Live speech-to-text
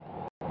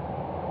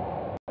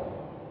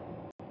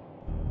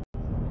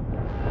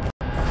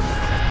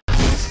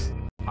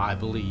I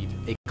believe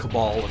a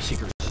cabal of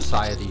secret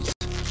societies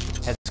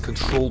has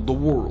controlled the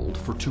world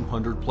for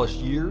 200 plus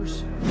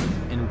years,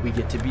 and we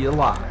get to be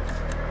alive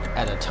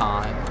at a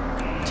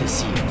time to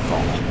see it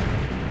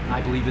fall. I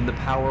believe in the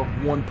power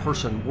of one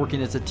person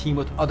working as a team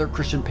with other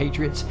Christian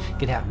patriots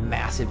can have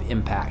massive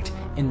impact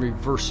in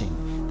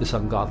reversing this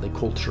ungodly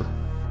culture.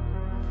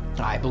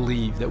 I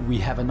believe that we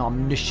have an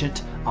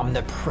omniscient,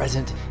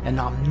 omnipresent, and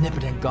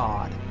omnipotent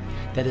God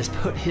that has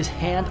put his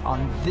hand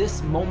on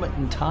this moment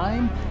in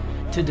time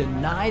to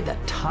deny the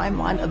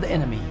timeline of the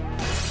enemy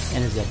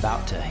and is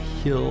about to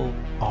heal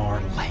our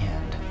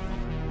land.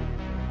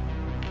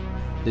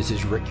 This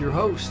is Rick, your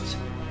host,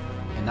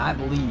 and I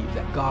believe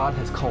that God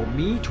has called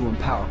me to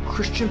empower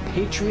Christian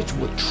patriots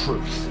with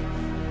truth.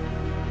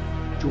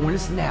 Join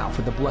us now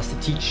for the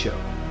Blessed Teach Show,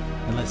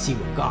 and let's see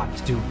what God is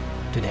doing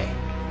today.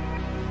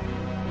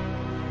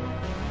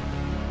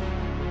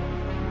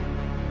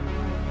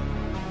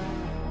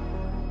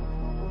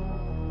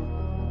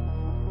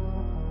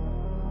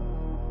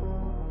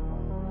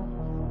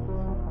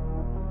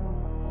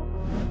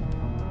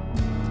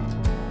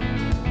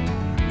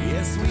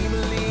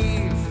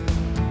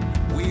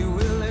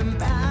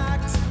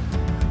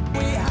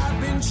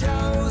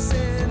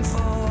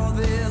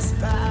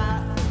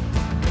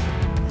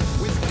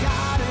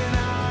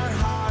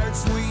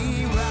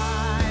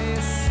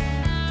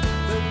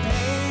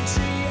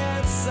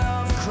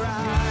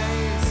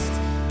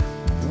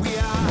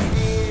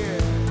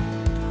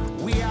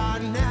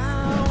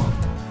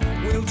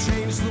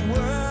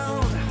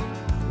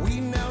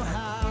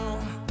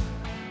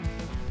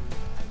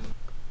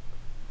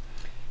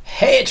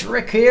 Hey, it's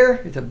Rick here.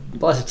 It's a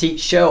Blessed Teach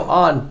Show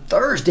on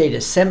Thursday,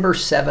 December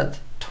 7th,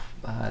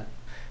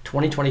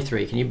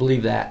 2023. Can you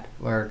believe that?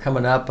 We're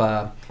coming up.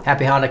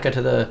 Happy Hanukkah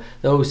to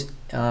those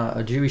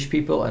Jewish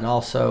people, and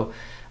also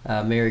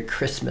Merry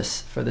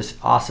Christmas for this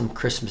awesome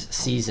Christmas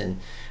season.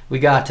 We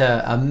got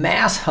a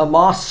mass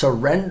Hamas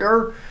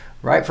surrender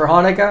right for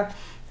Hanukkah,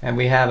 and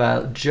we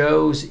have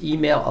Joe's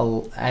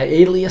email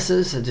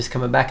aliases just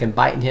coming back and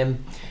biting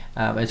him.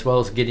 As well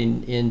as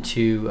getting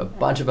into a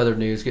bunch of other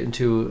news, getting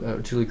to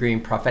a truly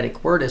green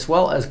prophetic word, as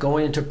well as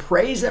going into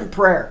praise and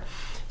prayer.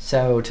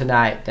 So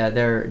tonight,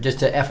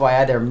 just a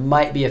FYI, there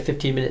might be a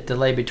 15-minute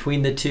delay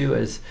between the two,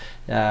 as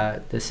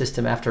the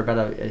system after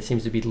it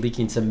seems to be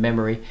leaking some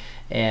memory,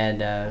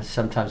 and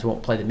sometimes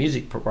won't play the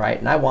music right.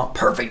 And I want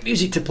perfect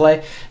music to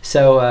play,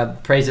 so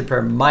praise and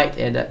prayer might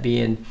end up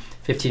being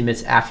 15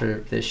 minutes after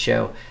this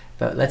show.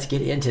 But let's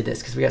get into this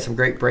because we got some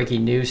great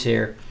breaking news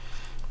here.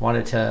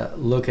 Wanted to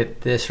look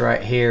at this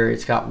right here.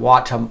 It's got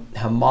watch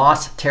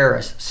Hamas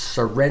terrorists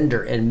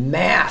surrender en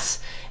masse,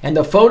 and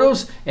the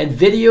photos and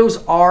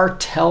videos are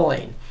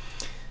telling.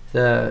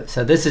 So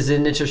this is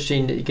an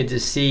interesting. You can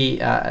just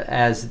see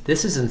as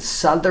this is in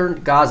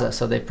southern Gaza.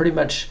 So they pretty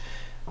much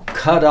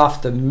cut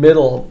off the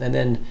middle and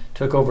then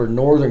took over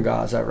northern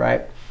Gaza,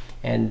 right?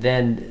 And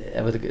then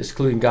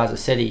excluding Gaza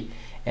City,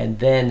 and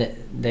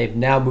then they've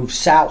now moved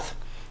south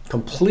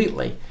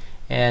completely.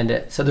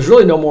 And so there's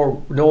really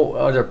no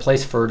other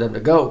place for them to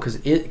go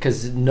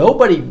because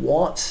nobody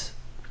wants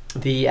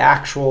the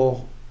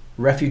actual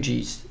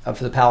refugees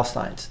for the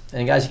Palestinians.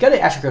 And guys, you got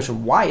to ask your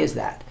question: why is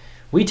that?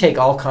 We take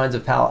all kinds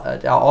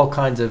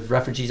of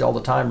refugees all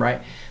the time,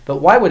 right? But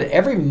why would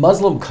every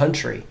Muslim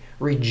country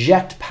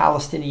reject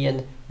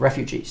Palestinian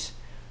refugees?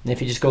 And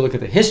if you just go look at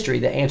the history,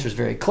 the answer is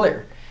very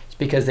clear. It's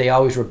because they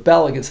always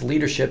rebel against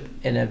leadership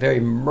in a very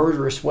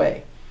murderous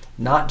way.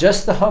 Not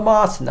just the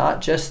Hamas,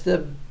 not just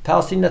the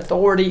Palestinian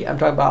Authority. I'm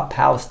talking about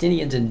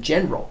Palestinians in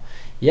general.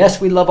 Yes,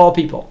 we love all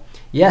people.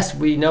 Yes,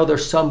 we know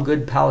there's some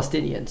good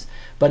Palestinians.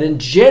 But in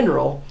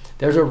general,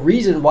 there's a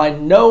reason why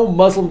no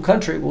Muslim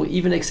country will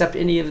even accept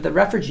any of the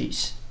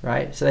refugees,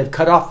 right? So they've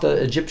cut off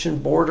the Egyptian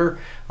border,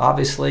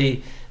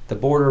 obviously the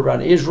border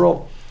around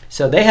Israel.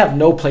 So they have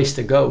no place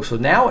to go. So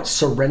now it's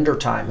surrender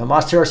time.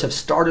 Hamas terrorists have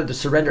started to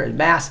surrender en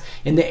masse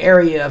in the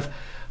area of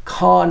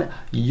Khan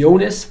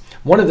Younis,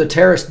 one of the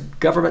terrorist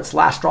government's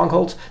last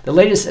strongholds. The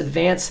latest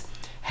advance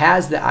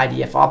has the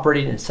IDF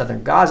operating in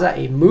southern Gaza,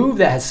 a move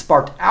that has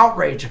sparked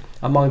outrage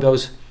among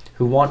those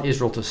who want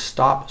Israel to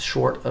stop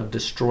short of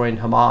destroying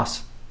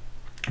Hamas,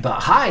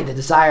 but hide the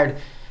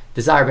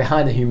desire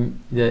behind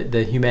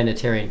the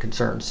humanitarian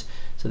concerns.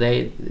 So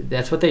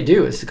that's what they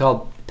do. It's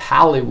called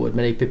Pallywood,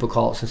 many people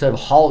call it. So instead of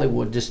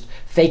Hollywood, just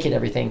faking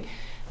everything,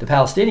 the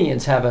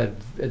Palestinians have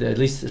at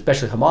least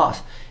especially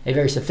Hamas, a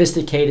very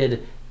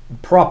sophisticated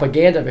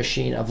propaganda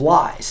machine of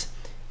lies,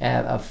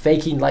 of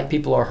faking like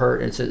people are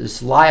hurt.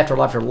 It's lie after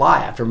lie after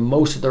lie after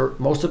most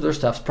of their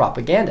stuff's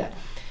propaganda.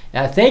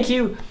 Now, thank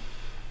you,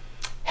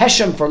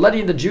 Heshem, for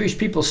letting the Jewish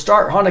people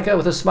start Hanukkah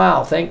with a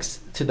smile. Thanks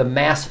to the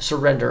mass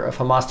surrender of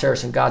Hamas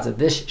terrorists in Gaza,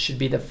 this should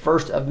be the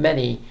first of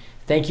many.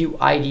 Thank you,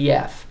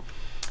 IDF.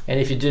 And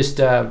if you just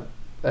and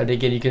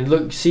again, you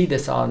can see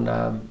this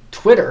on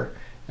Twitter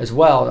as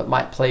well. It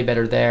might play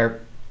better there.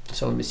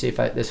 So let me see if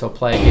this will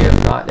play here.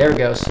 If not, there it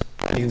goes.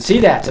 You can see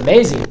that. It's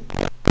amazing.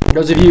 For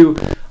those of you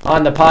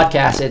on the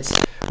podcast, it's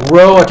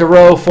row after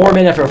row, 4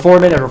 men after 4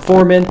 men after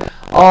 4 men,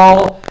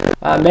 all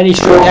Many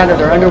straight down to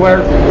their underwear.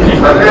 No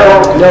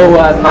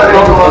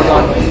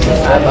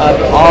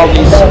of all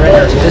these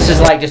surrenders. This is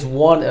like just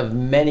one of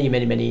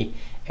many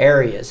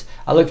areas.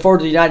 I look forward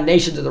to the United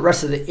Nations and the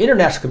rest of the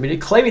international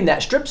community claiming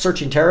that strip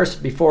searching terrorists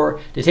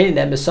before detaining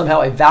them is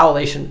somehow a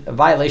violation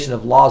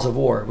of laws of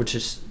war, which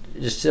is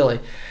just silly.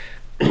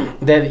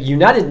 The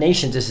United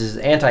Nations, this is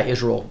an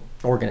anti-Israel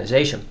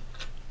organization,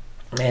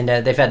 and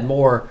they've had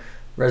more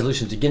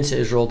resolutions against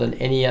Israel than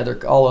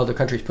all other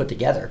countries put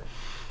together,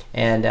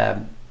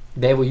 and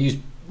they will use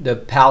the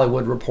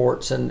Pallywood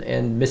reports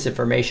and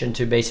misinformation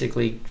to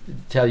basically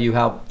tell you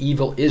how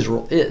evil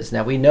Israel is.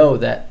 Now we know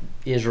that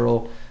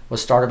Israel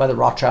was started by the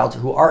Rothschilds,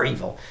 who are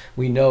evil.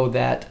 We know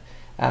that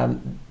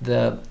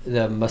the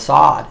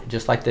Mossad,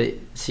 just like the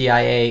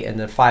CIA and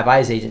the Five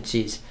Eyes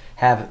agencies,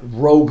 have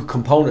rogue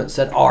components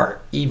that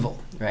are evil,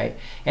 right?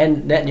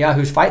 And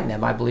Netanyahu's fighting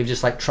them, I believe,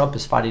 just like Trump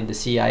is fighting the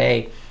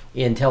CIA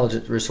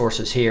intelligence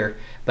resources here.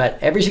 But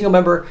every single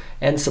member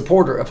and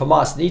supporter of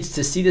Hamas needs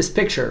to see this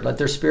picture. Let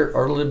their spirit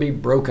utterly be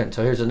broken.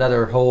 So here's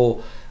another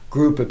whole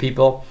group of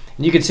people,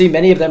 and you can see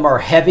many of them are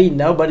heavy.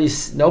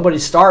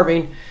 Nobody's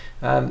starving.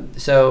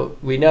 So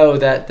we know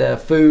that the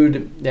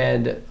food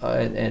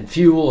and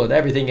fuel and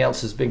everything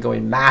else has been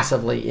going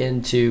massively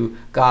into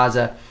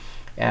Gaza.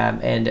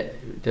 And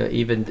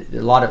even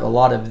a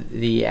lot of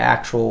the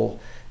actual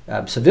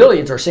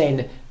civilians are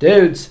saying,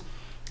 dudes,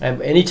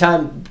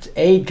 anytime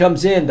aid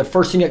comes in, the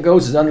first thing that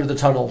goes is under the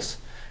tunnels,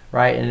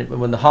 right? And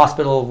when the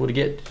hospital would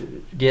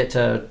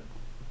get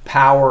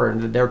power,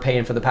 and they're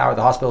paying for the power of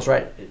the hospitals,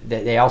 right?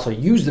 They also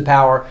use the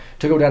power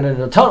to go down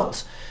into the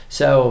tunnels.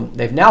 So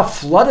they've now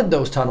flooded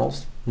those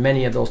tunnels,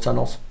 many of those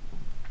tunnels,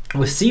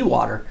 with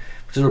seawater,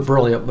 which is a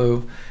brilliant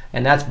move,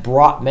 and that's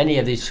brought many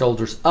of these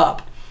soldiers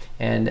up.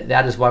 And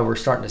that is why we're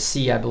starting to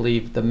see, I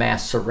believe, the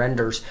mass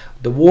surrenders.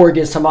 The war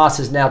against Hamas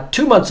is now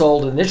 2 months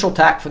old. The initial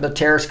attack for the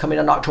terrorists coming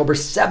on October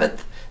 7th.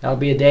 That'll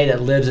be a day that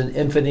lives in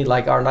infamy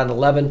like our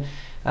 9/11.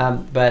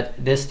 But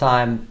this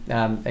time,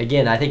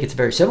 again, I think it's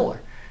very similar.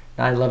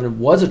 9/11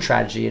 was a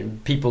tragedy,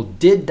 and people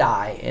did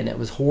die, and it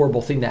was a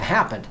horrible thing that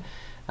happened.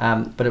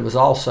 But it was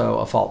also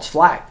a false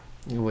flag,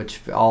 which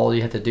all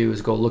you have to do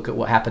is go look at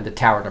what happened to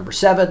Tower Number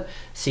 7,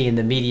 seeing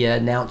the media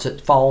announce it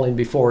falling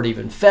before it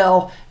even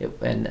fell,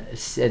 and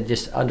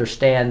just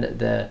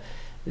understand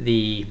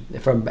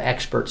from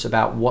experts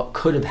about what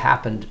could have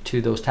happened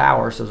to those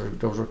towers.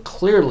 Those were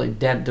clearly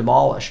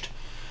demolished.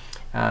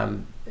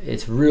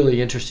 It's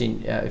really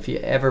interesting. If you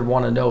ever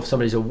want to know if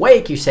somebody's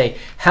awake, you say,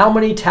 how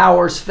many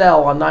towers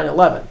fell on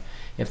 9/11?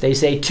 If they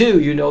say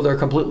 2, you know they're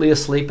completely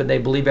asleep and they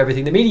believe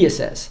everything the media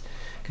says.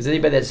 Because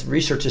anybody that's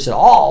researched this at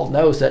all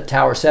knows that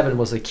Tower 7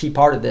 was a key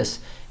part of this,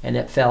 and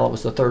it fell. It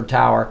was the 3rd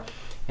tower,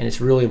 and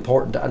it's really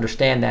important to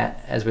understand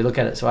that as we look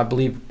at it. So I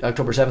believe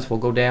October 7th will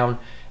go down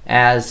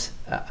as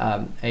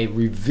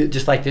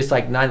just like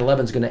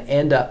 9/11 is going to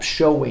end up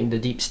showing the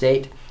deep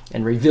state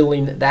and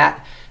revealing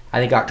that. I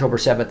think October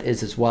 7th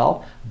is as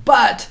well.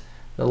 But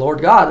the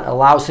Lord God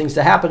allows things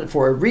to happen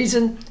for a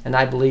reason, and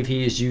I believe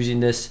He is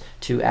using this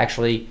to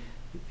actually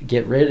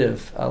get rid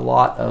of a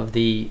lot of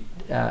the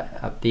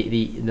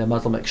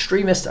Muslim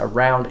extremists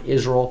around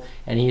Israel,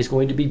 and He is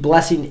going to be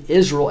blessing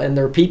Israel and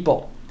their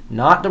people,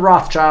 not the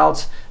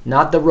Rothschilds,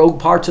 not the rogue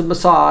parts of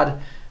Mossad,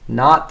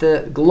 not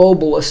the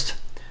globalists,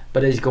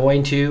 but He's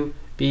going to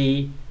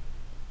be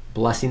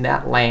blessing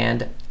that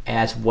land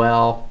as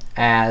well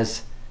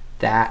as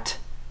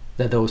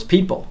those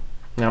people.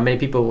 Now, many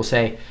people will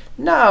say,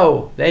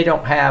 no, they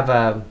don't have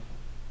I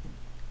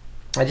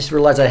just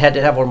realized I had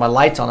to have one of my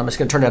lights on. I'm just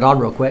going to turn that on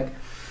real quick.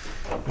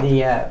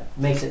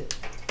 Makes it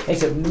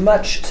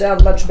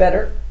sound much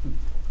better.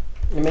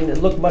 I mean, it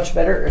look much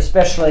better,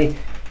 especially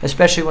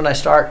when I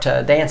start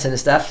dancing and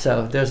stuff.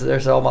 So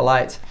there's all my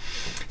lights.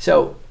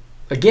 So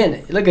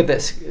again, look at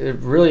this.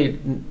 Really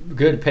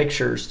good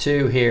pictures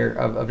too here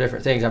of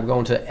different things. I'm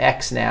going to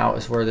X now,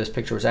 is where this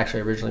picture was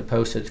actually originally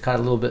posted. It's kind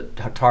of a little bit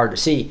hard to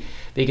see,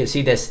 but you can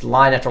see this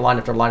line after line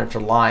after line after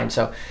line.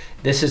 So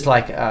this is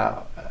like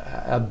a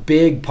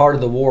big part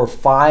of the war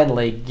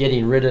finally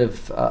getting rid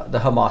of the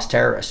Hamas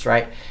terrorists,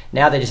 right?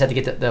 Now they just have to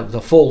get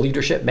the full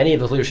leadership. Many of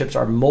those leaderships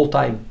are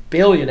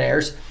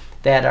multi-billionaires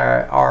that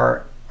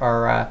are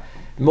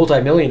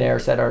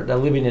multi-millionaires that are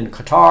living in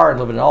Qatar and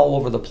living all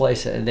over the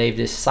place, and they've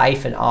just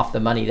siphoned off the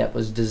money that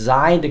was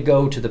designed to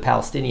go to the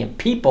Palestinian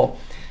people,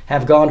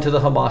 have gone to the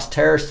Hamas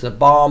terrorists, the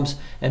bombs,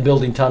 and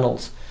building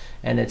tunnels.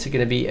 And it's going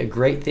to be a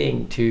great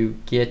thing to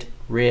get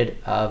rid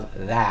of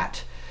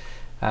that.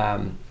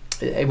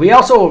 We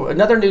also,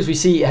 another news we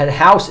see, had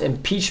House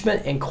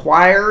impeachment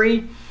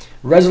inquiry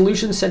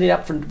resolution setting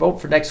up for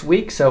vote for next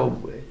week.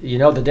 So,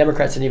 the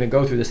Democrats didn't even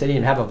go through this. They didn't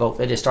even have a vote.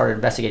 They just started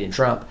investigating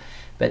Trump.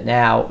 But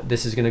now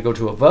this is going to go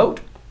to a vote.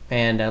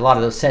 And a lot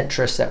of those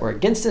centrists that were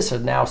against this are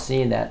now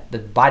seeing that the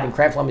Biden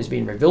crime family is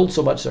being revealed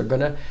so much they're going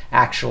to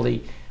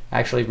actually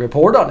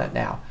report on it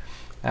now,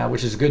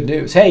 which is good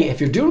news. Hey, if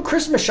you're doing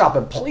Christmas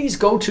shopping, please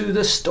go to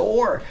the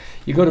store.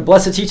 You go to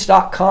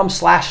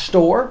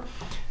blessedteach.com/store.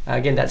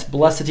 Again, that's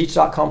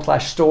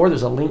blessed2teach.com/store.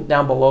 There's a link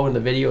down below in the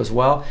video as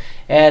well.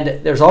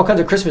 And there's all kinds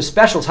of Christmas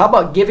specials. How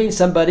about giving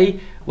somebody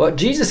what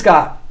Jesus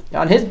got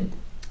on his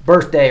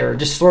birthday or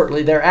just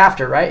shortly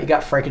thereafter, right? You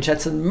got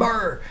frankincense and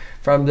myrrh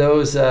from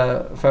those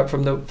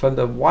from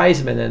the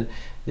wise men and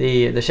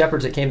the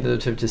shepherds that came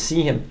to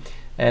see him.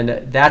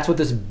 And that's what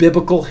this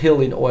biblical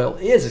healing oil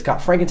is. It's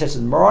got frankincense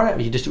and myrrh on it.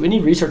 If you just do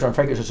any research on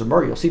frankincense and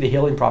myrrh, you'll see the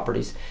healing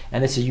properties.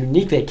 And it's a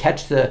unique, they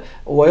catch the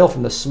oil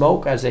from the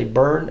smoke as they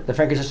burn the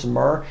frankincense and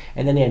myrrh,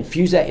 and then they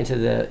infuse that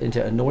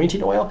into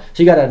anointing oil.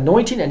 So you got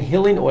anointing and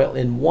healing oil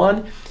in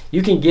one.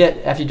 You can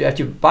get, after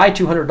you buy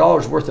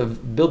 $200 worth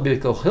of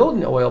biblical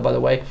healing oil, by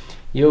the way,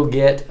 you'll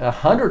get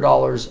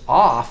 $100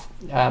 off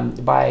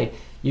by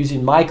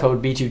using my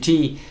code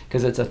B2T,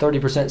 because it's a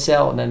 30%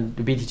 sale, and then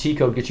the B2T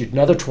code gets you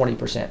another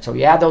 20%. So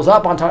you add those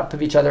up on top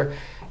of each other.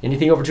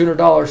 Anything over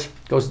 $200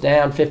 goes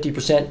down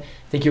 50%. I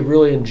think you'll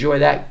really enjoy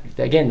that.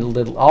 Again,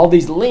 all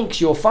these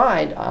links you'll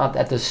find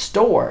at the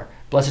store,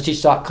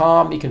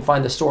 blessed2teach.com. You can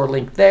find the store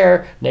link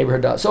there.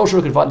 Neighborhood.social,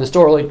 you can find the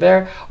store link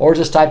there, or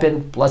just type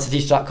in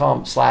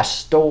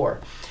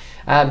blessed2teach.com/store.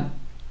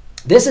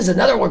 This is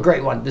another one,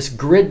 great one. This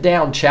grid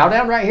down chow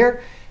down right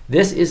here.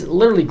 This is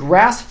literally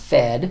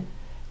grass-fed,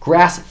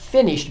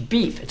 grass-finished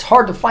beef. It's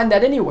hard to find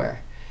that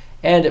anywhere.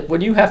 And when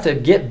you have to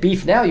get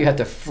beef now, you have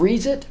to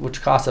freeze it,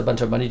 which costs a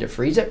bunch of money to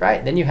freeze it,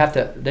 right? Then you have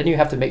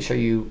to make sure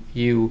you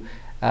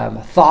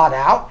thaw it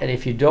out. And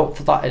if you don't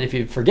thaw, and if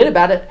you forget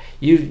about it,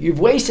 you've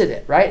wasted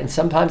it, right? And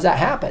sometimes that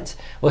happens.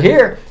 Well,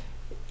 here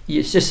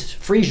it's just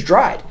freeze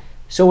dried.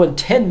 So in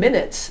 10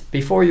 minutes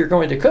before you're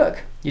going to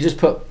cook, you just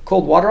put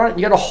cold water on it, and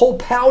you got a whole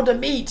pound of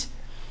meat.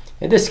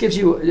 And this gives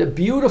you a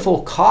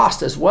beautiful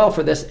cost as well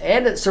for this,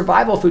 and it's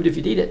survival food if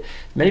you need it.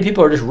 Many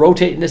people are just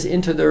rotating this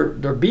into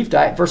their beef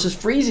diet versus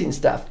freezing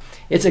stuff.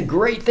 It's a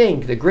great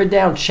thing. The grid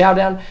down, chow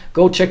down,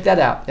 go check that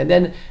out. And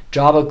then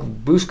Java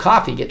Boost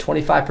Coffee, get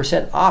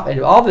 25% off. And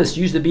all of this,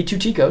 use the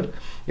B2T code.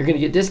 You're going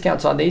to get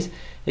discounts on these.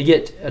 You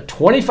get a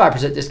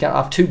 25% discount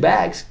off 2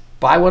 bags.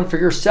 Buy one for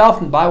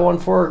yourself and buy one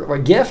for a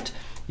gift.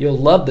 You'll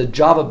love the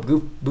Java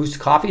Boost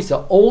coffee. It's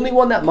the only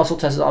one that muscle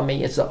tested on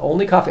me. It's the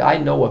only coffee I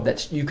know of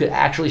that you could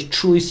actually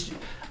truly,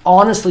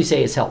 honestly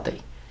say is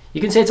healthy.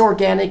 You can say it's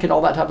organic and all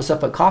that type of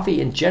stuff, but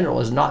coffee in general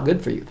is not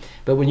good for you.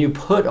 But when you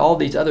put all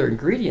these other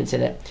ingredients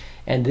in it,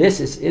 and this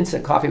is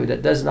instant coffee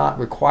that does not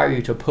require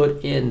you to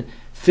put in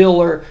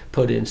filler,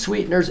 put in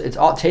sweeteners. It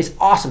tastes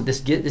awesome.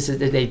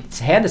 They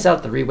hand this out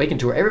at the Reawaken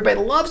Tour. Everybody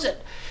loves it.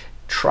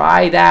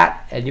 Try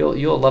that, and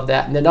you'll love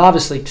that. And then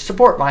obviously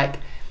support Mike.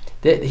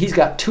 He's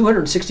got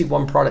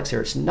 261 products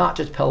here. It's not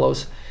just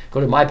pillows.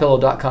 Go to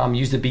mypillow.com,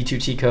 use the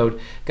B2T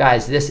code.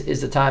 Guys, this is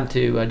the time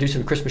to do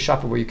some Christmas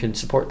shopping where you can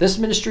support this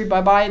ministry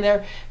by buying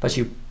there, plus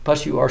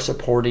you are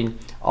supporting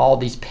all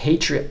these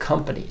patriot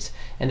companies.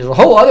 And there's a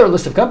whole other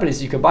list of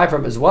companies you can buy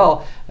from as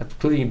well,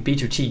 including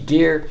B2T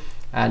gear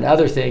and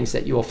other things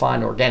that you will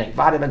find, organic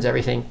vitamins,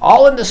 everything,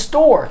 all in the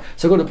store.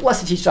 So go to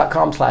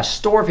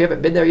blessed2teach.com/store. If you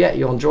haven't been there yet,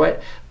 you'll enjoy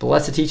it.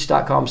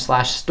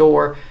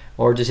 blessed2teach.com/store.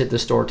 Or just hit the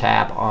store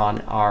tab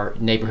on our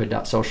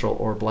neighborhood.social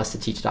or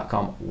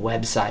blessed2teach.com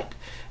website.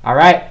 All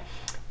right,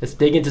 let's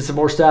dig into some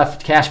more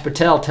stuff. Kash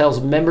Patel tells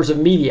members of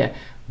media,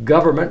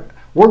 government,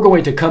 we're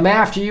going to come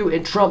after you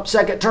in Trump's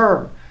second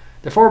term.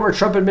 The former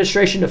Trump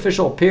administration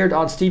official appeared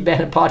on Steve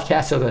Bannon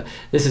podcast. So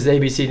this is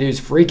ABC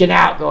News freaking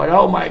out, going,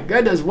 oh my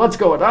goodness, what's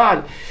going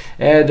on?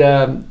 And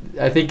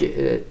I think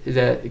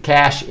the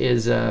Kash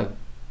is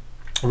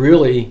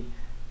really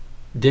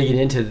digging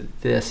into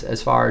this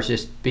as far as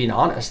just being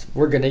honest.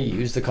 We're going to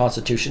use the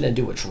Constitution and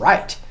do what's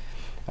right,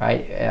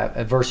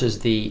 versus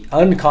the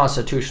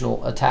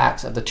unconstitutional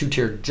attacks of the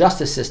two-tier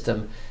justice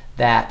system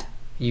that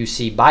you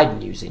see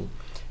Biden using,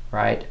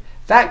 right?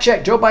 Fact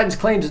check, Joe Biden's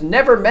claims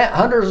never met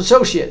Hunter's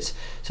associates.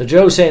 So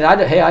Joe's saying,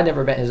 hey, I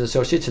never met his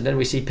associates. And then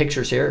we see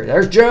pictures here.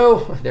 There's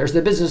Joe. There's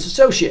the business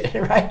associate,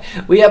 right?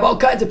 We have all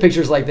kinds of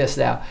pictures like this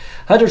now.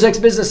 Hunter's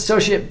ex-business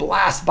associate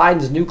blasts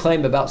Biden's new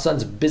claim about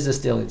son's business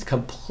dealings.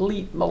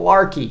 Complete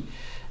malarkey.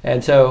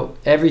 And so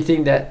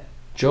everything that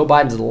Joe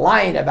Biden's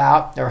lying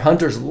about, or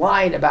Hunter's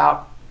lying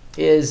about,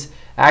 is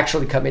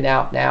actually coming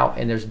out now.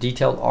 And there's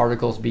detailed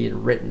articles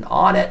being written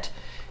on it.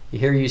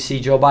 Here you see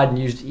Joe Biden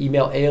used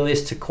email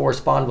alias to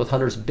correspond with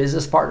Hunter's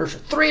business partners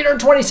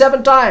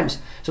 327 times.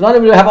 So not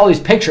only do we have all these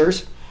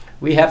pictures,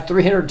 we have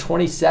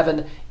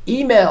 327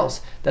 emails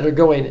that are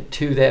going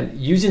to them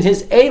using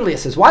his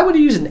aliases. Why would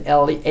he use an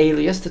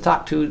alias to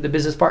talk to the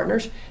business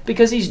partners?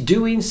 Because he's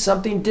doing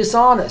something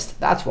dishonest.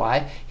 That's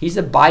why. He's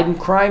a Biden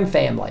crime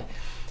family.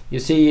 You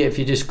see, if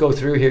you just go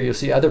through here, you'll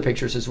see other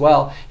pictures as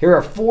well. Here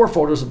are 4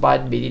 photos of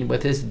Biden meeting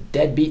with his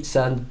deadbeat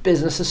son's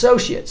business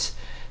associates.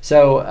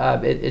 So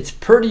it's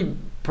pretty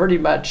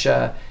much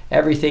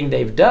everything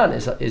they've done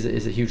is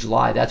a huge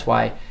lie. That's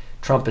why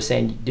Trump is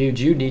saying, dude,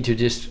 you need to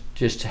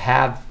just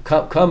have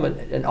come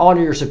and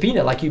honor your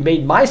subpoena like you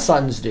made my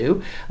sons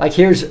do. Like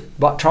here's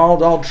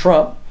Donald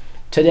Trump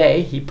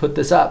today. He put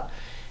this up.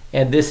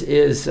 And this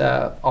is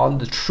on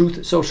the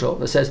Truth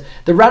Social. It says,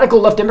 the radical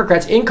left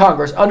Democrats in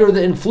Congress, under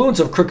the influence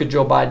of crooked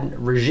Joe Biden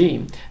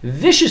regime,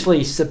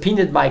 viciously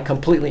subpoenaed my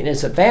completely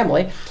innocent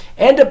family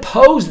and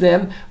deposed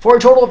them for a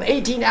total of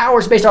 18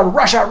 hours based on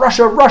Russia,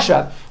 Russia,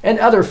 Russia, and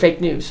other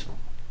fake news.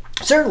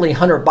 Certainly,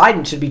 Hunter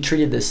Biden should be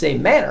treated the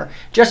same manner.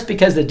 Just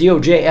because the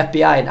DOJ,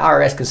 FBI, and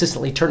IRS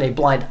consistently turn a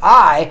blind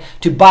eye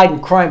to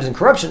Biden crimes and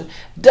corruption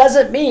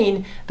doesn't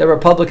mean that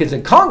Republicans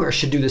in Congress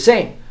should do the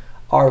same.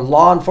 Our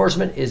law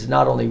enforcement is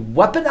not only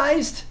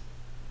weaponized,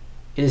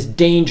 it is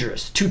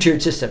dangerous,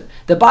 two-tiered system.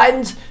 The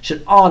Bidens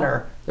should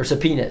honor their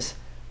subpoenas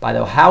by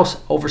the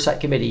House Oversight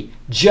Committee,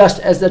 just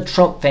as the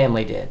Trump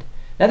family did.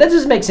 Now, that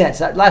doesn't make sense.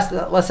 That last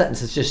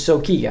sentence is just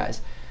so key, guys.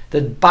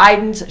 The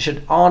Bidens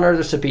should honor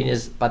their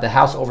subpoenas by the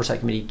House Oversight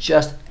Committee,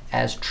 just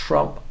as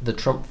the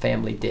Trump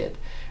family did,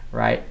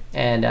 right?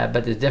 And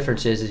but the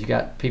difference is you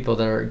got people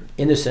that are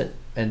innocent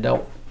and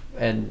don't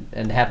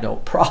and have no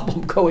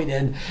problem going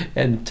in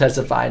and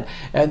testifying,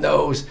 and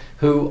those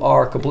who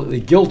are completely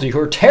guilty, who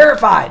are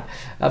terrified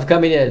of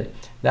coming in.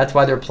 That's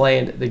why they're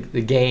playing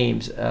the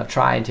games of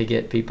trying to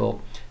get people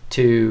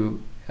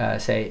to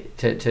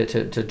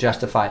to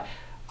justify.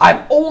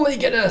 I'm only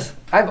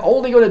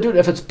gonna do it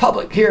if it's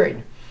public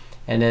hearing.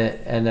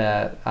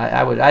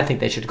 I think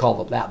they should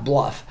call that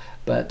bluff,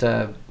 but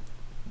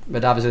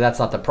obviously that's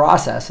not the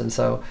process, and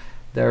so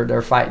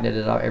they're fighting it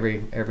at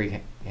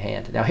every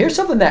hand. Now here's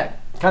something that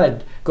kind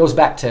of goes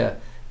back to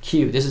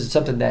Q. This is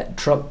something that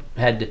Trump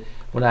had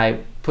when I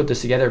put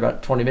this together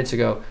about 20 minutes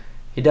ago.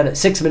 He'd done it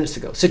 6 minutes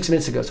ago. So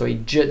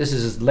this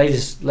is his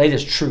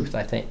latest truth,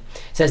 I think.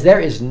 It says there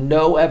is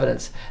no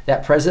evidence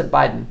that President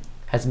Biden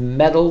has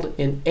meddled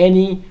in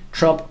any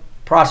Trump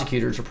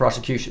prosecutors or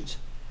prosecutions.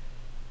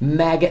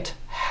 Maggot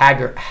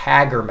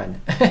Hagerman.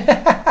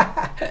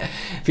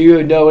 If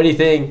you know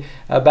anything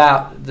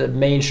about the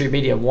mainstream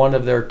media, one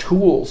of their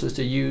tools is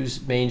to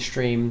use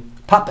mainstream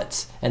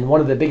puppets. And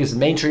one of the biggest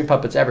mainstream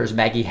puppets ever is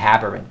Maggie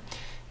Haberman.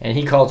 And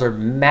he calls her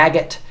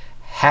Maggot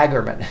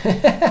Hagerman.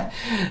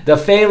 The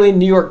failing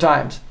New York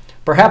Times,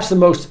 perhaps the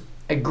most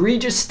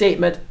egregious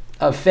statement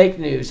of fake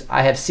news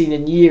I have seen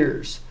in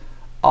years.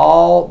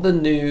 All the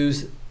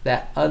news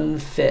that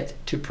unfit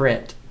to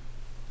print.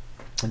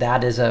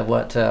 That is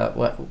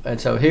and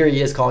so here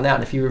he is calling out.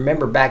 And if you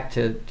remember back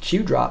to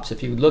Q drops,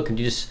 if you look and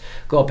you just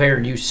go up here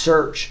and you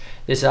search,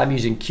 I'm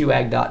using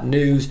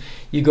QAG.news.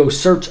 You go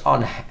search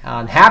on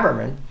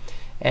Haberman,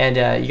 and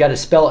you got to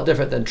spell it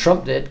different than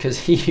Trump did because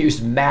he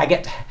used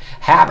Maggot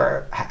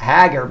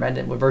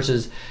Hagerman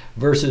versus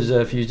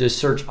if you just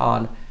search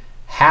on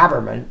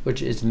Haberman,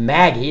 which is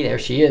Maggie. There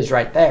she is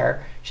right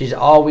there. She's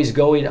always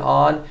going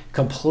on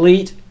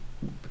complete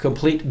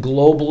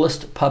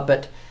globalist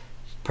puppet,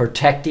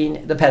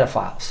 protecting the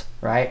pedophiles,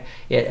 right?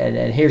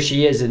 And here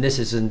she is, and this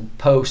is in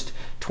post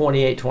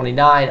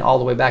 2829, all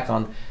the way back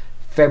on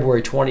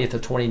February 20th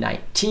of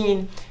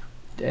 2019.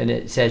 And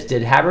it says,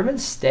 did Haberman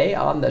stay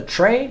on the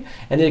train?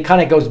 And then it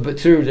kind of goes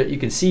through that. You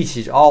can see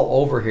she's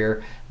all over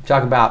here. I'm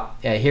talking about,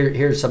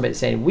 here's somebody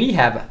saying, we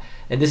have,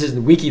 and this is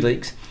in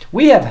WikiLeaks,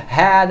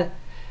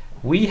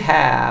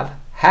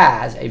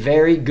 has a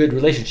very good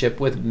relationship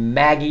with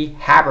Maggie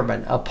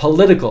Haberman, a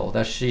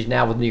political, she's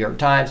now with New York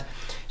Times.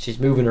 She's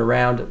moving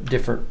around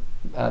different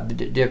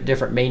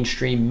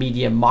mainstream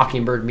media,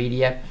 Mockingbird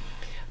media,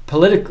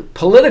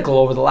 political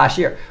over the last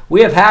year.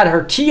 We have had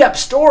her tee up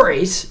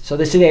stories, so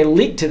they say they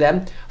leaked to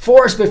them,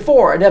 for us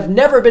before and have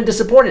never been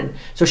disappointed.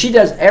 So she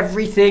does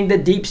everything the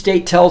deep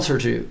state tells her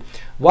to.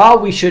 While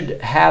we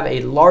should have a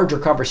larger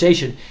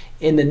conversation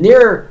in the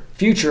near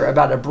future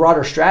about a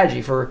broader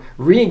strategy for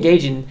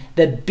re-engaging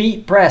the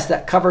beat press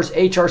that covers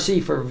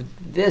HRC, for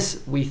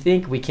this, we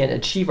think we can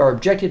achieve our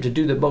objective to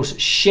do the most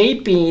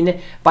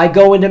shaping by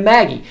going to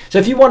Maggie. So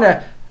if you want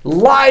to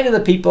lie to the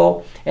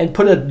people and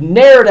put a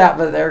narrative out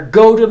there,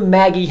 go to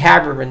Maggie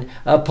Haberman,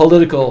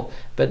 political.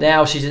 But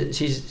now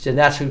she's and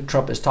that's who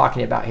Trump is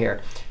talking about here.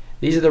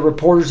 These are the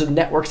reporters of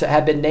networks that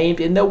have been named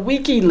in the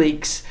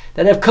WikiLeaks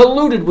that have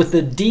colluded with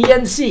the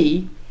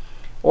DNC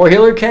or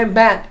Hillary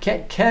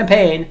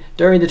campaign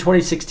during the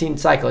 2016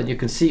 cycle. And you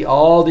can see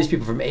all these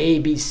people from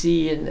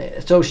ABC and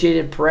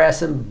Associated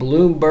Press and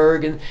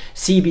Bloomberg and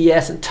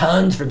CBS and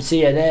tons from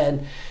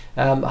CNN,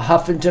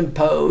 Huffington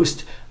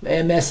Post,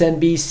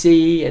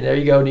 MSNBC, and there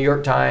you go, New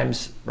York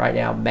Times right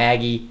now,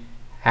 Maggie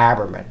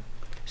Haberman.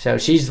 So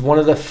she's one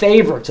of the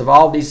favorites of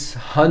all these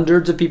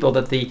hundreds of people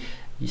that the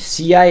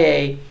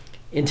CIA,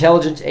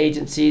 intelligence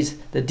agencies,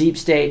 the deep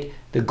state,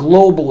 the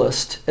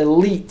globalist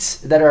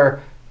elites that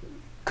are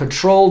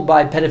controlled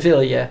by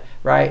pedophilia,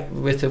 right,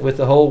 with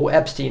the whole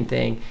Epstein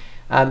thing,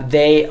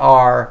 they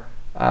are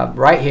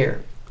right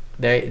here.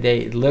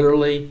 They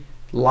literally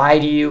lie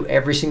to you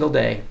every single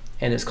day,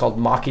 and it's called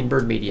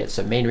Mockingbird Media. It's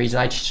the main reason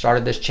I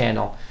started this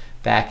channel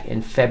back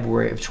in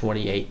February of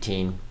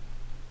 2018.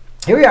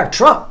 Here we are,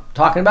 Trump,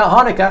 talking about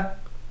Hanukkah.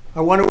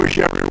 I want to wish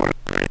everyone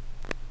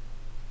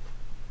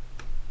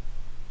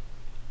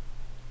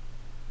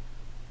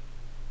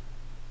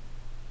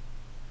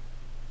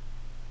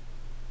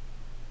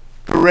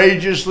a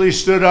courageously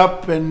stood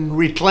up and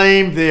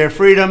reclaimed their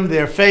freedom,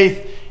 their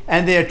faith,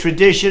 and their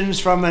traditions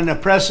from an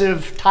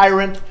oppressive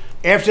tyrant.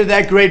 After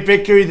that great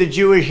victory, the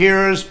Jewish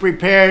heroes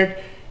prepared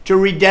to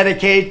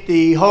rededicate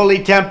the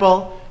Holy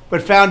Temple,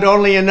 but found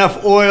only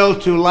enough oil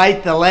to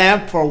light the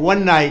lamp for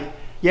one night.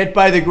 Yet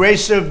by the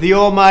grace of the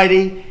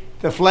Almighty,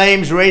 the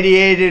flames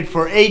radiated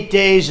for 8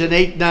 days and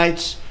 8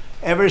 nights.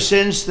 Ever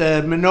since,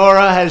 the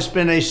menorah has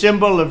been a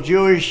symbol of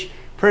Jewish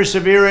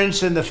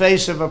perseverance in the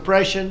face of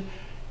oppression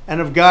and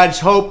of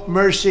God's hope,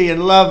 mercy,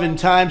 and love in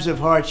times of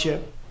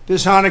hardship.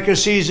 This Hanukkah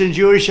season,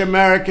 Jewish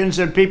Americans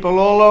and people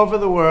all over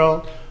the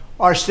world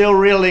are still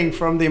reeling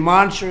from the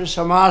monstrous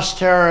Hamas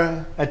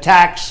terror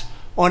attacks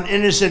on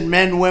innocent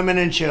men, women,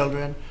 and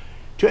children.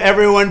 To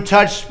everyone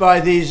touched by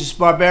these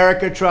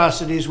barbaric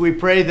atrocities, we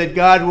pray that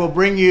God will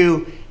bring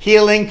you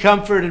healing,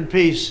 comfort, and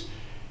peace.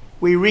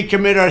 We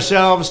recommit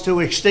ourselves to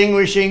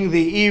extinguishing the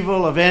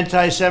evil of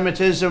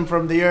anti-Semitism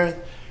from the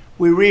earth.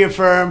 We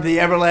reaffirm the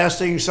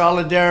everlasting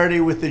solidarity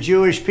with the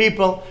Jewish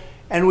people,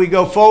 and we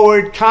go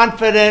forward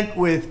confident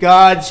with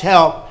God's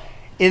help.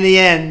 In the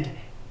end,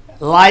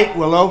 light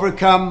will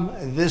overcome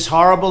this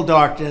horrible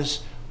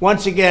darkness.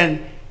 Once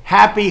again,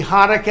 happy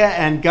Hanukkah,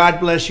 and God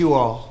bless you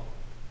all.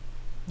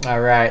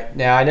 All right.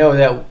 Now, I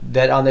know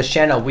that on this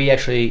channel, we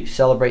actually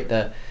celebrate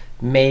the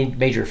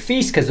major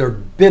feasts because they're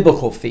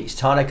biblical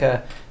feasts.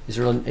 Hanukkah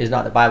is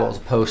not the Bible. It was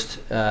a post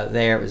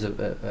there. It was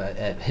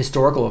a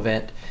historical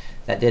event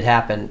that did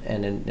happen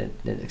and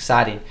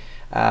exciting.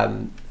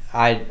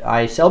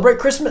 I celebrate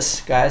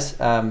Christmas, guys,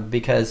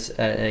 because,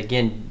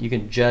 again, you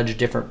can judge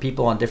different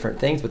people on different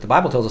things, but the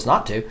Bible tells us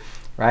not to.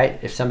 Right?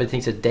 If somebody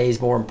thinks a day is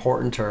more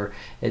important, or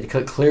it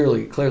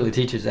clearly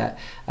teaches that.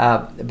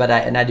 But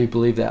I do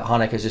believe that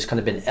Hanukkah has just kind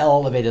of been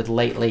elevated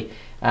lately,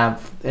 and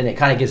it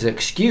kind of gives an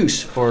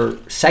excuse for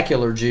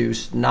secular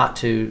Jews not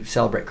to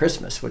celebrate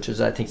Christmas, which is,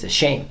 I think, is a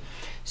shame.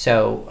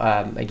 So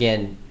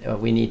again,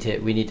 we need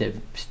to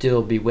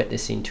still be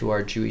witnessing to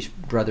our Jewish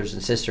brothers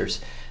and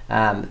sisters.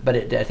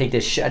 But I think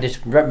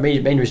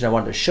main reason I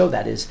wanted to show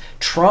that is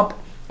Trump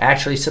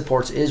actually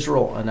supports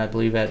Israel, and I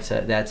believe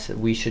that's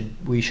we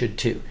should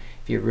too.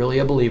 If you're really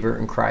a believer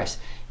in Christ,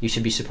 you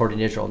should be supporting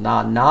Israel,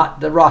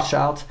 not the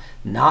Rothschilds,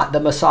 not the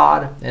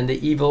Mossad and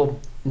the evil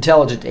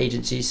intelligence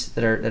agencies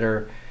that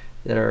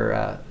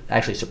are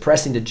actually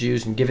suppressing the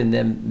Jews and giving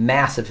them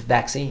massive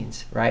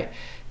vaccines. Right?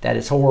 That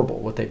is horrible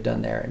what they've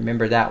done there. And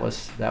remember, that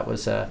was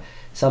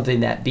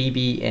something that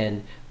Bibi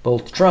and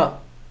both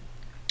Trump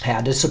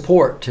had to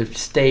support to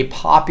stay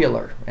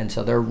popular, and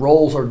so their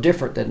roles are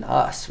different than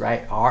us.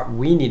 Right?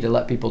 We need to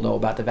let people know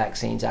about the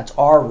vaccines. That's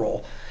our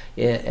role.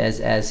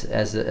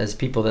 As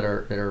people that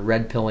are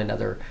red pilling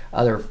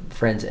other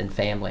friends and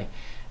family.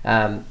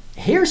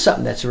 Here's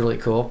something that's really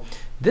cool.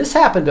 This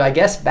happened, I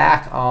guess,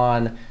 back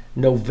on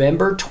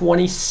November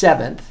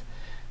 27th,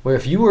 where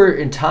if you were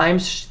in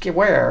Times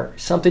Square,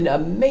 something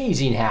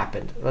amazing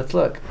happened. Let's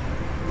look.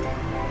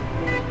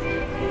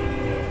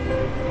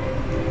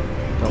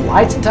 The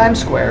lights in Times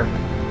Square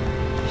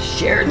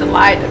shared the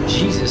light of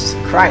Jesus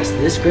Christ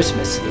this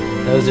Christmas.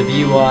 Those of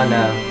you on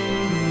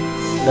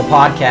the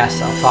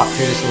podcast, I'll talk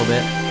through this a little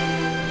bit.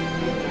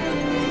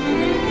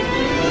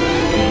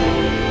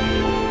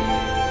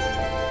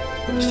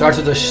 Starts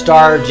with the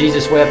star of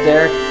Jesus way up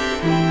there,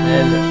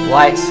 and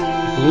lights,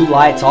 blue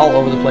lights all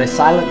over the place.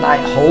 Silent night,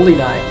 holy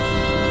night.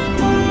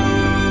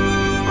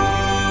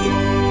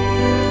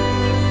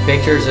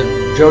 Pictures of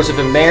Joseph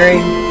and Mary.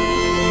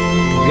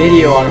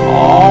 Video on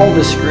all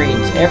the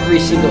screens, every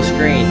single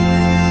screen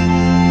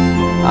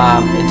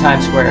in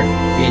Times Square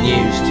being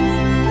used.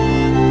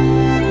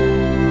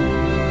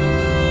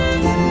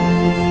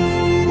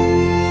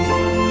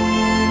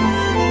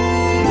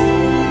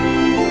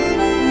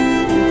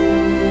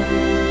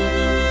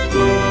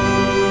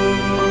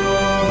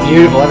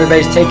 Beautiful.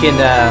 Everybody's taking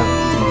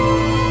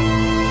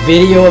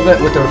video of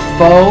it with their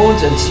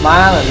phones and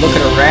smiling and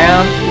looking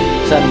around.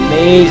 It's an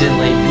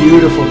amazingly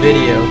beautiful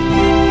video.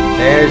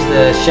 There's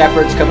the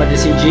shepherds coming to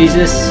see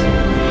Jesus.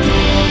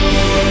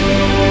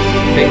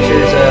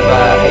 Pictures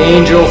of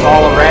angels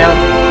all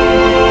around.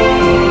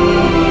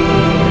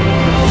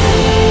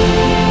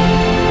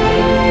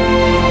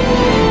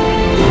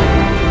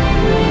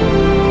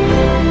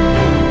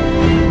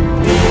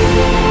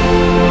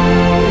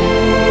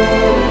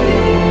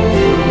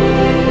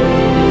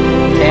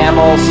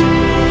 Camels,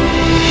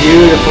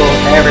 beautiful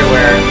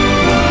everywhere,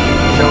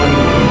 showing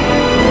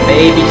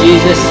baby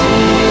Jesus.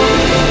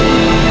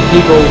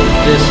 People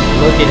just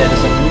looking at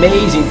this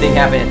amazing thing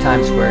happening at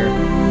Times Square.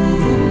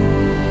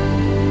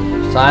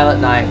 Silent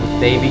night with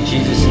baby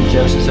Jesus and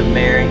Joseph and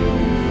Mary.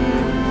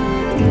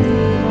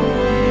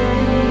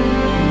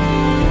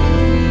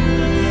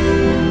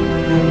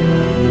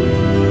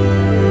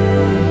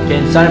 Okay,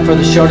 sign up for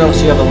the show notes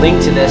so you have a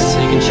link to this so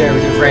you can share it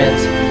with your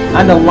friends.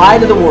 I'm the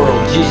light of the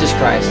world, Jesus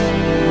Christ.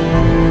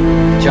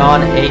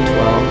 John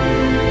 8:12.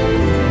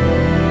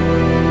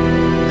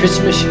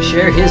 Christmas,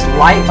 share his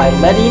light by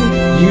letting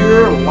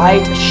your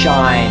light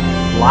shine.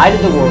 Light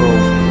of the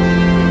world.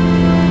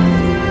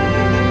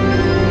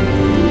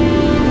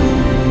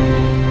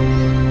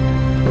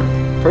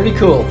 Pretty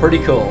cool. Pretty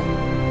cool.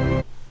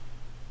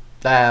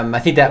 I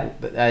think that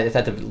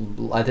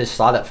I just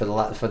saw that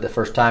for the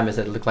first time, is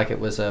that it looked like it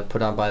was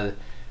put on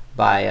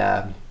by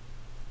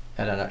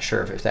and I'm not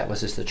sure if that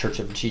was just the Church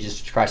of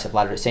Jesus Christ of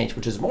Latter-day Saints,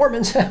 which is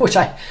Mormons, which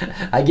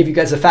I give you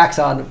guys the facts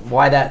on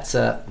why that's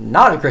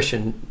not a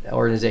Christian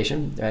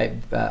organization, right?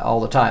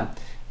 All the time,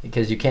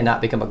 because you cannot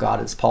become a god.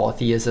 It's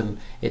polytheism.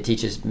 It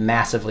teaches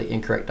massively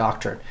incorrect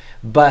doctrine.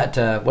 But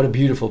what a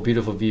beautiful,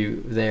 beautiful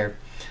view there.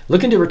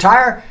 Looking to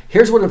retire?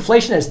 Here's what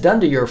inflation has done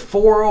to your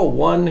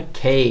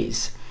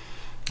 401ks.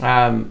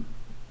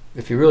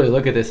 If you really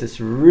look at this,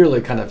 it's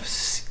really kind of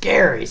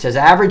scary. It says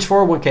average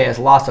 401k has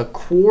lost a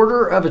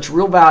quarter of its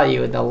real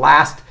value in the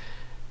last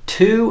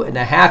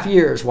 2.5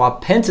 years, while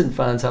pension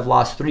funds have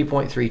lost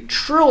 $3.3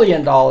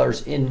 trillion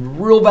in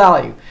real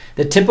value.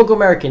 The typical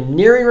American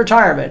nearing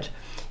retirement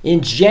in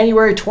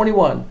January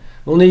 21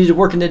 will need to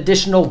work an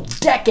additional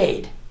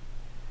decade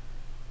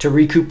to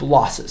recoup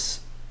losses.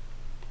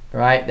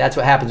 Right? That's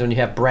what happens when you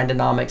have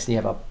Brandonomics and you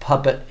have a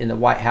puppet in the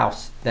White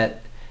House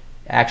that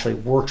actually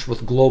works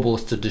with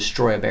globalists to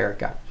destroy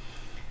America.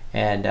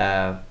 And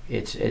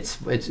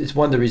it's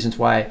one of the reasons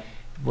why,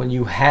 when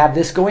you have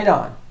this going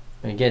on,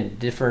 and again,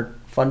 different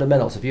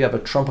fundamentals. If you have a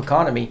Trump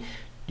economy,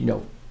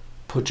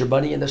 put your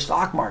money in the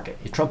stock market.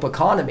 A Trump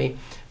economy,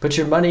 put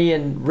your money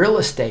in real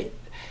estate.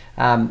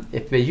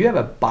 If you have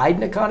a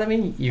Biden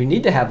economy, you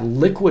need to have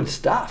liquid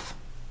stuff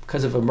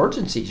because of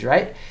emergencies,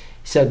 right?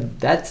 So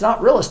that's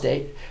not real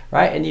estate,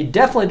 right? And you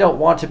definitely don't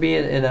want to be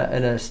in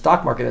a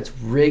stock market that's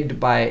rigged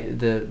by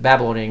the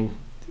Babylonian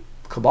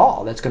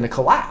cabal that's going to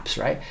collapse,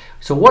 right?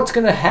 So what's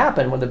going to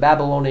happen when the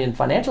Babylonian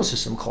financial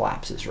system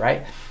collapses,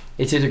 right?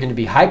 It's either going to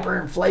be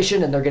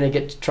hyperinflation and they're going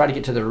to try to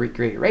get to the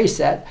Great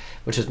Reset,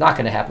 which is not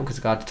going to happen because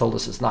God told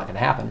us it's not going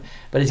to happen.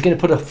 But he's going to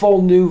put a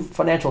full new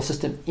financial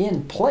system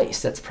in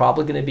place that's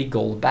probably going to be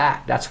gold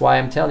backed. That's why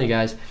I'm telling you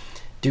guys,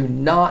 do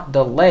not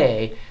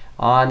delay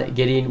on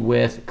getting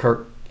with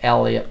Kirk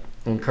Elliott.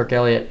 And Kirk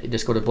Elliott,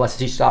 just go to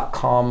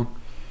blessedteach.com.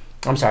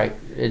 I'm sorry,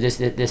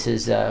 this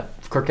is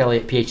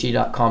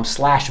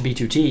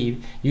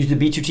kirkelliottphd.com/B2T. Use the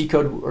B2T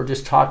code or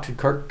just talk to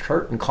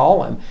Kurt and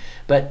call him.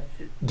 But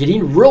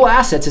getting real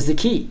assets is the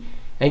key.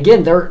 And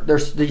again,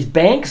 there's these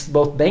banks,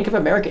 both Bank of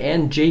America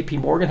and JP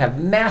Morgan, have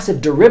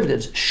massive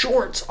derivatives,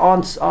 shorts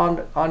on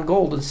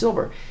gold and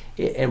silver.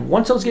 And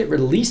once those get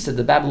released and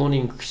the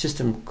Babylonian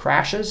system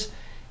crashes,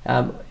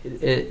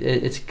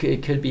 it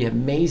could be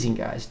amazing,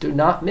 guys. Do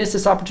not miss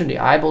this opportunity.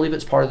 I believe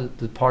it's part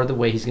of the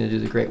way he's going to do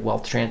the great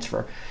wealth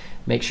transfer.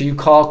 Make sure you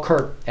call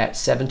Kurt at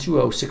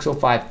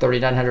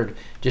 720-605-3900.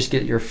 Just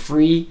get your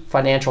free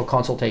financial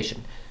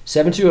consultation.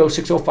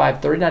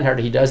 720-605-3900.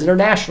 He does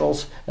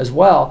internationals as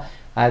well.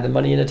 I have the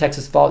money in the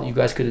Texas vault. You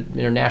guys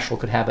international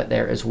could have it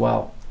there as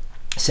well.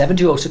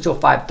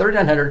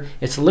 720-605-3900.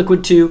 It's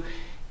liquid too.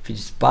 If you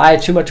just buy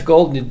too much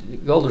gold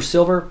or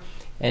silver,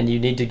 and you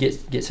need to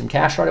get some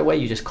cash right away,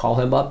 you just call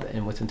him up,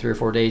 and within 3 or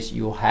 4 days,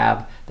 you will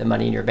have the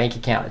money in your bank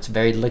account. It's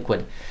very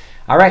liquid.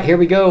 All right, here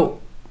we go.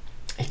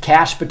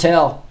 Cash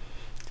Patel.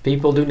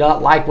 People do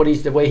not like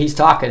the way he's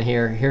talking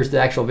here. Here's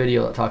the actual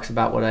video that talks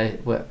about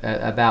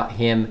about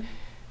him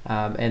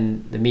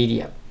and the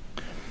media.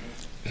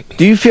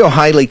 Do you feel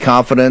highly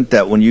confident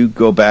that when you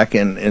go back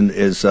and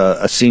as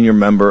a senior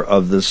member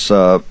of this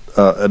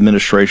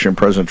administration,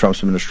 President Trump's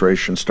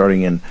administration,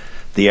 starting in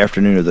the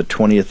afternoon of the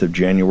 20th of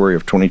January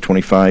of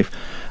 2025,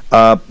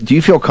 do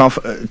you feel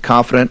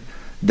confident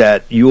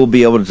that you will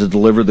be able to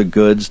deliver the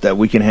goods, that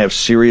we can have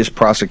serious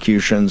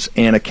prosecutions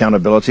and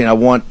accountability? And I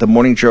want the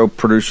Morning Joe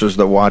producers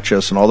that watch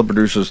us and all the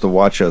producers that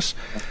watch us,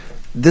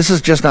 this is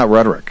just not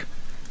rhetoric.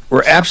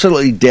 We're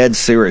absolutely dead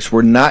serious.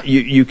 We're not.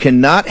 You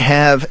cannot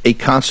have a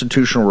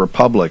constitutional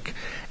republic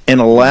and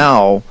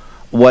allow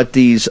what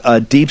these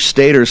deep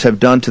staters have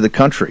done to the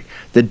country.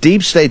 The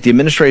deep state, the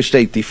administrative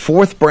state, the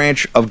fourth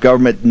branch of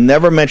government,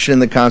 never mentioned in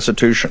the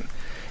Constitution,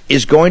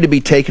 is going to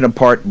be taken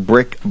apart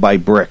brick by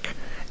brick.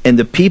 And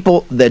the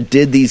people that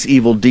did these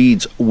evil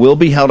deeds will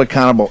be held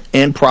accountable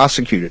and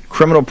prosecuted,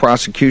 criminal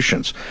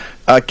prosecutions.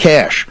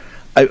 Cash,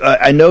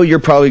 I know you're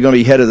probably going to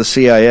be head of the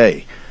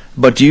CIA,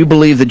 but do you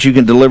believe that you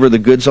can deliver the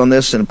goods on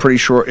this in a pretty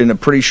short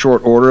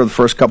order, the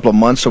first couple of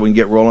months, so we can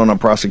get rolling on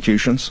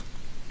prosecutions?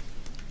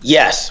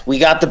 Yes, we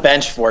got the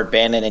bench for it,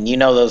 Bannon, and you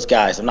know those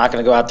guys. I'm not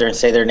going to go out there and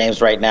say their names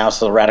right now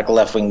so the radical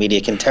left-wing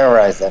media can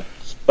terrorize them.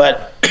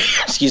 But,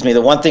 excuse me,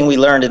 the one thing we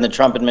learned in the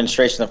Trump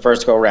administration the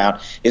first go-around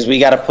is we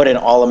got to put in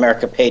all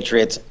America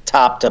patriots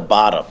top to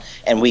bottom.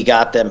 And we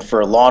got them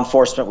for law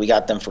enforcement. We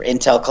got them for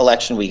intel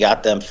collection. We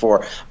got them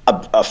for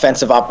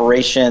offensive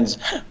operations.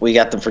 We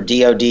got them for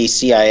DOD,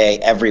 CIA,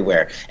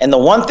 everywhere. And the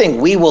one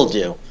thing we will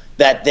do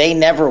that they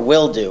never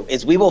will do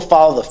is we will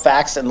follow the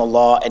facts and the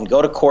law and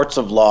go to courts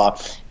of law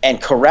and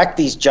correct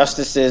these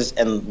justices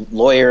and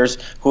lawyers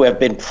who have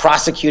been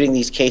prosecuting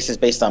these cases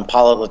based on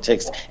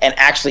politics and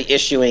actually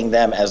issuing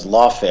them as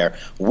lawfare.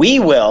 We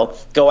will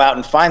go out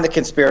and find the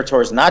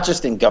conspirators, not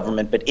just in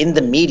government, but in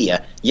the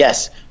media.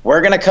 Yes, we're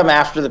going to come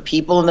after the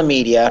people in the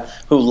media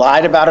who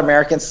lied about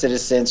American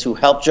citizens, who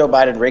helped Joe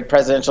Biden rig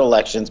presidential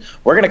elections.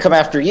 We're going to come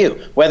after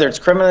you. Whether it's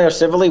criminally or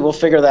civilly, we'll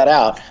figure that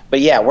out. But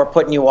yeah, we're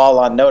putting you all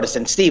on notice.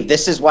 And Steve,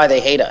 this is why they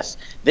hate us.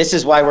 This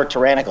is why we're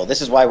tyrannical.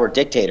 This is why we're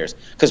dictators,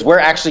 because we're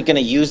actually going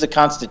to use the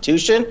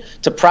Constitution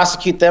to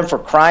prosecute them for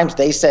crimes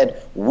they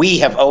said we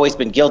have always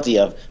been guilty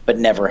of, but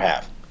never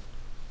have.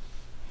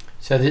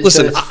 So this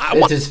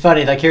is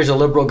funny. Like, here's a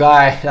liberal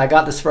guy I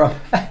got this from,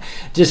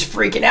 just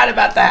freaking out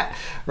about that,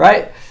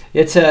 right?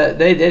 It's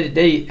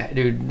they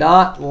do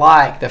not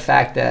like the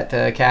fact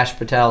that Kash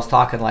Patel's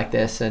talking like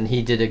this, and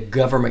he did a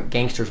government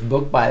gangsters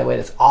book, by the way.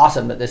 That's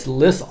awesome. That this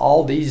lists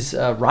all these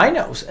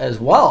rhinos as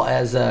well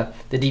as the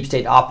deep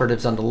state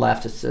operatives on the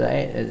left.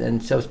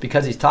 And so it's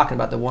because he's talking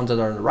about the ones that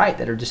are on the right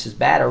that are just as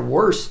bad or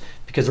worse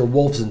because they're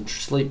wolves in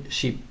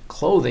sheep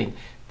clothing.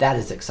 That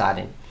is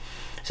exciting.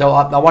 So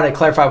I want to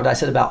clarify what I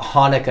said about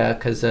Hanukkah,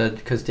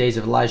 because Days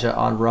of Elijah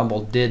on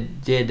Rumble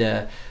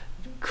did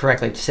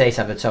correctly say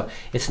something. So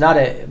it's not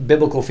a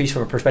biblical feast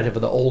from a perspective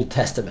of the Old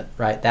Testament,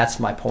 right? That's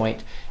my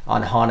point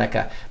on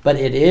Hanukkah. But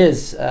it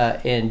is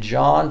in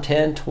John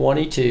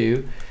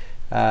 10:22.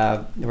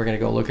 We're going to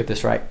go look at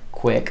this right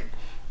quick.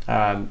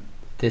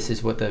 This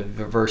is what the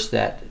verse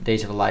that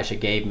Days of Elijah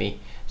gave me.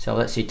 So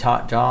let's see,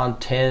 John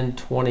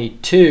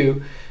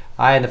 10:22.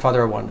 I and the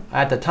Father are one.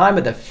 At the time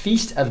of the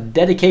Feast of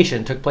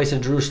Dedication took place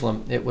in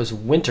Jerusalem, it was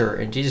winter,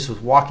 and Jesus was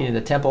walking in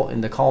the temple in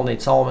the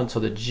colonnade Solomon.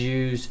 So the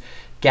Jews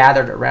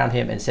gathered around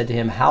him and said to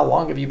him, "How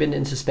long have you been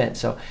in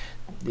suspense?" So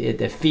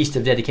the Feast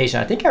of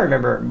Dedication, I think I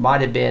remember it might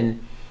have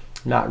been,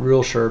 not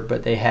real sure,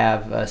 but they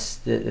have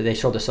they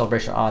showed the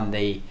celebration on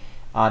the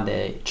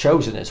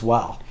Chosen as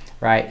well,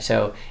 right?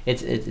 So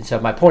so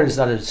my point is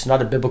it's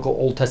not a biblical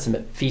Old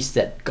Testament feast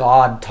that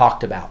God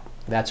talked about.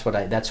 That's what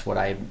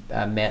I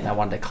meant. I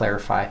wanted to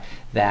clarify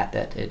that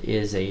it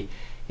is a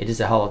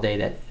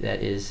holiday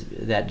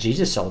that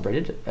Jesus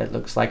celebrated. It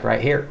looks like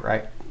right here,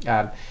 right?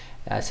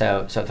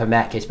 So from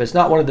that case, but it's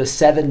not one of the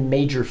 7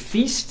 major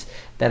feasts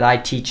that I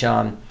teach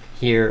on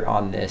here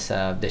on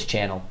this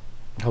channel.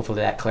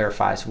 Hopefully that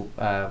clarifies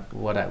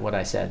what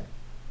I said.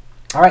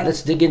 All right,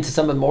 let's dig into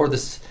some more of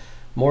this.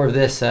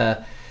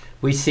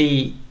 We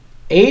see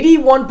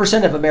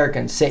 81% of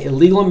Americans say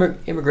illegal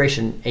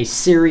immigration a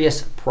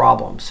serious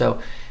problem. So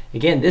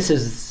again, this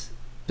is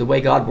the way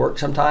God works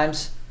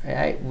sometimes.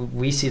 Right?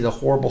 We see the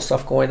horrible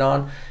stuff going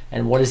on,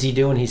 and what is he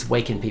doing? He's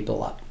waking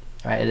people up.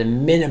 Right? At a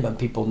minimum,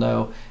 people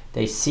know.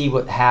 They see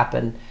what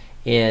happened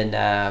in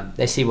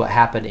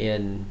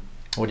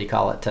what do you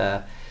call it,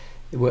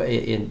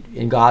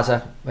 in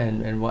Gaza,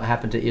 and what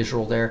happened to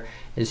Israel there.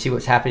 They see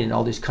what's happening in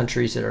all these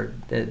countries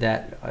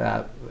that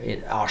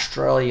in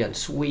Australia and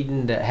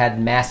Sweden that had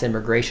mass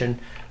immigration,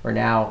 where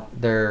now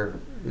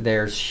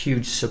there's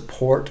huge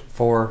support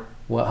for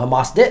what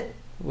Hamas did,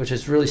 which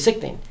is really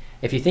sickening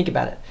if you think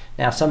about it.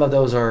 Now, some of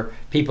those are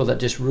people that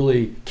just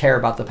really care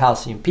about the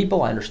Palestinian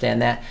people. I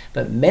understand that.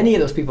 But many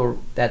of those people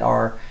that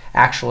are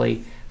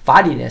actually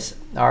fighting this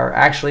are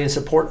actually in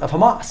support of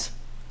Hamas,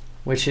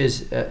 which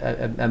is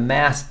a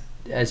mass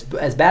as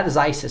bad as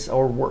ISIS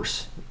or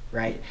worse,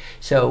 right?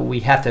 So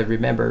we have to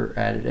remember,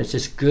 it's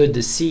just good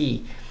to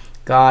see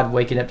God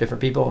waking up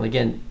different people. And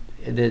again,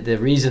 the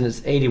reason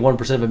is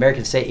 81% of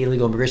Americans say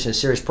illegal immigration is a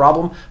serious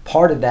problem.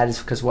 Part of that is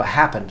because what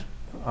happened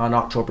on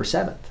October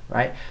 7th,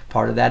 right?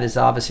 Part of that is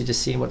obviously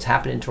just seeing what's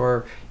happening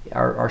to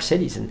our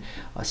cities, and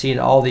seeing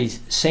all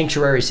these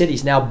sanctuary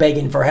cities now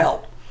begging for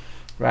help,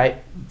 right?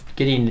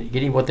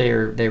 Getting what they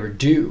were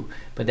due.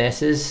 But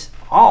this is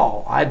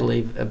all, I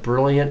believe, a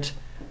brilliant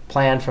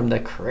plan from the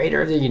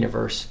creator of the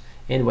universe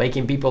in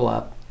waking people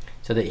up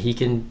so that he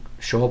can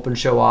show up and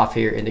show off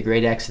here in the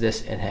great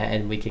Exodus,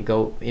 and we can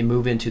go and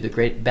move into the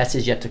great, best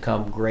is yet to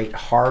come, great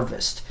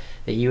harvest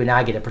that you and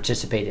I get to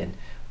participate in.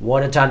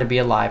 What a time to be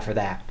alive for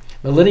that.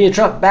 Melania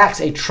Trump backs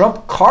a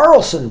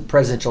Trump-Carlson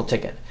presidential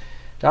ticket.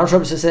 Donald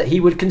Trump says that he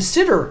would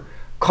consider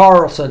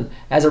Carlson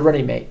as a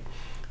running mate.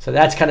 So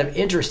that's kind of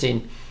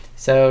interesting.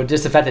 So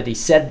just the fact that he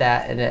said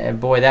that,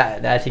 and boy,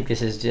 that I think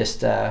this is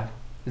just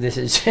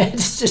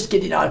it's just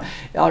getting on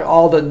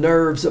all the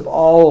nerves of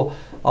all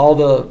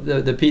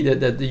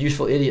the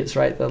useful idiots,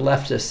 right? The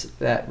leftists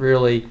that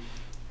really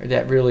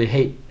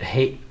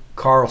hate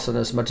Carlson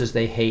as much as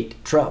they hate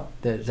Trump.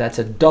 That's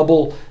a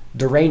double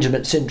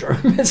derangement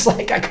syndrome. It's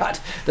like I got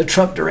the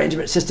Trump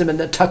derangement system and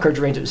the Tucker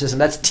derangement system.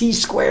 That's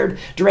T-squared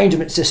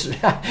derangement system.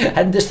 I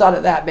hadn't just thought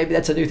of that. Maybe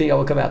that's a new thing that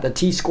will come out. The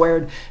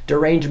T-squared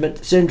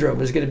derangement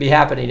syndrome is going to be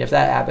happening if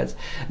that happens.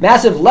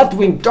 Massive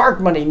left-wing dark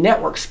money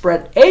network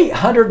spread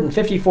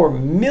 $854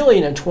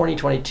 million in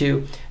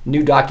 2022.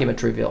 New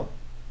documents reveal.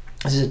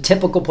 This is a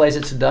typical place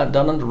it's done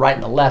on the right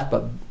and the left,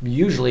 but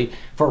usually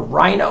for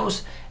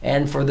rhinos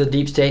and for the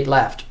deep state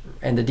left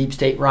and the deep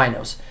state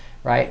rhinos.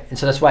 Right, and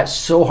so that's why it's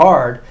so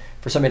hard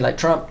for somebody like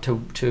Trump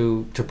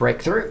to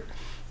break through.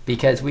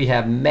 because we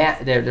have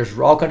there's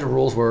all kinds of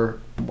rules where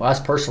us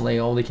personally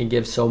only can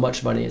give so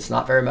much money. It's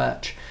not very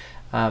much.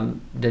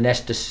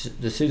 Dinesh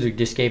D'Souza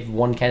just gave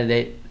one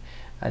candidate,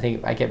 I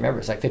think, I can't remember,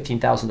 it's like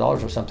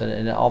 $15,000 or something,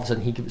 and all of a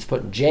sudden he was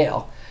put in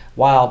jail,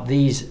 while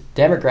these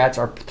Democrats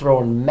are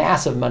throwing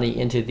massive money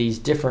into these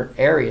different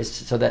areas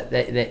so that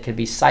that could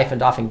be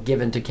siphoned off and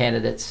given to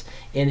candidates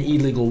in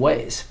illegal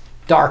ways,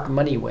 dark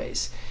money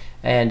ways.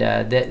 And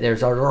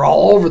they're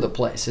all over the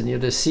place.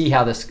 And to see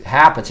how this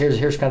happens,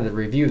 here's kind of the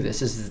review of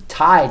this. This is the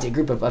Tides, a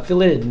group of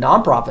affiliated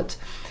nonprofits,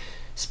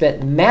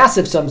 spent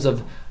massive sums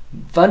of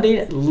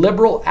funding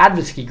liberal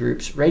advocacy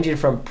groups ranging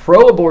from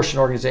pro-abortion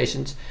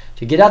organizations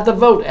to get out the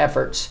vote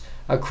efforts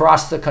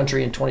across the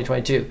country in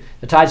 2022.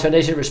 The Tides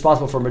Foundation,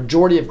 responsible for a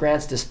majority of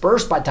grants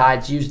dispersed by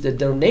Tides, used the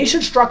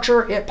donation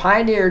structure it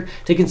pioneered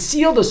to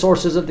conceal the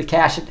sources of the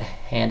cash it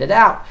handed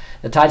out.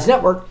 The Tides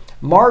Network,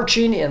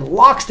 marching in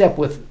lockstep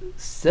with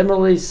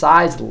similarly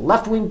sized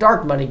left-wing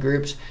dark money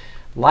groups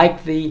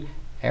like the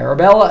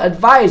Arabella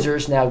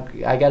Advisors. Now,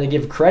 I got to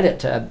give credit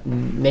to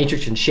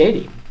Matrix and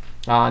Shady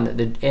on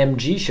the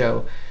MG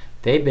show.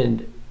 They've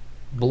been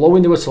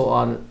blowing the whistle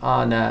on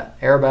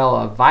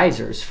Arabella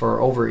Advisors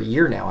for over a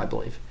year now, I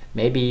believe,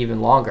 maybe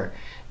even longer.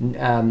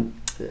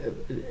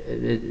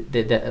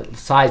 The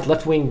size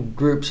left-wing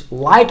groups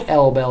like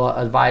Arabella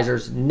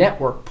Advisors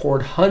Network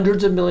poured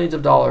hundreds of millions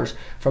of dollars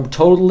from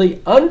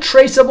totally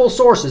untraceable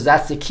sources,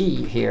 that's the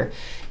key here,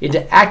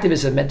 into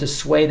activism meant to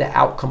sway the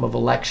outcome of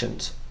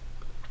elections,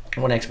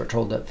 one expert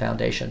told the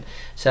foundation.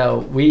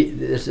 So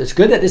it's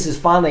good that this is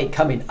finally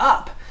coming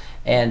up,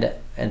 and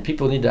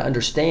people need to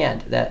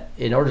understand that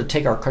in order to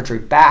take our country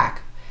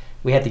back,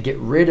 we have to get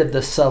rid of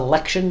the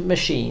selection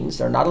machines.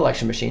 They're not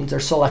election machines, they're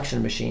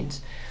selection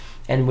machines.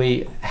 And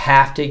we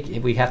have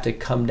to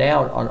come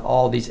down on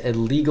all these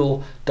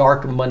illegal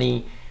dark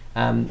money,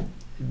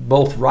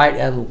 both right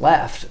and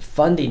left,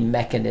 funding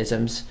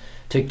mechanisms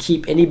to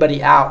keep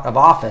anybody out of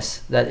office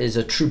that is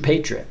a true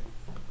patriot.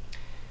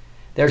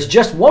 There's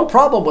just one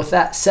problem with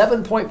that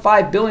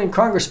 $7.5 billion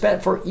Congress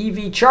spent for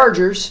EV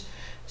chargers.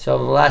 So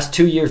the last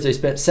 2 years they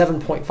spent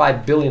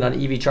 $7.5 billion on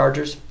EV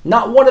chargers.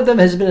 Not one of them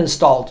has been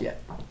installed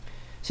yet.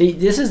 See,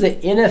 this is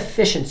the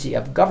inefficiency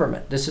of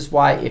government. This is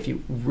why, if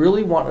you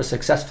really want a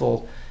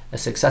successful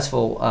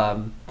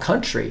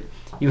country,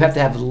 you have to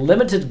have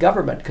limited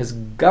government, because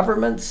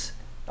governments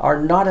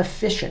are not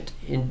efficient.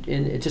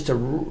 It's just a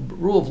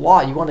rule of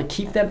law. You want to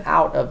keep them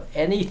out of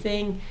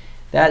anything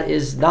that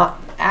is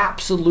not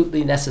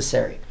absolutely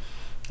necessary.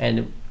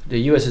 And the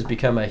U.S. has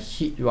become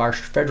our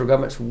federal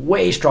government's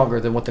way stronger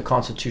than what the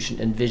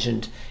Constitution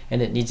envisioned,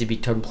 and it needs to be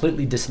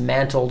completely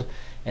dismantled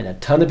and a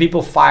ton of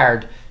people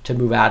fired to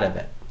move out of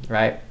it,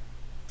 right?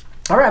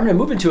 All right, I'm going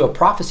to move into a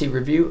prophecy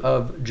review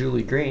of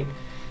Julie Green,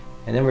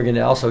 and then we're going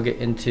to also get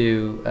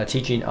into a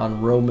teaching on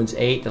Romans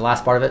 8, the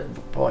last part of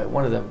it. Boy,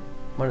 one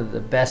of the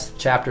best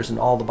chapters in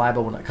all the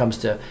Bible when it comes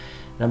to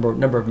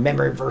number of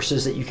memory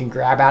verses that you can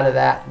grab out of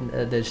that,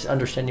 just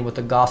understanding what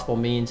the gospel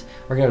means.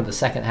 We're going to the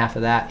second half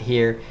of that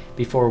here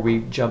before we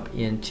jump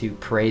into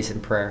praise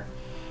and prayer.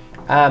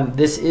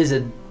 This is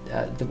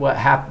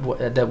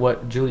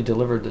what Julie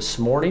delivered this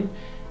morning.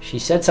 She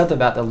said something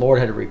about the Lord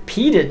had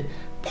repeated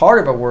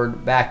part of a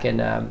word back in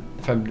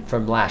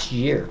from last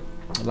year,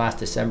 last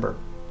December.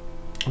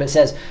 But it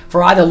says,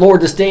 "For I, the Lord,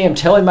 this day am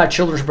telling my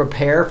children to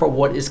prepare for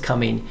what is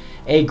coming.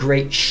 A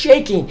great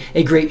shaking,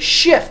 a great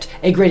shift,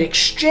 a great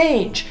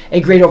exchange,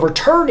 a great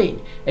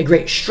overturning, a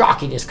great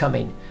shocking is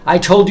coming. I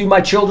told you,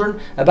 my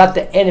children, about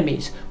the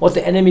enemies, what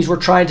the enemies were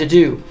trying to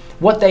do,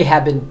 what they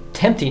have been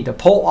tempting to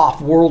pull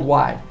off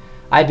worldwide.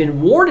 I've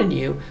been warning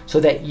you so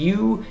that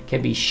you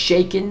can be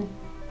shaken.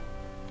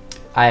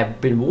 I have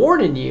been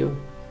warning you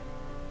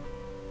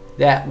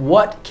that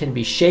what can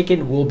be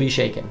shaken will be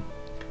shaken.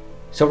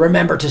 So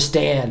remember to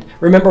stand.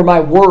 Remember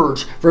my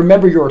words.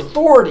 Remember your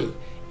authority.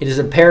 It is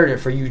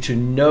imperative for you to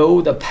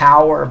know the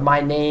power of my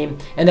name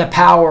and the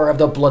power of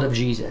the blood of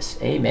Jesus."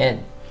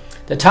 Amen.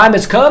 The time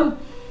has come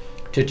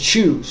to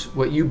choose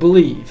what you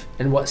believe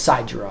and what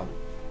side you're on.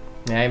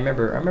 Now,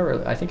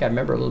 I think I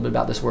remember a little bit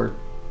about this word.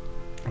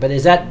 But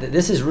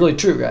this is really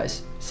true,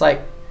 guys. It's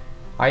like,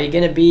 are you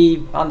going to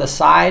be on the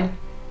side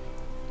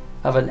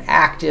of an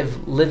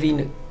active,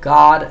 living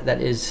God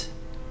that is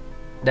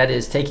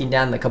taking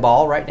down the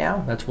cabal right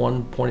now? That's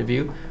one point of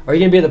view. Or are you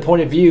going to be at the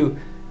point of view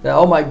that,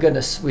 oh my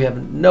goodness, we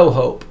have no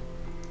hope,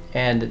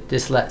 and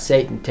just let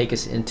Satan take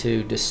us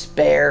into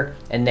despair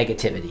and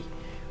negativity,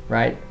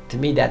 right? To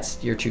me,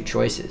 that's your two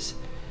choices.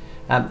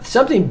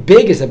 Something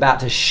big is about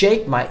to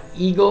shake my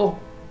eagle,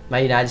 my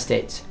United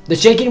States. The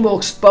shaking will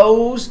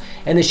expose,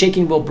 and the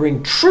shaking will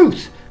bring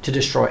truth to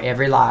destroy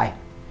every lie.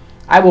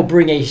 I will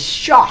bring a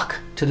shock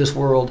to this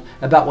world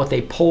about what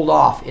they pulled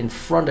off in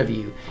front of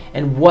you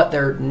and what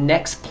their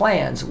next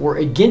plans were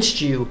against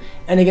you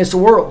and against the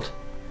world.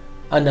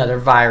 Another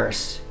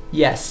virus,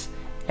 yes,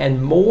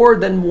 and more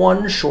than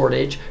one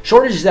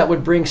shortages that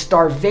would bring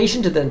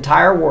starvation to the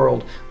entire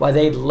world while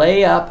they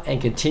lay up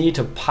and continue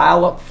to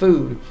pile up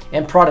food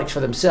and products for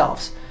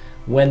themselves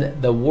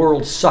when the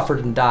world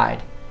suffered and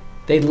died.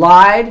 They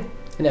lied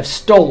and have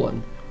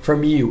stolen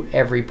from you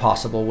every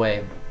possible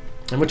way.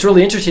 And what's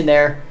really interesting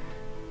there,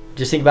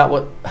 just think about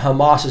what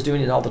Hamas is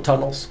doing in all the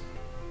tunnels.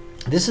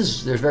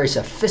 There's very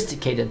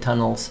sophisticated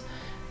tunnels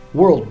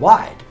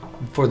worldwide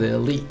for the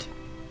elite,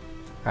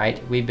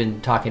 right? We've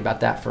been talking about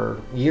that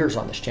for years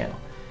on this channel.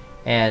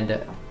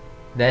 And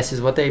this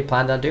is what they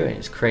planned on doing,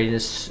 is creating,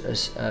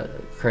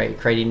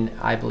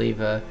 I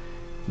believe, a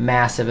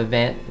massive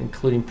event,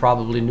 including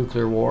probably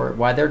nuclear war,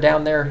 while they're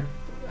down there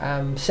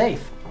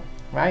safe,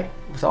 right?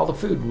 With all the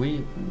food.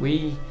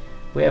 We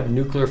have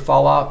nuclear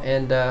fallout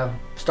and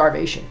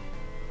starvation.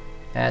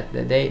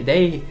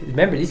 They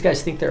remember, these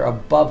guys think they're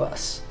above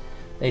us.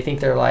 They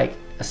think they're like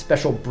a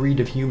special breed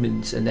of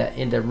humans, and that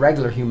the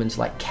regular humans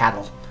like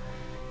cattle,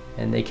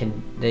 and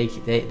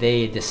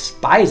they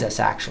despise us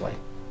actually.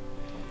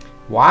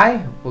 Why?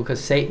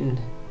 Because Satan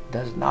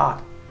does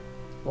not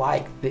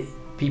like the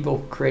people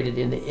created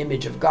in the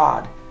image of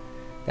God,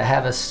 that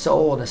have a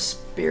soul and a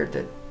spirit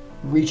that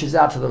reaches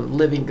out to the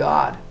living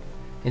God.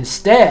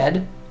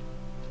 Instead,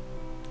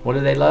 what do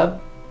they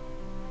love?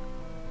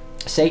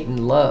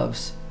 Satan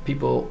loves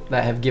people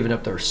that have given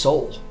up their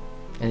soul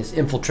and is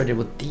infiltrated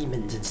with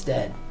demons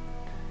instead.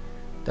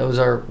 Those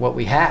are what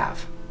we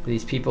have.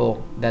 These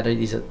people that are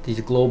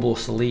these global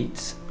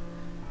elites.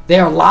 They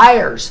are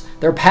liars.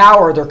 Their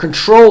power, their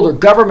control, their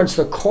governments,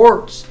 their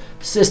courts,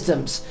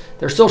 systems,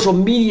 their social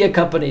media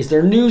companies,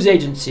 their news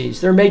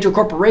agencies, their major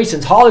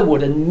corporations,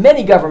 Hollywood, and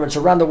many governments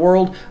around the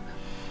world,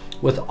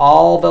 with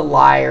all the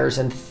liars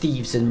and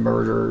thieves and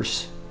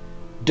murderers.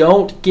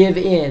 Don't give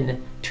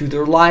in to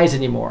their lies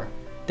anymore.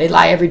 They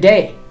lie every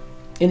day,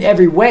 in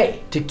every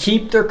way, to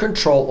keep their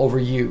control over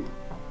you.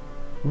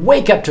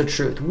 Wake up to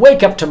truth.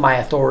 Wake up to my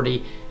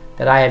authority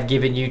that I have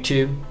given you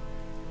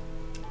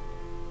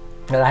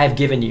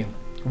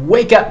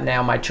Wake up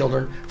now, my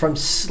children, from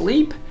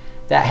sleep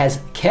that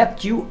has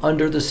kept you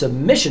under the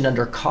submission,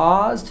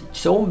 caused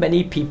so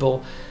many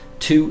people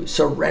to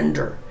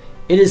surrender.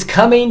 It is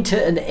coming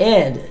to an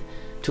end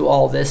to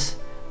all this,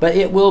 but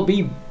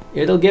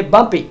it'll get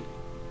bumpy.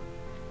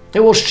 It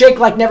will shake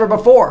like never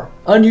before.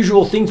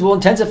 Unusual things will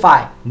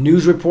intensify.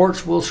 News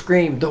reports will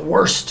scream the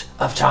worst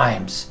of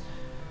times.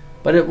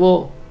 But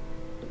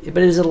it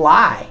is a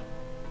lie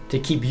to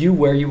keep you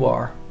where you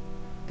are.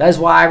 That is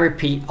why I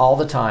repeat all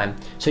the time,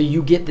 so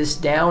you get this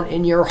down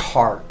in your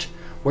heart,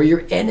 where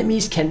your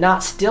enemies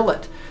cannot steal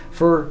it,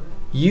 for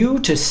you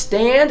to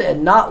stand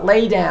and not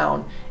lay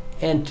down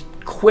and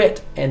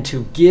quit, and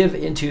to give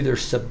into their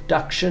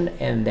subduction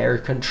and their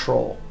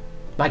control.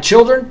 My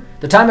children,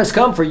 the time has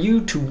come for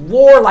you to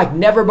war like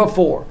never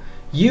before.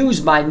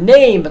 Use my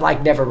name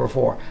like never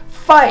before.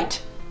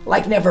 Fight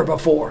like never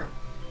before.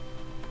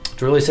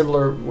 It's really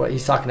similar what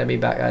he's talking to me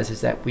about, guys,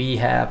 is that we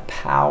have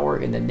power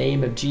in the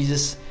name of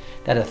Jesus,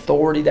 that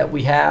authority that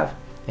we have,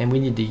 and we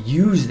need to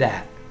use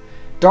that.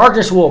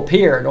 Darkness will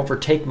appear and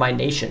overtake my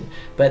nation,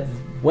 but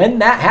when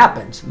that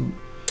happens,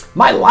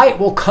 my light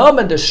will come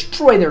and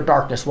destroy their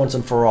darkness once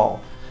and for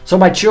all. So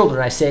my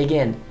children, I say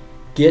again,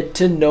 get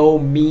to know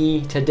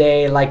me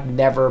today like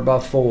never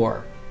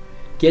before.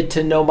 Get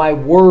to know my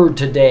word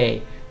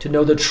today, to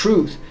know the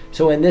truth.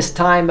 So in this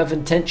time of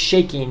intense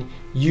shaking,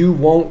 you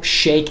won't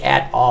shake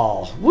at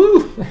all.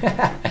 Woo!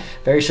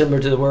 Very similar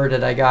to the word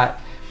that I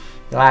got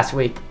last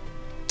week,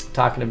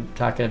 talking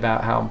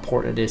about how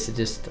important it is to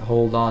just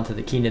hold on to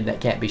the kingdom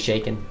that can't be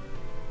shaken.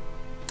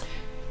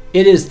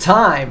 It is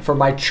time for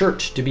my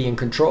church to be in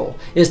control.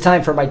 It is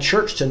time for my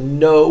church to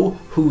know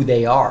who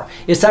they are.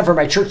 It's time for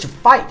my church to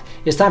fight.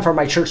 It's time for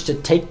my church to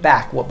take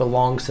back what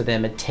belongs to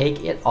them and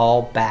take it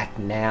all back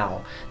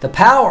now. The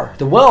power,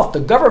 the wealth,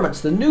 the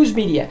governments, the news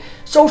media,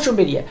 social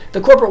media,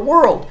 the corporate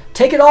world,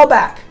 take it all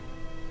back.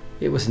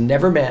 It was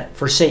never meant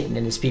for Satan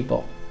and his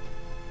people.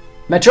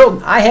 My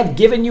children, I have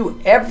given you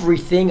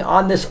everything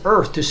on this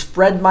earth to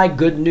spread my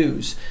good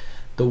news.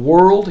 The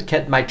world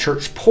kept my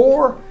church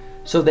poor,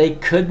 so they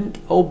couldn't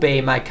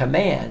obey my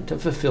command to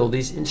fulfill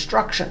these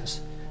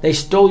instructions. They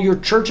stole your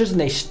churches and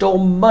they stole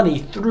money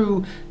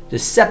through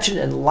deception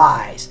and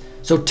lies.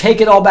 So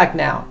take it all back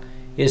now.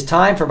 It is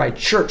time for my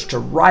church to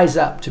rise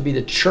up to be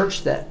the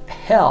church that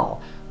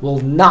hell will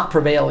not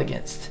prevail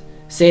against,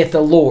 saith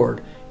the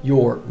Lord,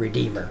 your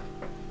Redeemer.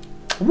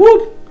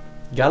 Woo!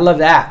 You gotta love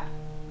that.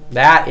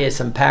 That is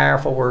some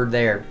powerful word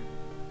there.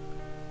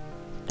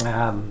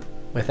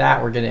 With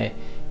that, we're going to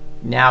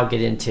now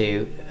get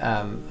into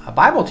a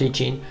Bible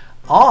teaching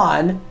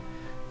on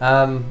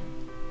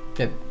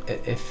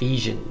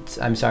Ephesians.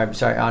 I'm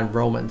sorry, on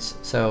Romans.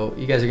 So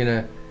you guys are going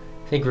to,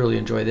 I think, really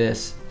enjoy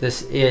this.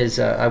 This is,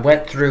 I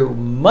went through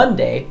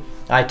Monday,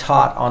 I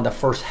taught on the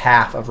first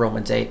half of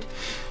Romans 8.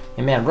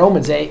 And man,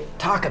 Romans 8,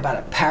 talk about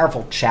a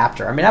powerful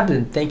chapter. I mean, I've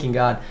been thanking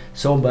God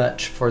so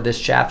much for this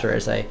chapter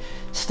as I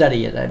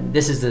study it. And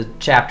this is the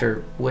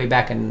chapter way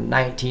back in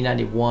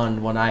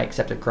 1991 when I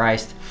accepted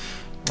Christ.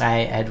 I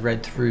had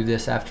read through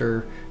this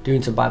after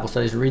doing some Bible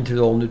studies, reading through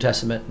the Old New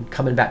Testament and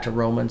coming back to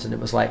Romans, and it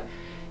was like,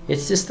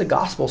 it's just the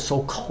gospel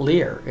so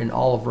clear in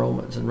all of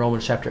Romans. In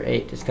Romans chapter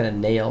 8, just kind of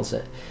nails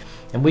it.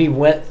 And we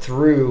went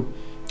through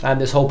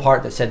this whole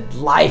part that said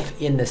life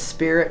in the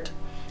Spirit,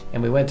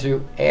 and we went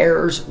through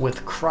heirs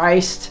with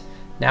Christ.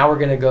 Now we're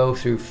going to go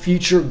through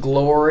future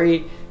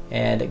glory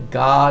and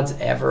God's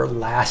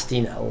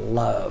everlasting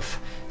love.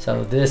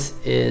 So this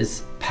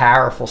is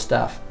powerful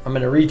stuff. I'm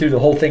going to read through the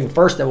whole thing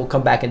first, then we'll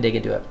come back and dig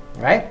into it.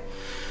 All right?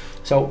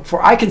 So,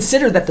 for I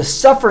consider that the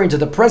sufferings of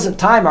the present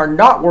time are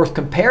not worth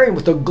comparing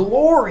with the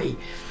glory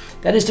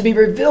that is to be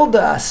revealed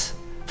to us.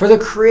 For the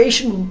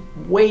creation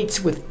waits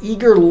with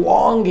eager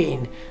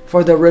longing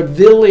for the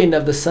revealing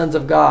of the sons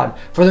of God.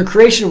 For the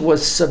creation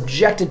was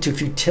subjected to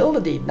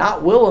futility,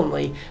 not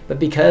willingly, but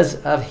because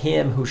of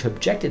him who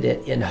subjected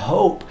it, in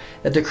hope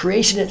that the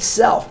creation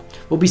itself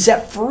will be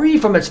set free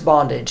from its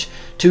bondage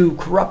to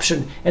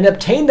corruption and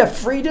obtain the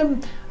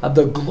freedom of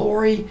the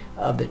glory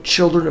of the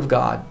children of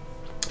God.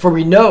 For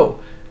we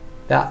know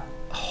that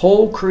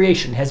whole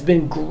creation has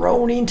been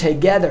groaning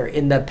together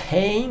in the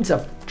pains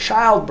of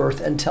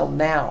childbirth until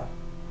now.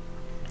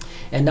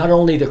 And not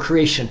only the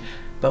creation,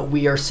 but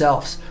we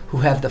ourselves, who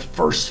have the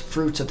first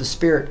fruits of the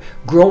Spirit,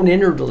 groan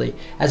inwardly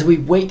as we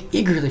wait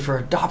eagerly for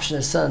adoption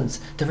as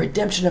sons, the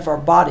redemption of our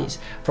bodies.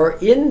 For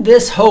in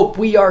this hope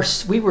we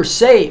were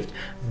saved.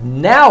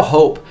 Now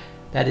hope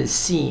that is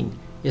seen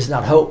is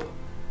not hope.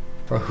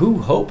 For who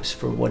hopes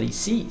for what he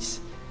sees?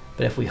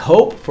 But if we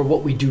hope for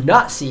what we do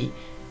not see,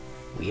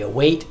 we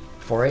await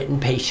for it in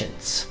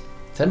patience.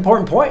 It's an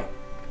important point.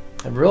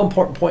 A real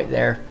important point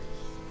there.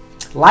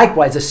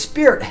 Likewise, the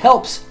Spirit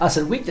helps us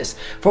in weakness,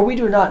 for we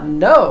do not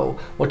know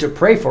what to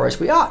pray for as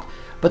we ought.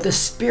 But the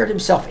Spirit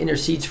himself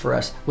intercedes for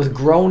us with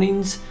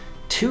groanings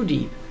too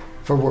deep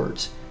for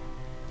words.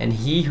 And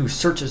he who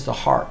searches the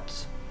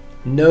hearts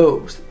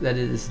knows that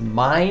it is the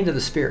mind of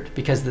the Spirit,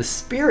 because the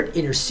Spirit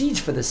intercedes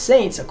for the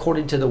saints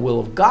according to the will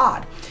of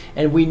God.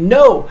 And we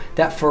know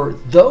that for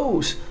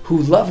those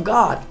who love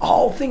God,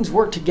 all things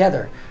work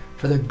together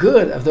for the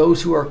good of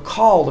those who are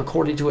called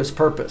according to his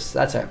purpose.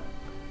 That's a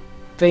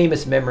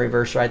famous memory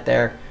verse right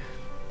there.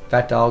 In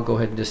fact, I'll go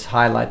ahead and just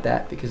highlight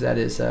that, because that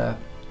is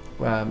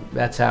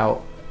that's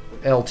how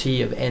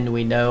LT of And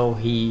We Know,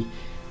 he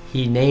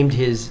named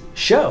his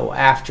show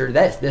after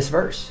this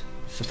verse.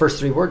 It's the first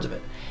 3 words of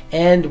it.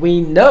 And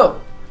we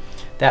know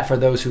that for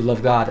those who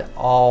love God,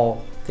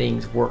 all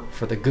things work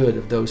for the good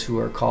of those who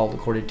are called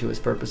according to his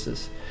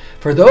purposes.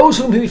 For those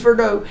whom he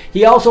foreknew,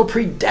 he also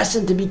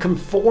predestined to be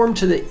conformed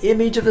to the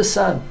image of the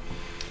Son,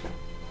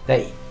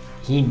 that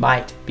he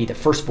might be the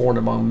firstborn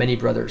among many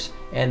brothers.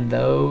 And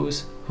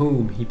those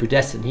whom he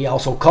predestined, he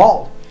also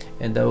called.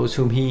 And those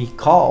whom he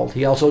called,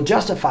 he also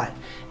justified.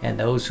 And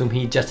those whom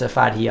he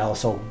justified, he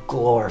also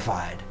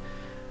glorified.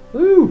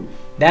 Woo!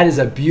 That is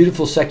a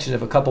beautiful section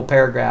of a couple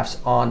paragraphs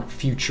on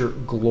future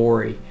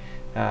glory.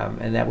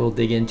 And that we'll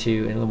dig into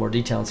in a little more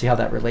detail and see how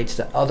that relates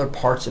to other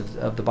parts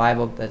of the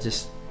Bible that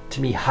just,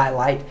 to me,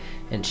 highlight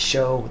and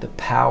show the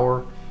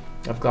power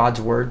of God's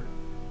word.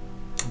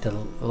 The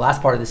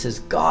last part of this is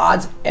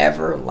God's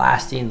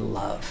everlasting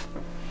love.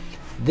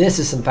 This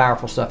is some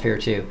powerful stuff here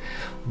too.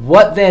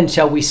 What then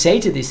shall we say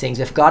to these things?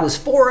 If God is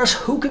for us,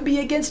 who can be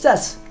against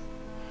us?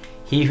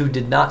 He who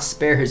did not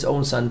spare his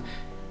own Son,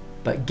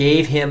 but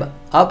gave him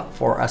up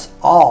for us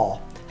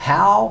all,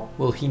 how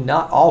will he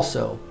not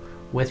also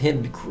with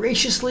him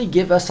graciously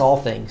give us all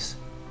things?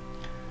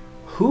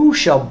 Who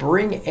shall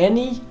bring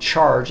any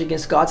charge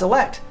against God's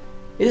elect?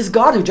 It is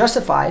God who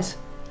justifies.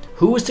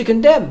 Who is to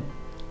condemn?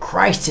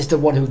 Christ is the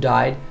one who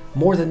died.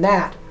 More than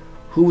that,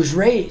 who was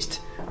raised,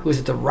 who is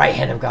at the right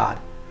hand of God,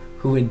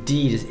 who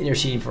indeed is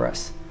interceding for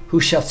us. Who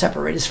shall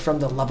separate us from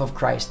the love of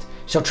Christ?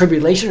 Shall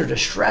tribulation or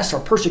distress or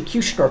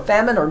persecution or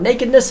famine or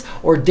nakedness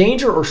or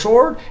danger or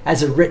sword?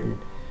 As is written,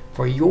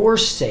 for your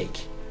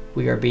sake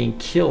we are being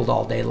killed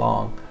all day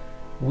long.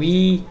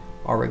 We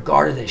are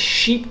regarded as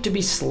sheep to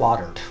be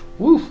slaughtered.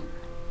 Woo!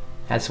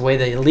 That's the way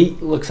the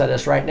elite looks at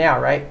us right now,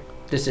 right?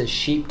 This is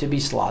sheep to be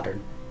slaughtered.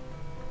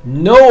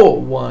 No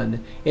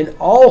one, in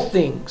all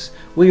things,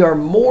 we are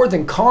more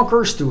than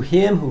conquerors through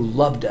him who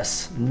loved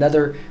us.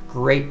 Another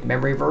great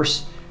memory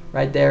verse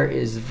right there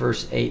is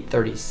verse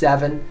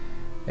 8:37.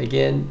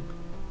 Again,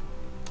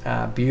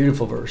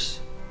 beautiful verse.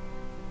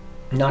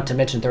 Not to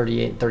mention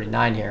 38 and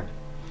 39 here.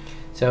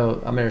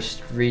 So I'm going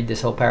to read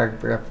this whole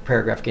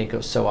paragraph again. It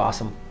goes so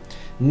awesome.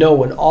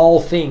 No, in all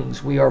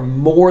things, we are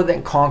more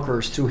than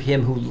conquerors through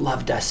him who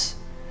loved us.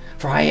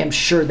 For I am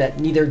sure that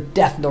neither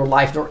death nor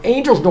life, nor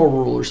angels nor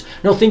rulers,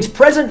 nor things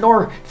present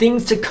nor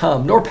things to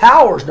come, nor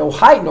powers, no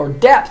height nor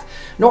depth,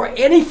 nor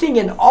anything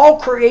in all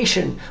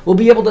creation will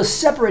be able to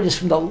separate us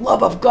from the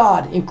love of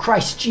God in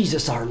Christ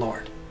Jesus our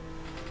Lord.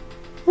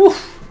 Whew.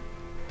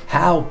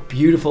 How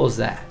beautiful is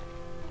that?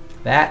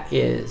 That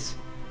is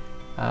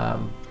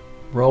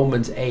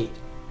Romans 8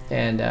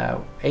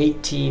 and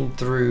 18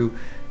 through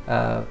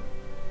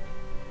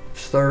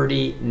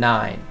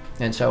 39.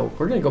 And so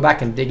we're going to go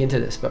back and dig into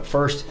this. But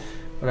first,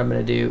 what I'm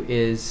going to do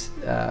is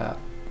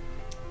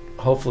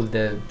hopefully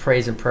the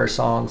praise and prayer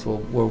songs will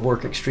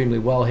work extremely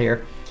well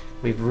here.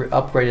 We've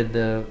upgraded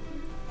the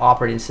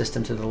operating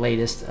system to the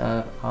latest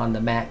on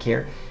the Mac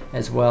here,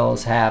 as well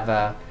as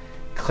have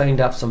cleaned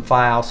up some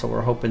files. So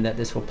we're hoping that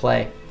this will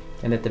play.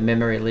 and that the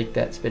memory leak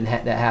that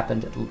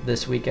happened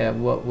this week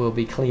will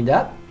be cleaned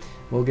up.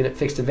 We'll get it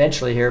fixed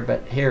eventually here,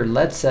 but here,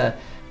 let's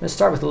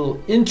start with a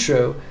little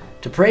intro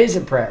to Praise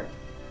and Prayer.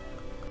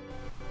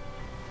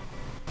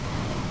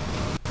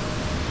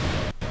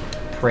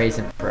 Praise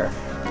and Prayer.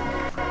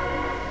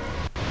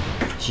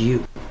 It's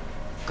you.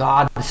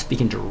 God is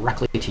speaking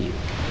directly to you.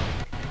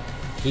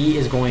 He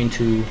is going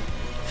to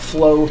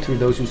flow through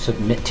those who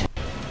submit to him.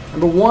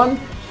 Number one,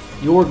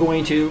 you're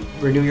going to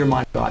renew your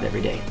mind to God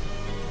every day.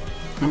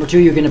 Number two,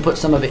 you're going to put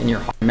some of it in your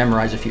heart,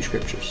 memorize a few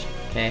scriptures.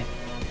 Okay.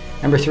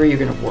 Number three, you're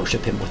going to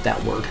worship him with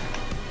that word.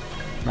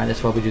 Right?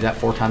 That's why we do that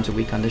 4 times a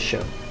week on this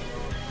show.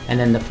 And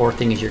then the fourth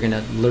thing is you're going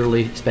to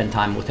literally spend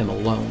time with him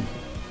alone.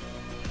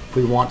 If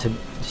we want to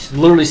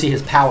literally see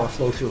his power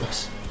flow through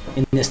us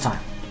in this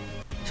time.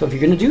 So if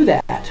you're going to do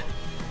that,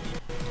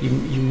 you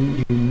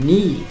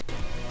need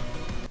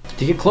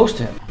to get close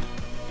to him.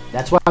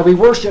 That's why we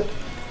worship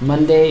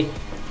Monday,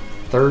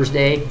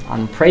 Thursday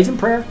on Praise and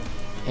Prayer,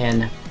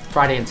 and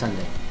Friday and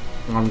Sunday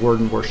on Word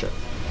and Worship.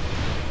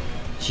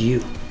 It's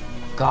you.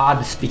 God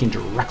is speaking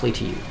directly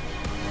to you.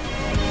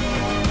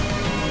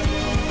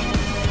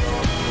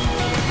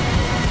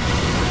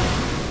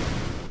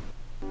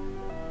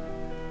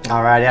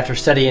 All right, after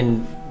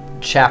studying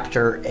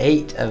chapter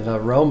 8 of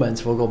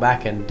Romans, we'll go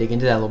back and dig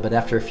into that a little bit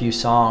after a few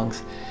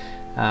songs.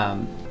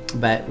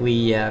 But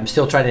I'm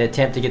still trying to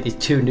attempt to get these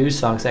 2 new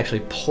songs to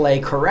actually play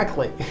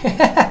correctly.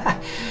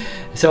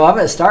 So I'm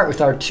going to start with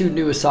our 2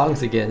 newest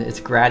songs again. It's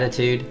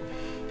Gratitude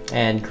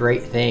and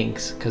Great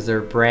Things, because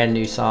they're brand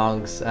new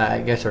songs.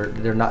 I guess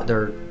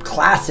they're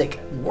classic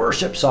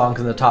worship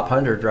songs in the top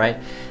 100, right?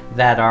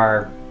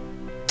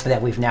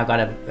 That we've now got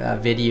a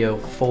video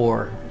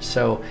for.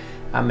 So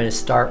I'm going to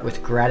start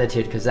with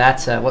Gratitude, because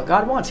that's what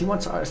God wants. He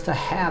wants us to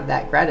have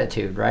that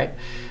gratitude, right?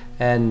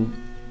 And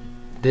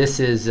this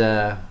is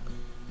a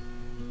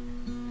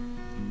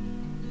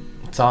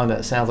song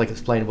that sounds like it's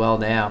playing well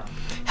now.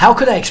 How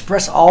could I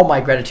express all my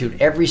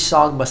gratitude? Every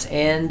song must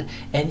end,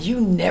 and you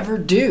never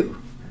do.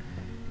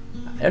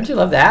 Don't you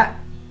love that?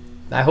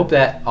 I hope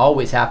that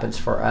always happens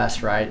for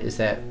us, right? Is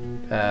that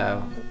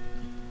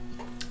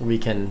we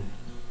can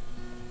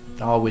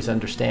always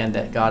understand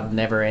that God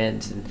never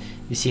ends. And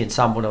you see in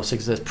Psalm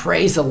 106 it says,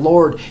 praise the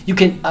Lord. You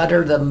can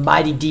utter the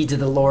mighty deeds of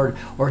the Lord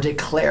or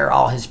declare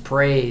all his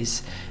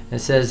praise. And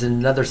it says in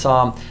another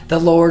psalm, the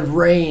Lord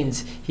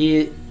reigns.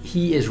 He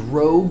is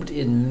robed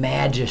in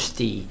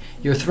majesty.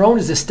 Your throne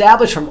is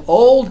established from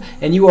old,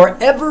 and you are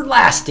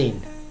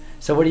everlasting.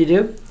 So what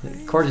do?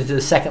 According to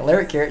the second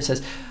lyric here, it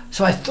says,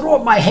 so I throw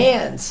up my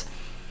hands.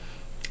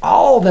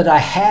 All that I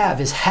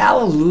have is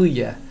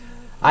hallelujah.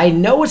 I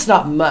know it's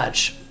not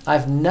much.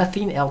 I've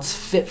nothing else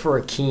fit for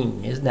a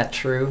king. Isn't that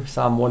true?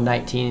 Psalm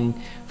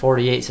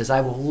 119:48 says,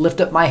 I will lift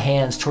up my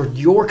hands toward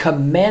your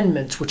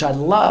commandments, which I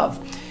love.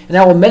 And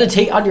I will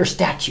meditate on your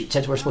statutes.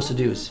 That's what we're supposed to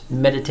do, is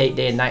meditate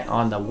day and night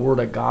on the word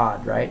of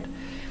God, right?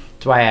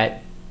 That's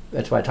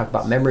why I talk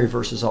about memory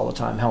verses all the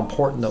time, how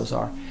important those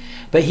are.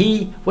 But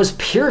he was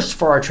pierced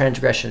for our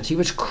transgressions. He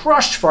was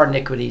crushed for our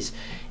iniquities.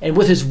 And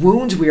with his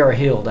wounds we are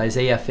healed.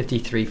 Isaiah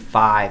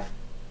 53:5.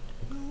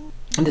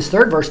 And this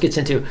third verse gets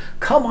into,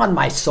 come on,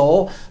 my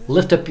soul,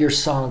 lift up your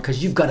song,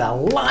 because you've got a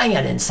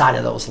lion inside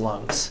of those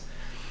lungs.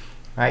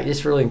 Right?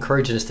 This really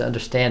encourages us to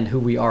understand who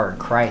we are in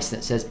Christ.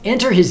 And it says,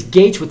 enter his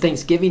gates with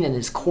thanksgiving and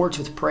his courts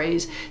with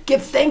praise.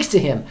 Give thanks to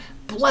him.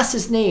 Bless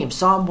his name.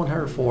 Psalm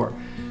 104.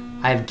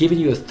 I have given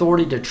you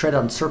authority to tread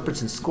on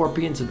serpents and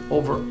scorpions and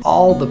over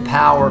all the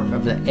power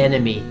of the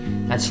enemy.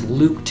 That's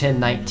Luke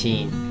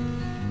 10:19.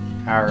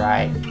 All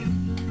right.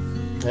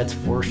 Let's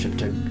worship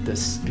to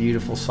this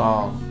beautiful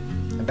song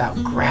about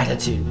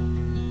gratitude.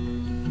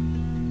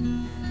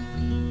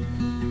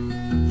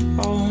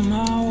 All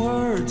my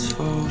words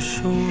fall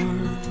short.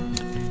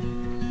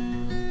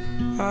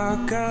 I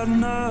got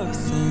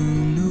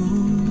nothing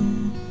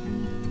new.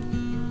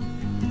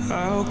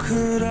 How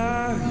could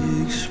I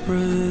express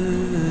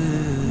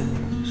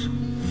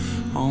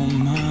all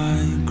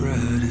my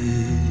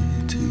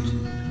gratitude?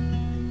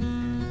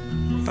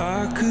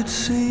 I could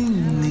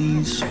sing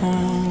these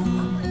songs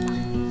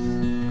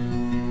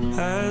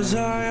as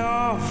I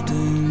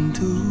often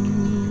do,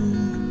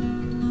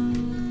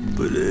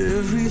 but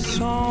every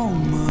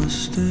song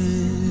must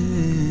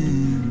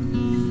end,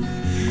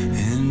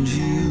 and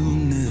you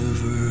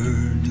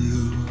never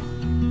do.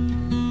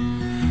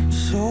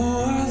 So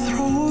I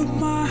throw up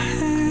my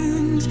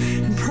hands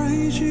and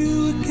praise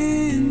you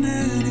again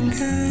and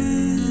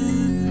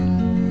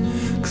again,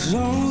 'cause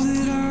all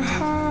that I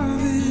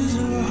have is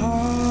a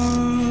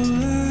hallelujah,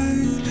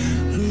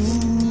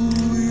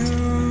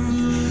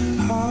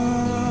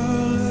 hallelujah.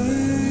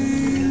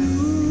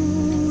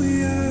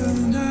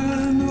 And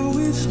I know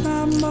it's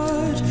not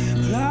much,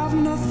 but I've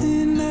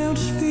nothing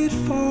else fit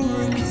for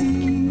a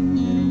king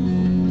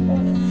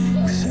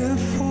except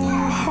for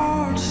a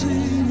heart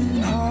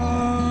singing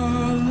hallelujah,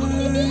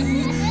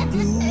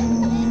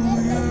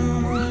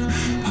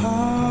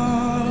 hallelujah.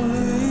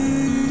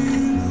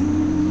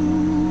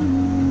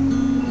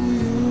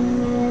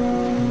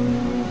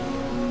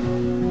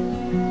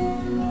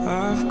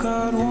 I've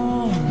got one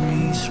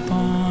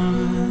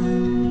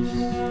response.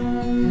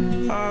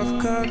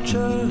 I've got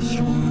just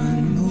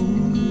one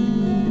move.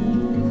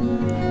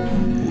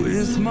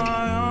 With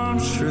my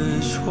arms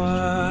stretched wide,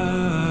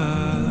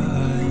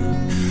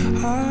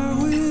 I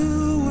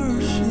will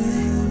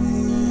worship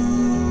you.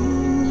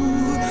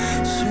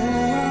 So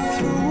I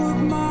throw up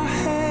my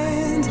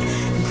hands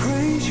and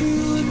praise you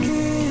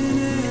again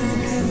and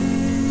again.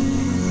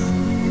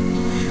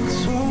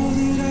 'Cause all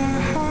that I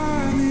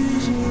have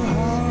is a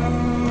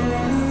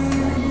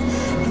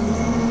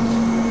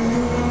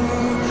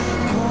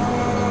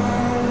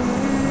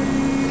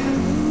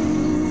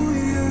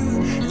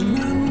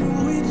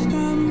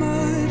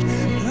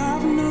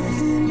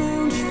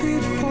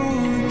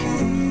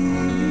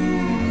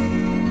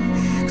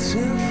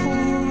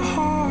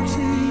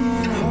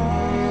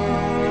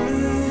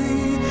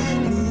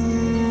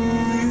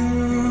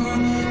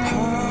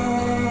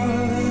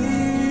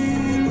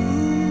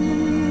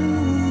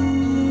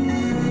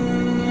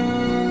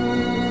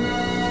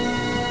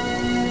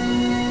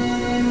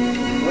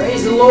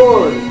Praise the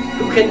Lord.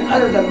 Who can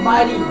utter the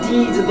mighty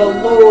deeds of the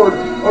Lord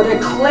or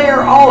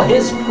declare all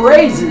his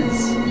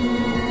praises?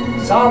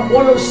 Psalm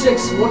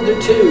 106,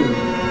 1-2.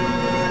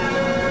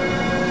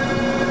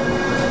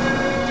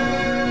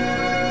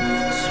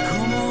 So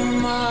come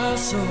on, my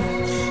soul,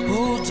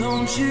 oh,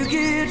 don't you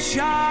get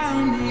shy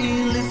on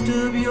me, lift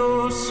up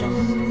your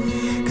song,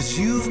 'cause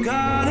you've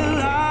got a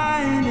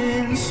lion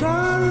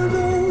inside of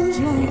those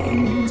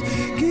lungs.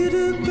 Get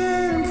up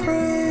and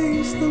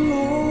praise the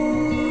Lord.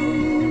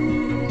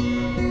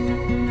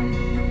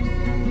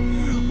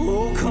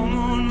 Oh, come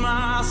on,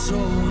 my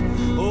soul,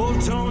 oh,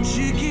 don't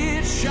you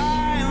get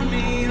shy on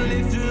me,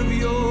 lift up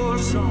your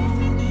song,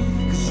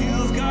 'cause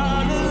you've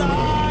got a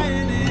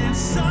lion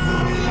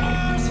inside of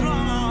those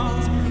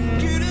lungs.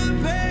 Get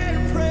up and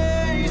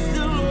praise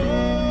the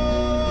Lord.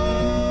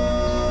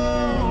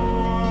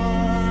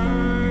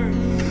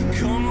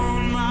 Come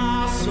on,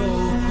 my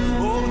soul,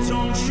 oh,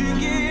 don't you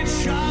get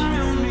shy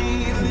on me,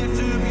 lift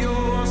up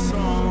your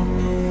song,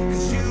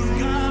 'cause you've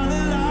got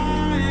a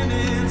lion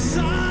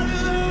inside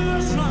of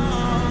those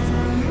lungs.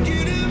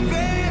 Get up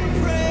and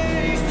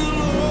praise the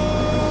Lord.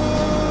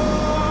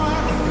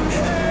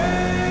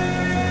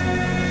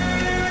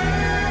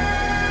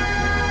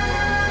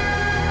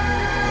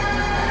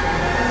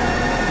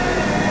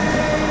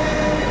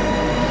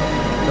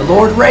 The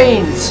Lord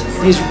reigns.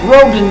 He's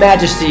robed in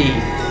majesty.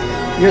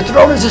 Your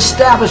throne is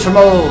established from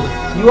old.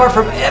 You are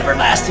from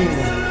everlasting.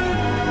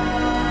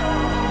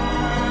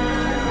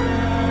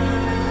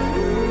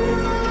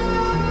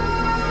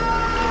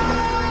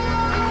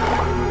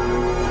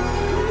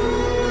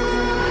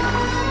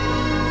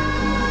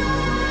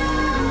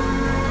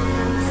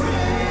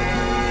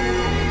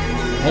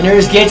 Enter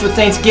his gates with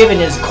thanksgiving,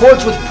 his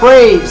courts with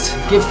praise.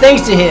 Give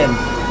thanks to him.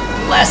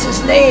 Bless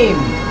his name.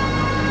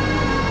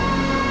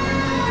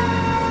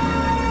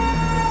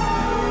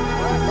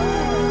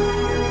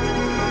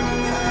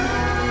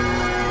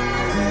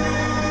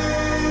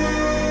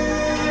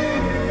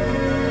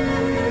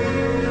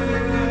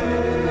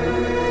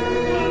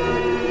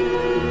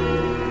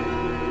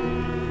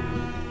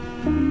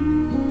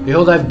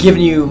 Behold, I've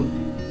given you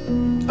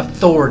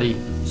authority.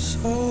 So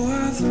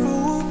I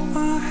throw up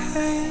my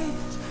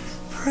hands,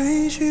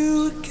 praise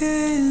you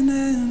again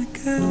and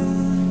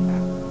again.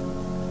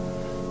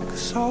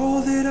 'Cause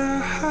all that I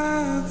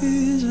have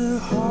is a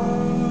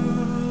hallelujah,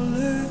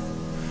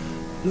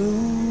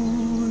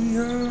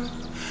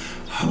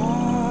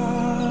 hallelujah.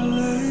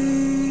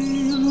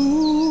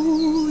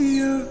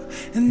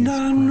 And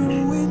I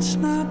know it's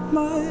not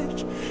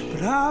much,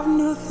 but I've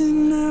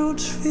nothing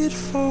else fit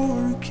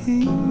for a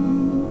king,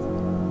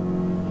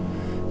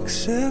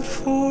 except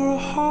for a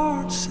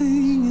heart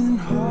singing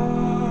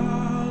hallelujah,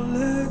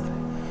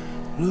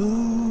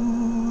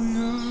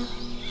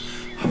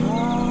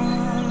 hallelujah.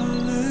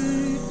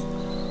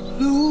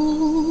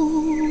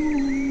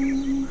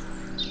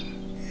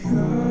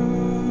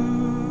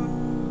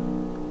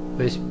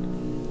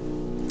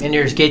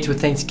 Enter his gates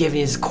with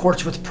thanksgiving, his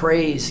courts with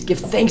praise. Give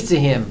thanks to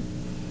him.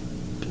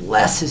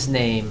 Bless his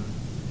name.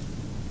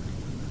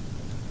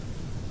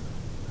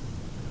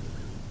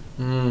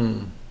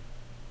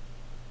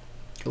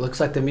 It looks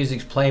like the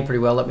music's playing pretty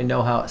well. Let me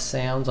know how it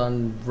sounds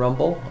on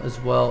Rumble as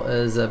well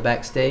as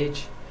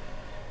backstage.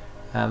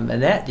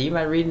 Annette, do you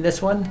mind reading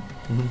this one?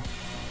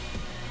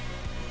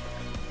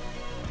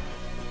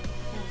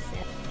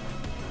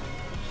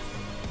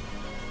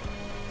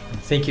 I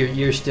think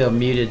you're still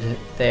muted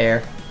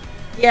there.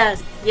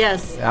 Yes.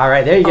 All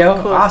right, there you go.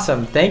 Of course.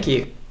 Awesome. Thank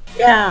you.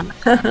 Yeah.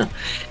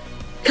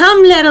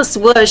 Come, let us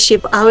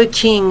worship our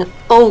King.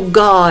 O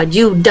God,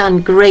 you've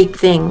done great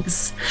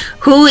things.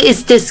 Who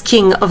is this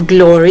King of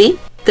glory?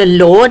 The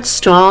Lord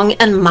strong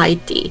and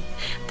mighty.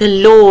 The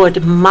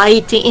Lord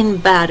mighty in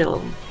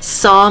battle.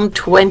 Psalm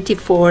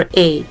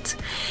 24:8.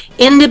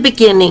 In the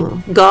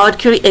beginning, God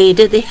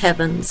created the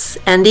heavens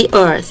and the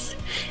earth.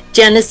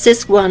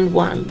 Genesis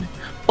 1:1.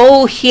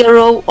 O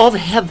hero of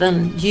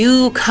heaven,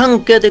 you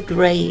conquer the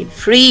grave,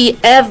 free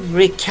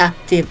every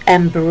captive,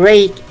 and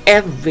break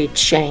every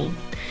chain.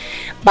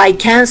 By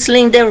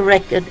canceling the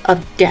record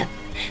of death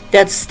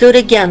that stood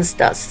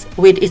against us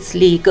with its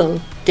legal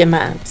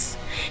demands.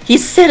 He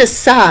set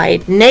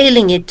aside,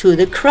 nailing it to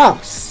the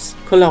cross.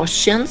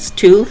 Colossians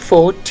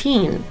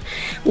 2:14.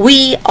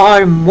 We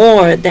are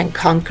more than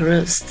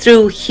conquerors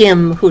through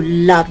him who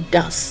loved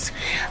us.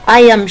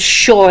 I am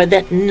sure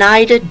that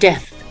neither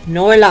death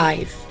nor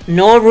life,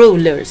 nor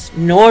rulers,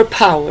 nor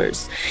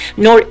powers,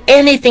 nor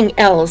anything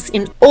else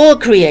in all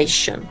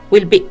creation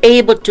will be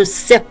able to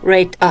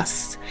separate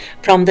us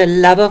from the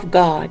love of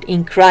God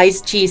in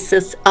Christ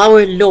Jesus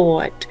our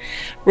Lord.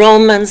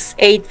 Romans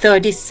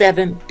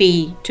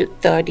 8:37b to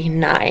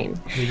 39.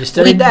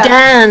 We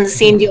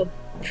dance in your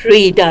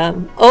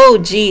freedom, oh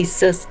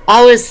Jesus,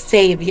 our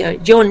Savior,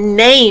 your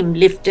name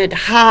lifted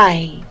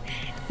high.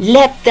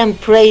 Let them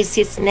praise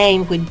his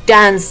name with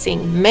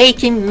dancing,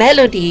 making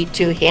melody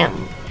to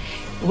him.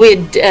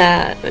 With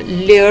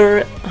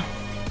lyre,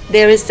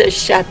 there is a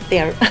shot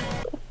there.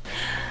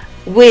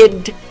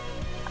 With,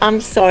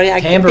 I'm sorry,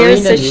 there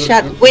is a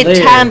shot with lyre.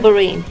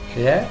 Tambourine,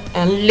 yeah,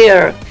 and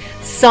lyre.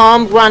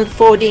 Psalm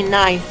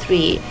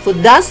 149:3. For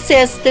thus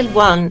says the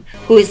one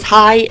who is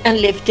high and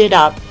lifted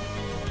up,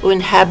 who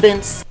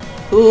inhabits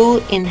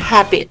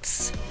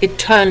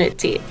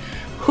eternity,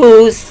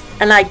 whose,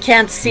 and I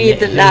can't see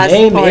the last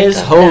name part is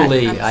of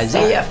holy. That.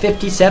 Isaiah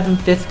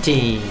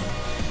 57:15.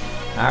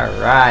 All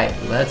right,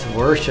 let's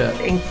worship.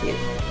 Thank you.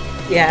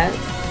 Yes.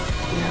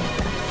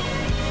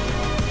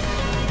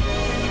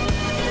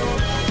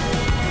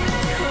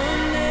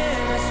 Come, let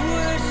us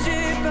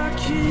worship our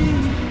King.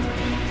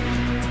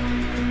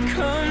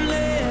 Come,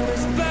 let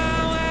us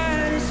bow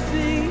at his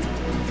feet.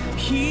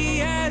 He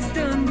has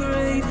done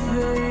great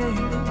things.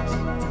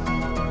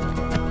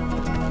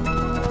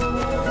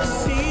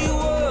 See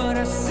what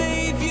our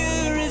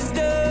Savior has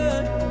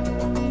done.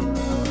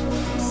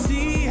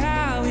 See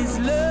how his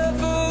love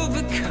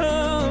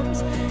overcomes.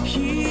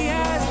 He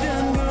has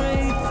done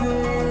great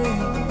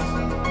things.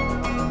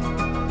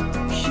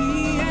 He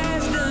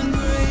has done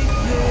great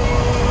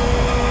things.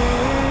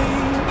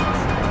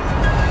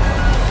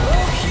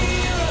 Oh,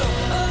 hero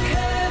of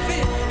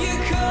heaven, you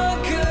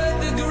conquered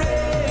the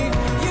grave.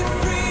 You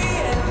free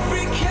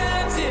every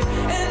captive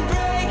and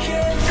break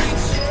every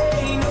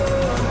chain.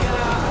 Oh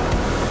God,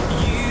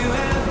 you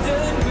have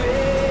done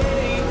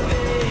great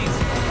things.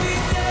 We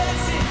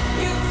dance in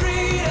your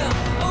freedom,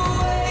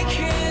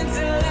 awakened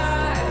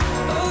alive.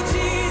 Oh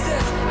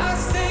Jesus, our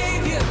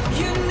Savior,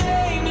 your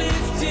name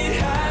lifted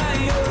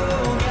high.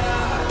 Oh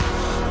God,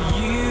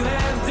 you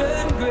have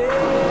done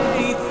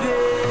great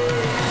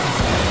things.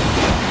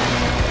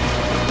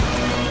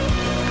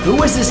 Who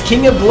is this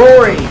King of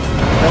glory?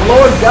 The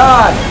Lord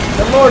God,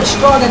 the Lord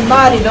strong and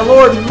mighty, the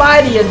Lord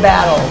mighty in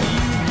battle.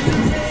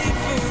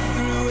 Faithful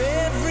through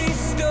every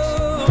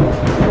storm,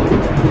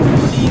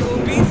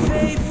 you'll be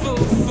faithful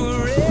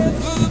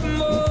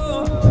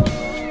forevermore.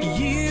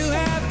 You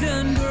have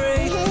done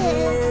great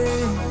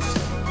things,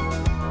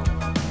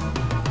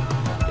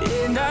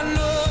 and I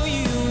know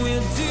you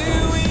will do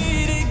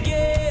it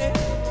again.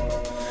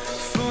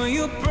 For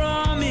your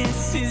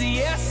promise is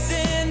yes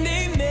and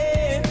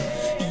amen.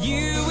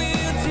 You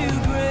will do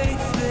great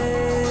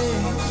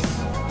things.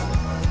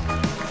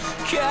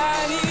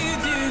 God, you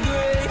do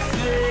great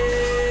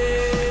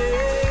things.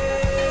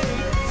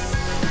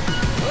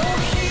 Oh,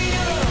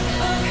 hero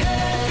of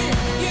heaven,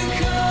 you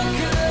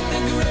conquered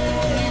the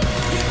grave.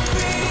 You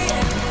free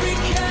every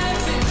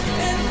captive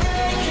and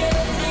break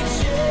every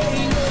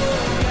chain.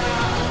 Oh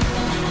God,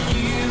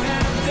 you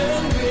have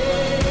done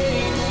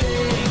great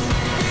things.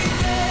 We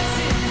dance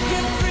in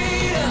your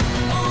freedom,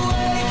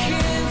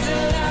 awakened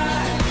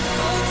alive.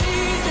 Oh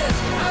Jesus,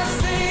 our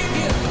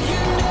Savior,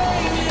 your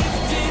name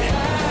lifted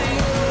high.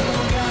 Oh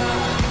God,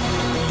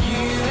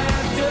 you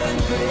have done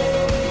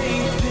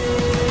great things.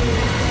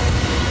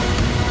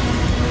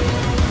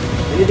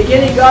 In the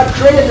beginning, God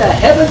created the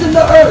heavens and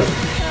the earth.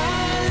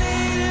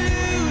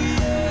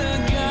 Hallelujah,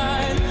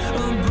 God,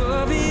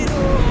 above it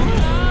all.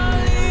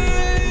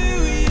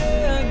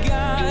 Hallelujah,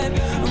 God,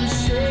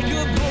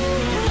 unshakable.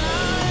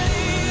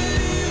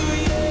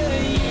 Hallelujah,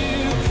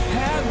 you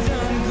have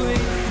done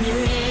great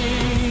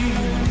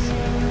things.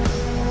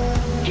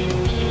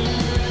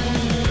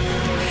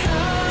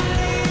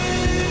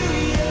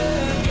 Hallelujah,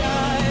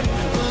 God,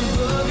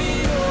 above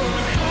it all.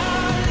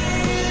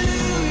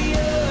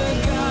 Hallelujah,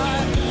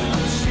 God,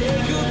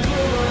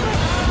 unshakable.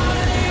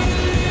 Hallelujah.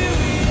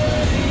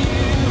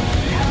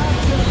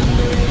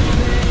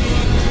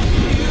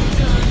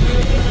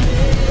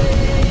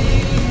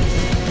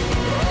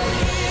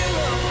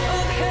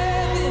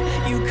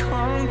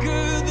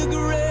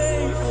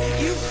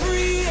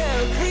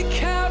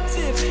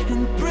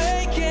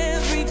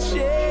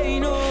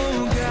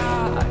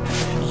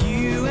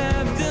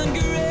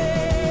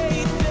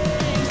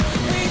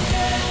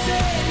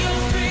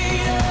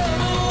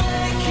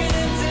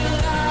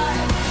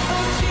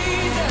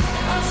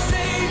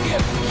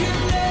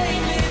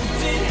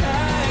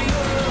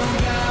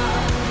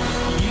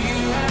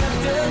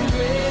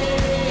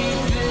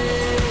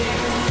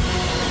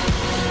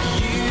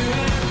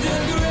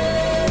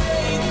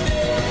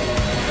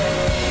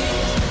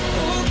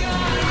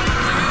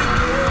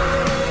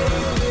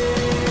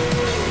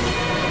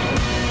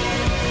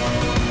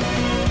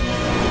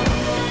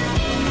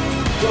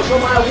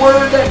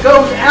 word that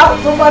goes out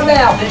from my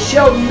mouth, it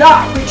shall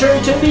not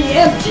return to me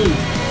empty.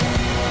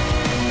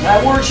 My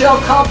word shall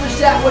accomplish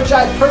that which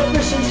I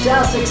purpose and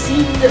shall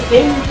succeed in the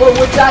thing for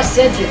which I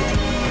sent it.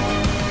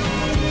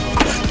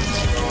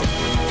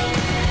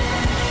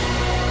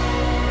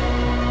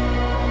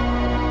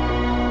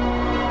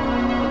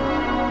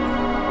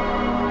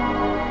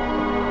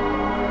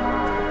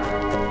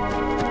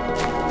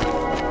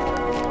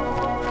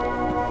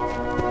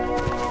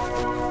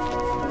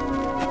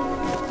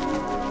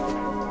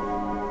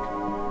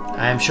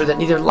 I am sure that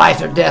neither life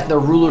nor death, nor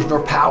rulers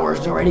nor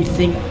powers, nor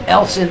anything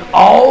else in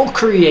all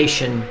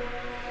creation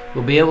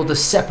will be able to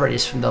separate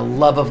us from the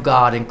love of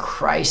God in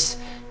Christ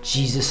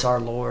Jesus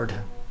our Lord.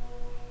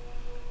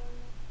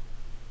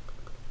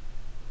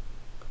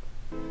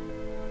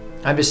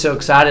 I'm just so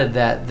excited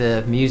that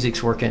the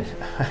music's working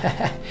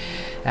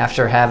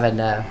after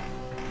having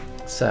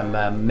some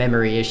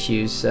memory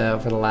issues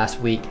over the last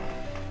week.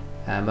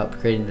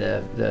 Upgrading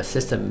the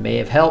system may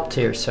have helped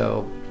here,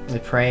 so we're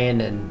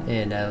praying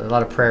and a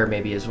lot of prayer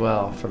maybe as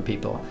well from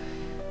people.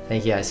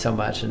 Thank you guys so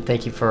much, and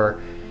thank you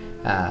for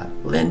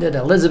Linda and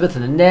Elizabeth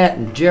and Annette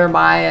and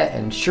Jeremiah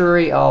and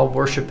Shuri all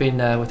worshiping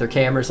with their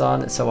cameras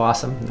on. It's so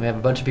awesome. We have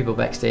a bunch of people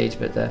backstage,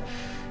 but the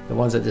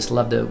ones that just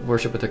love to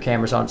worship with their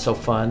cameras on, it's so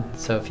fun.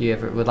 So if you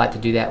ever would like to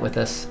do that with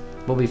us,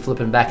 we'll be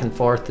flipping back and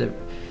forth. The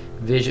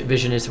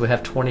vision is we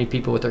have 20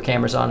 people with their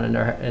cameras on,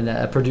 and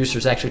the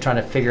producer's actually trying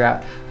to figure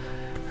out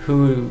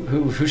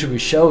who should we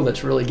show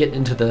that's really getting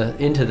into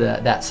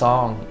that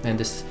song and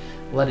just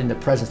letting the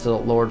presence of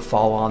the Lord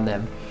fall on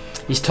them.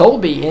 He's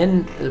told me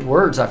in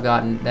words I've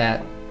gotten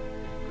that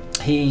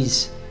he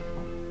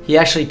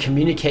actually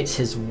communicates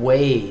his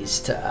ways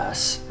to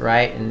us,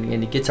 right?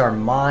 And he gets our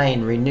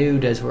mind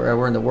renewed as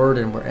we're in the Word,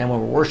 and when we're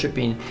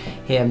worshiping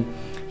him,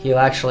 he'll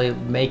actually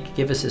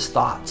give us his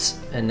thoughts,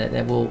 and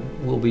that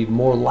we'll be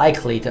more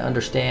likely to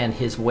understand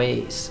his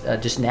ways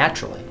just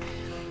naturally.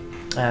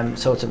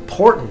 So it's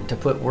important to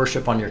put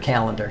worship on your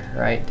calendar,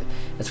 right?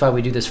 That's why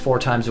we do this 4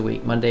 times a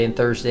week, Monday and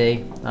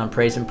Thursday on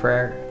Praise and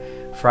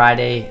Prayer,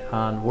 Friday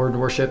on Word and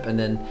Worship, and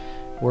then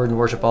Word and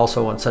Worship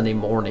also on Sunday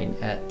morning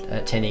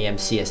at 10 a.m.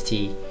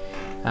 CST.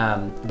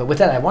 But with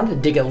that, I wanted to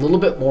dig a little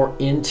bit more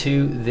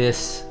into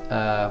this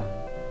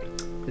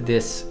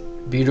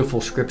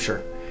beautiful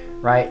scripture,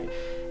 right?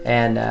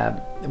 And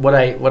what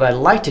I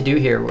like to do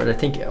here, what I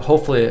think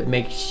hopefully it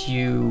makes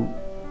you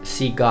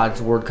see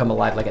God's Word come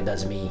alive like it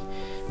does me.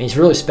 I mean, it's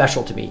really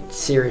special to me,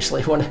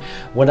 seriously.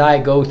 When I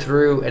go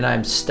through and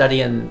I'm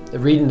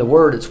reading the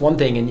Word, it's one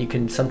thing, and you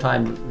can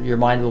sometimes, your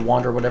mind will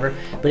wander or whatever.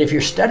 But if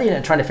you're studying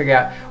and trying to figure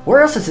out,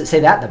 where else does it say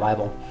that in the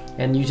Bible?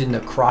 And using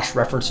the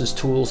cross-references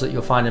tools that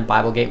you'll find in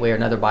Bible Gateway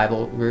or other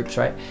Bible groups,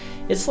 right?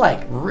 It's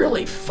like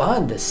really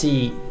fun to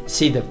see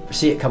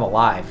it come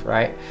alive,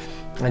 right?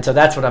 And so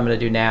that's what I'm going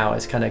to do now,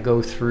 is kind of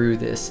go through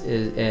this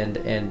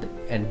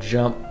and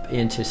jump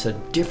into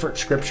some different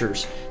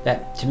scriptures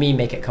that to me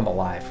make it come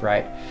alive,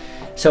 right?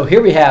 So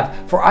here we have,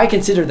 for I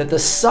consider that the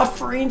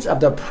sufferings of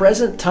the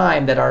present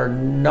time that are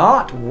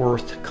not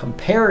worth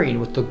comparing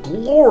with the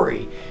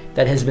glory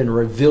that has been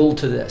revealed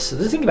to this. So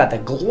let's think about the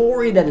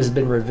glory that has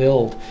been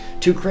revealed.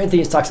 2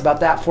 Corinthians talks about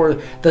that. For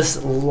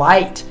this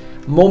light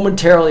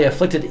momentarily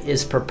afflicted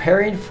is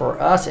preparing for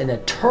us an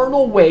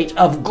eternal weight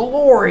of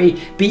glory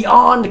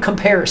beyond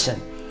comparison.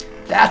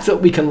 That's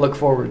what we can look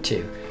forward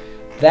to.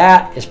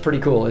 That is pretty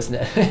cool, isn't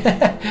it?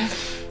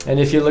 And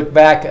if you look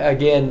back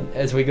again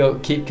as we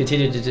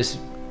continue to just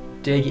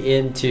dig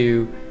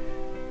into,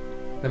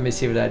 let me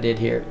see what I did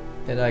here.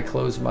 Did I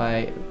close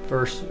my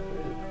verse?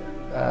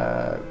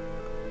 There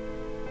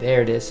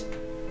it is.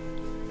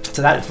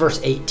 So that's verse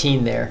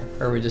 18 there,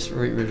 or we just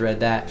read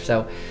that.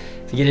 So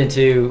if you get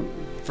into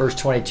verse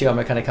 22, I'm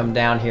going to kind of come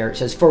down here. It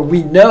says, for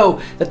we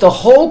know that the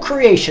whole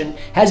creation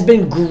has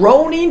been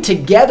groaning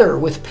together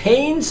with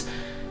pains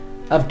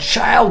of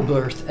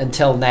childbirth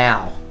until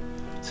now.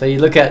 So you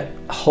look at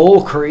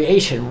whole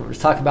creation, we're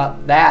talking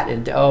about that,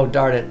 and oh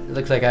darn it, it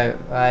looks like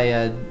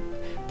I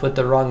put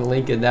the wrong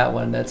link in that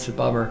one. That's a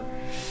bummer.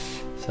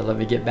 So let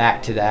me get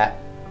back to that.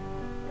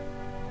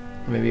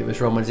 Maybe it was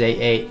Romans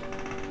 8:8.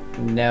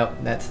 No,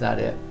 that's not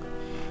it.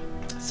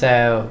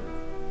 So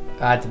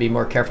I have to be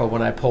more careful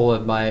when I pull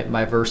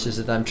my verses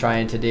that I'm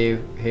trying to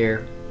do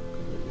here.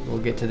 We'll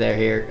get to there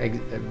here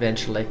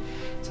eventually.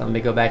 So let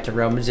me go back to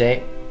Romans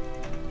 8.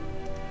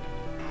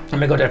 I'm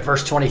going to go to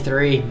verse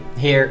 23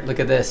 here. Look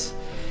at this.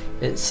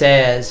 It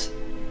says,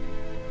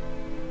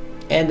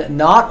 and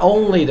not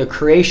only the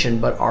creation,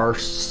 but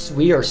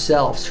we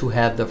ourselves who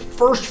have the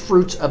first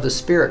fruits of the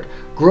Spirit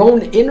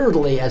groan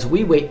inwardly as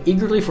we wait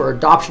eagerly for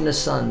adoption as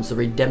sons, the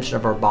redemption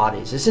of our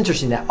bodies. It's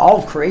interesting that all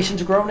of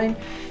creation's groaning,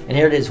 and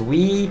here it is.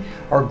 We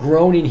are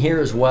groaning here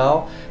as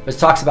well. But it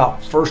talks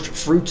about first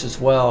fruits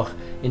as well.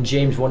 In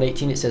James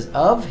 1:18 it says,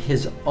 of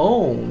his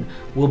own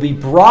will be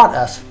brought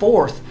us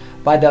forth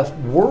by the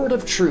word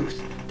of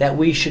truth, that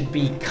we should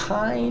be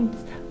kind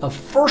of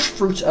first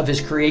fruits of his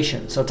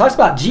creation. So it talks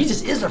about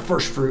Jesus is the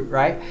first fruit,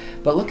 right?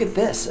 But look at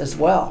this as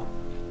well.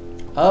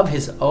 Of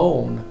his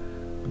own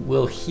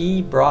will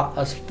he brought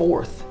us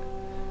forth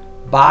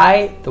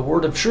by the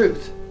word of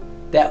truth,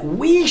 that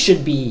we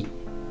should be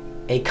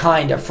a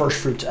kind of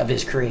first fruits of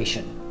his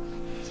creation.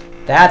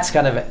 That's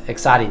kind of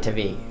exciting to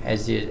me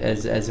as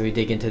we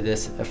dig into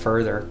this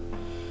further.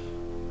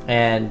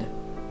 And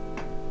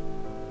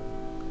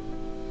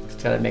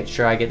just got to make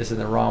sure I get this in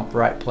the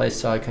right place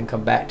so I can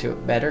come back to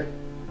it better.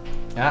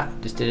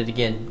 Just did it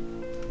again.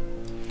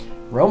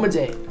 Romans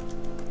 8.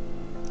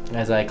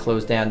 As I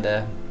close down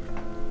the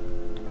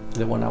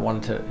one I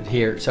wanted to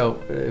hear. So,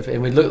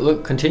 and we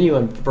continue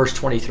in verse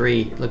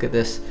 23. Look at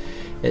this.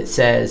 It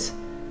says,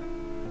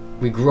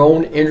 "We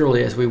groan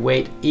inwardly as we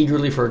wait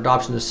eagerly for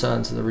adoption of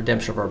sons and the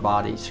redemption of our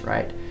bodies."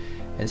 Right,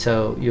 and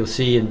so you'll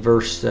see in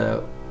verse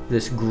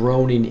this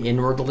groaning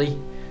inwardly.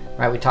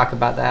 Right, we talk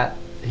about that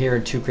here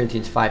in 2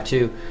 Corinthians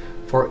 5:2.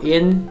 "For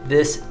in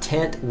this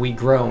tent we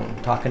groan,"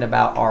 talking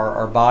about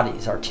our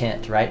bodies, our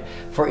tent. Right,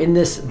 "For in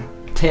this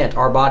tent,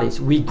 our bodies,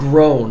 we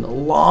groan,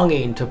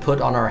 longing to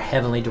put on our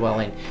heavenly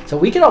dwelling." So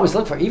we can always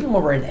look for, even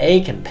when we're in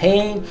ache and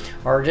pain,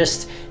 or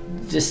just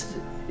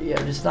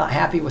not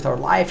happy with our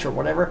life or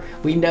whatever,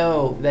 we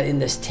know that in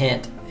this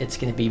tent it's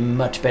going to be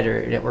much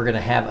better, that we're going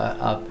to have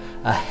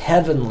a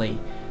heavenly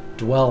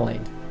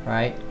dwelling,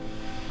 right?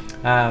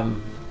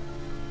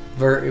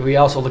 We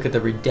also look at the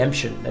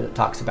redemption that it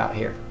talks about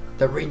here,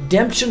 the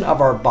redemption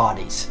of our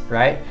bodies,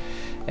 right?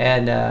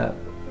 And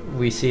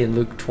we see in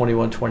Luke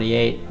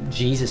 21:28,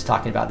 Jesus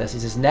talking about this. He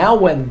says, "Now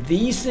when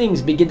these things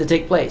begin to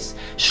take place,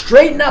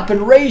 straighten up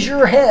and raise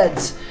your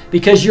heads,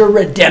 because your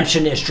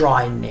redemption is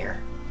drawing near."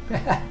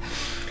 I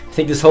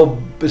think this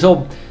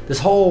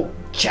whole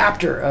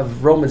chapter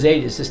of Romans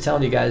 8 is just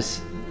telling you guys,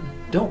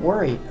 don't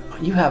worry.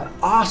 You have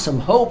awesome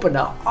hope and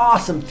an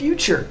awesome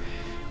future.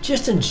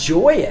 Just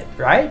enjoy it,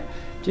 right?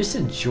 Just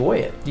enjoy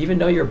it. Even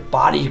though your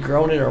body's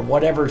groaning or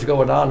whatever's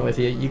going on with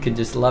you, you can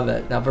just love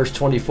it. Now verse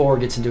 24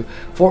 gets into,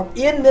 "For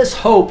in this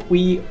hope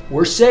we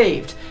were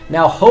saved.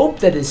 Now hope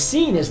that is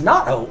seen is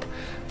not hope,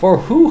 for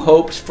who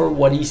hopes for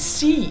what he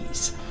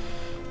sees?"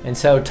 And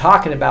so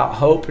talking about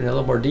hope in a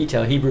little more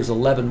detail, Hebrews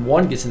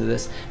 11:1 gets into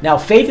this. "Now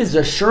faith is the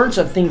assurance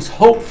of things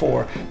hoped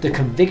for, the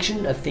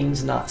conviction of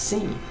things not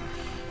seen."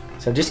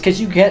 So just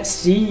because you can't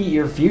see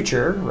your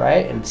future,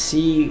 right, and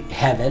see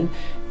heaven,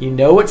 you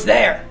know it's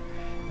there.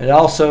 It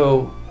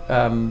also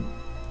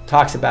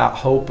talks about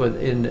hope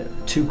in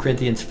 2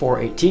 Corinthians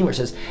 4:18, which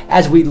says,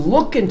 as we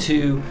look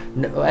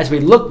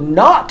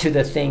not to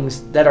the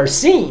things that are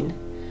seen,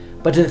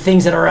 but to the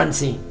things that are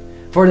unseen.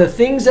 For the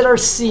things that are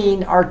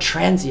seen are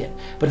transient,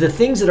 but the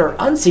things that are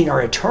unseen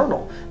are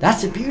eternal.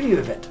 That's the beauty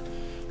of it.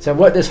 So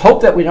what this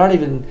hope that we can't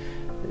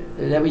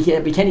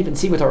even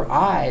see with our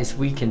eyes,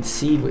 we can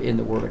see in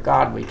the Word of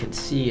God. We can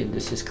see in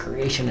His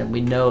creation, and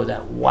we know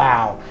that,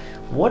 wow,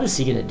 what is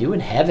He going to do in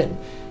heaven?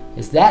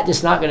 Is that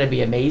just not going to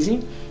be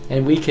amazing?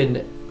 And we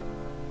can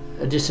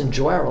just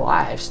enjoy our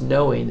lives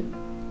knowing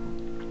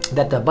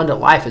that the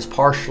abundant life is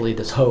partially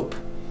this hope,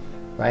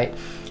 right?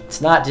 It's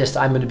not just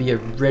I'm going to be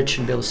rich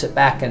and be able to sit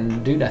back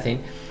and do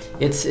nothing.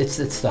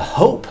 It's the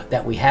hope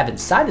that we have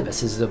inside of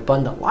us is the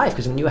abundant life.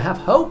 Because when you have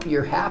hope,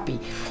 you're happy.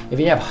 If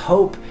you have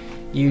hope,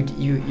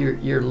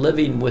 you're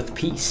living with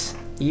peace,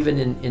 even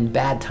in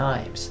bad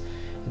times.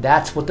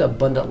 That's what the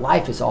abundant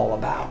life is all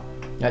about.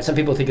 Right, some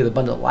people think of the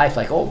abundant life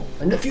like, oh,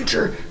 in the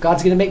future,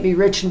 God's going to make me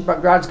rich and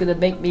God's going to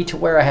make me to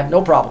where I have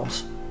no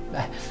problems.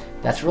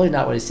 That's really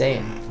not what He's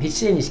saying. He's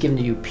saying He's giving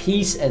you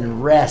peace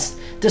and rest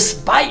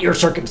despite your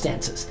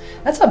circumstances.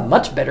 That's a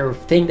much better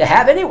thing to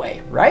have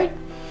anyway, right?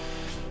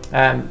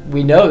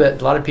 We know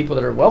that a lot of people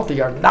that are wealthy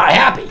are not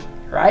happy,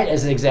 right?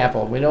 As an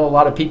example, we know a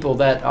lot of people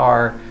that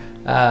are,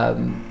 that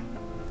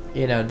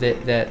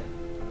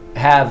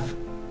have,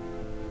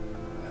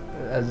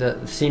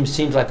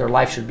 seems like their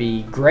life should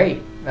be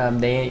great.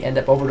 They end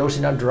up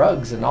overdosing on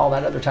drugs and all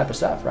that other type of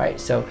stuff, right?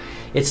 So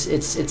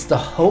it's the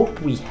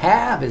hope we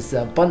have is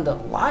the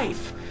abundant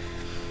life.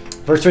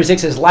 Verse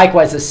 36 says,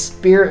 "Likewise, the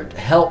Spirit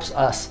helps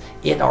us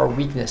in our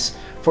weakness,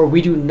 for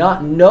we do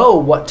not know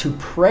what to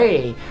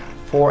pray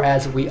for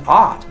as we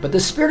ought. But the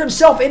Spirit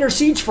Himself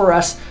intercedes for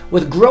us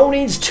with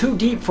groanings too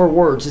deep for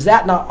words." Is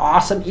that not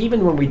awesome?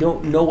 Even when we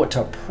don't know what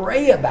to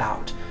pray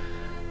about.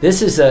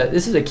 This is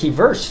a key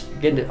verse.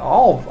 Again,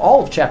 all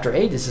of chapter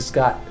 8, this has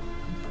got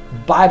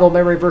Bible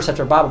memory verse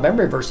after Bible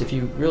memory verse. If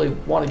you really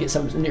want to get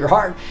something in your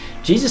heart,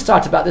 Jesus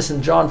talked about this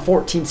in John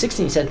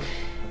 14:16. He said,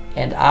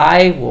 "And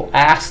I will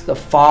ask the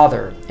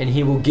Father, and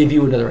He will give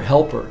you another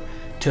helper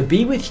to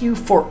be with you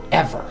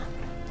forever."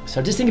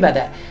 So just think about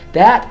that.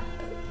 That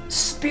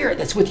Spirit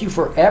that's with you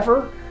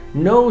forever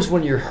knows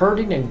when you're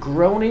hurting and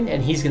groaning,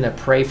 and He's going to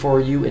pray for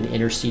you and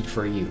intercede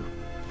for you.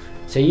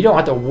 So you don't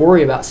have to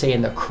worry about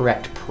saying the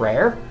correct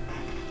prayer.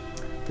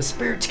 The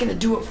Spirit's going to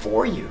do it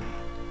for you.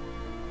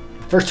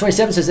 Verse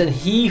 27 says, "And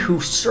He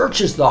who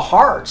searches the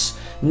hearts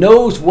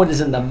knows what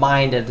is in the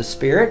mind of the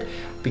Spirit,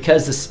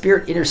 because the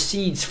Spirit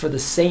intercedes for the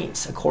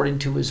saints according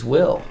to His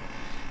will."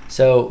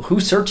 So who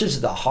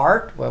searches the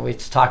heart? Well, we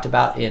talked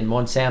about in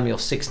 1 Samuel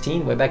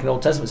 16, way back in the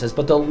Old Testament, it says,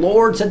 but the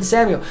Lord said to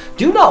Samuel,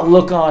 do not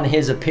look on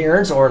his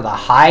appearance or the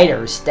height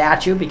or his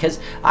stature, because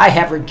I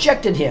have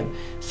rejected him.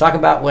 It's talking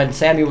about when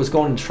Samuel was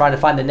going to try to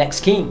find the next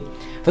king.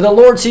 For the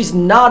Lord sees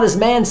not as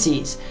man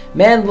sees.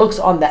 Man looks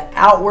on the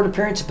outward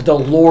appearance, but the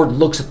Lord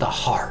looks at the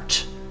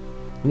heart.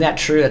 Isn't that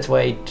true? That's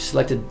why he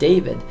selected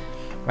David,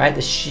 right?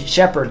 The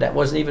shepherd that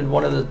wasn't even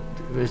one of the,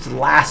 it was the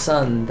last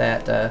son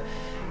that the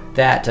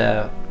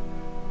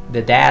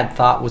dad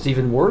thought was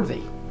even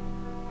worthy.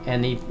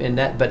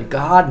 But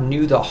God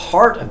knew the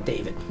heart of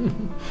David.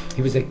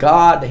 He was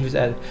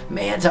a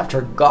man's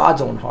after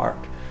God's own heart.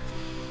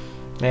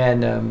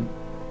 And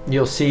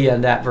you'll see in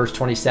that verse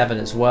 27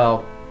 as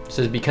well. It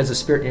says, because the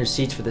Spirit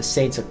intercedes for the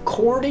saints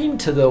according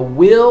to the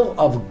will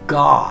of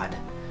God.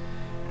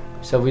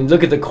 So we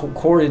look at the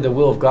according to the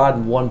will of God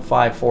in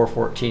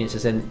 1:5-4:14. It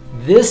says, and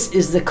this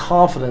is the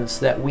confidence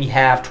that we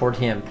have toward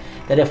him,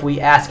 that if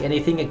we ask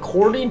anything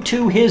according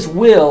to his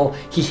will,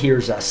 he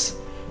hears us.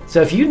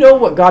 So if you know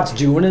what God's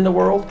doing in the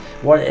world,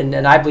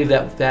 and I believe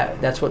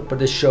that's what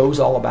this show's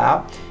all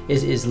about,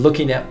 is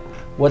looking at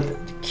what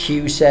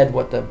Q said,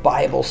 what the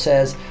Bible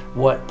says,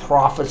 what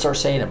prophets are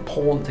saying, and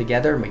pulling it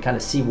together, and we kind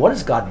of see what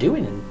is God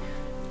doing. And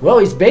well,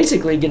 he's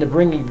basically going to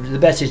bring you the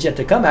best is yet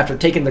to come after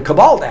taking the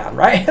cabal down,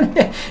 right?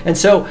 And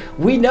so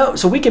we know,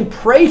 so we can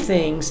pray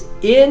things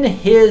in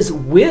his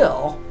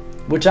will,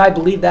 which I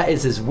believe that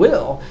is his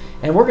will,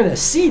 and we're going to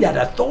see that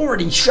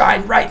authority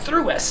shine right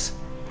through us,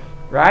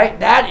 right?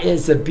 That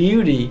is the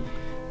beauty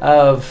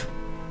of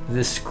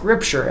the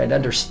scripture and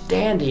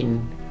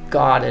understanding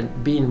God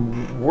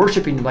and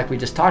worshiping like we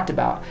just talked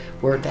about,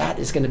 where that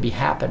is going to be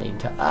happening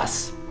to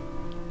us.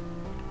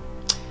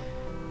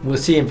 We'll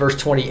see in verse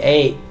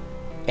 28,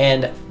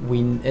 and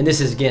this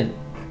is again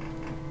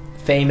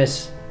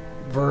famous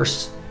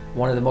verse,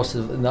 one of the most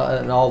in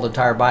all the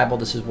entire Bible.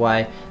 This is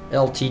why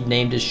LT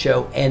named his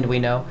show And We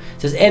Know.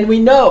 It says, and we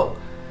know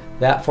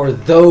that for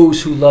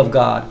those who love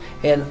God,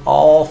 and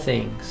all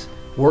things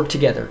work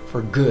together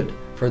for good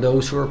for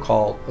those who are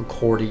called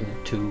according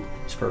to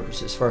his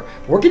purposes. For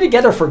working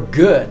together for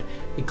good.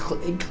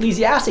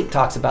 Ecclesiastes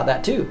talks about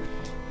that too.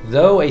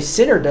 Though a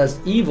sinner does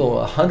evil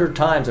 100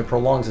 times and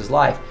prolongs his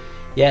life,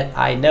 yet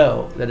I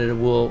know that it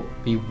will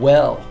be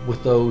well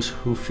with those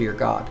who fear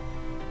God,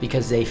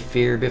 because they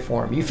fear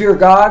before him. You fear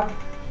God,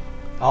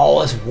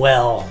 all is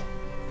well.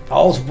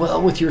 All is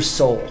well with your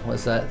soul,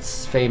 as that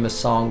famous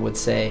song would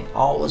say.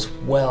 All is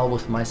well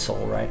with my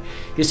soul, right?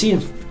 You see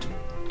in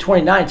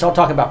 29, it's all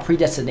talking about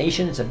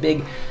predestination. It's a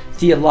big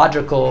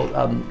theological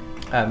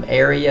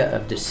area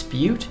of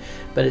dispute.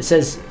 But it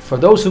says, for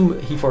those whom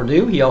he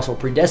foreknew, he also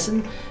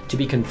predestined to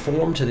be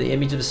conformed to the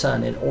image of the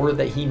Son, in order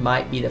that he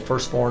might be the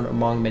firstborn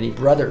among many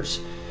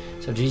brothers.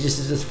 So Jesus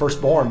is his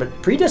firstborn.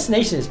 But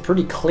predestination is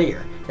pretty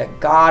clear,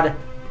 that God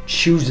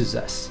chooses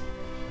us.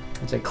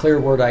 It's a clear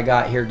word I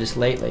got here just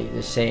lately.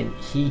 It's saying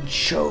he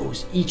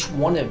chose each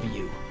one of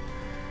you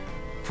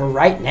for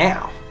right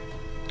now.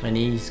 And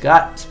he's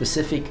got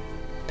specific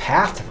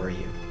path for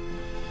you.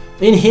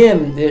 In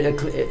him,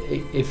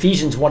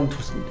 Ephesians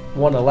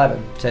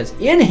 1:11 says,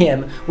 in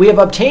him we have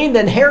obtained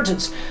the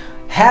inheritance,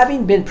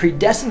 having been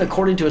predestined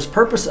according to his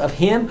purpose of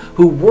him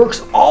who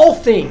works all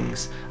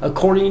things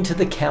according to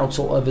the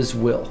counsel of his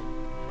will.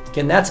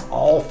 Again, that's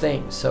all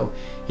things. So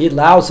he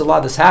allows a lot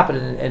of this happen,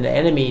 and the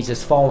enemy is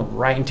just falling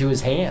right into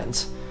his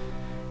hands.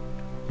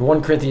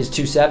 1 Corinthians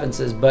 2:7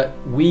 says, but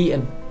we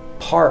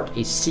impart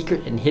a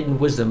secret and hidden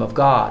wisdom of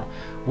God,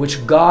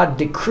 which God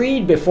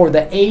decreed before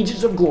the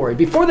ages of glory.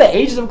 Before the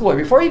ages of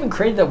glory, before he even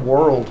created the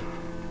world,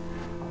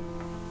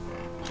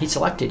 he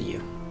selected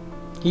you.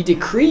 He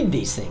decreed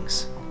these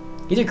things.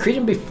 He decreed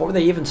them before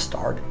they even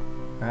started,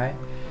 right?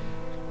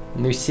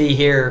 And we see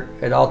here,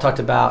 it all talked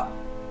about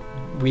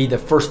we the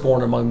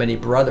firstborn among many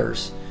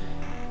brothers.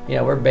 You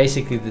know, we're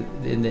basically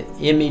in the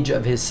image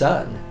of his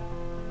Son,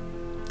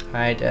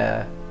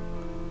 right?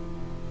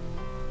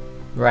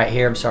 Right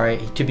here, I'm sorry,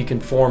 to be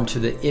conformed to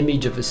the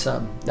image of his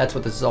Son. That's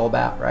what this is all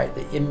about, right?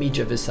 The image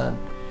of his Son.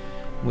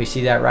 And we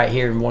see that right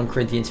here in 1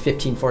 Corinthians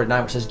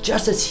 15:49, which says,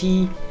 just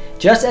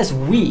as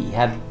we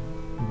have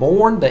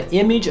borne the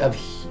image of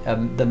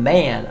the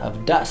man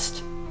of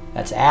dust.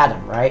 That's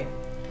Adam, right?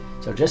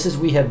 So just as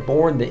we have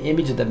borne the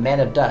image of the man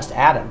of dust,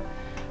 Adam,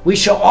 we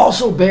shall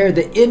also bear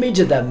the image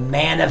of the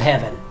man of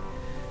heaven.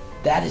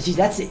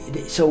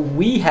 So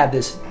we have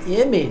this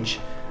image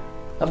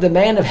of the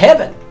man of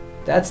heaven.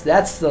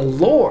 That's the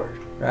Lord,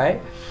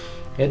 right?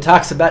 It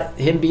talks about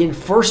him being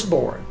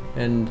firstborn,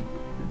 and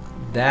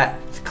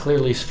that's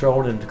clearly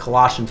shown in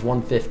Colossians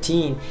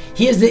 1:15.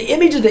 He is the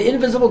image of the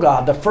invisible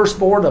God, the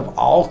firstborn of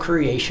all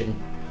creation.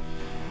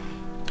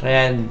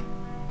 And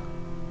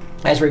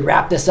as we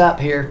wrap this up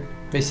here,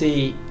 we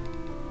see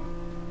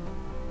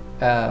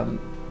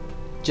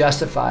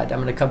justified.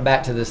 I'm going to come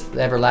back to this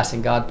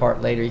everlasting God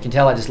part later. You can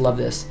tell I just love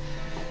this.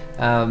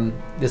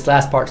 this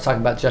last part is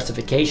talking about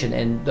justification,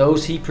 and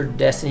those he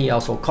predestined he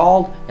also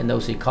called, and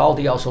those he called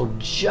he also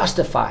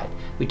justified.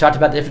 We talked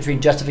about the difference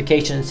between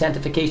justification and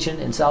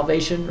sanctification and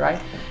salvation, right?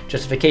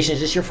 Justification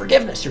is just your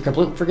forgiveness, your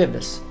complete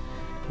forgiveness,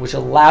 which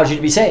allows you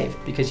to be saved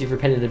because you've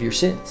repented of your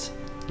sins.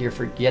 You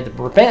had to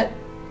repent,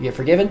 you get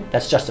forgiven,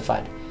 that's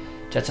justified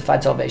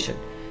salvation.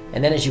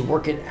 And then as you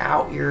work it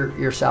out,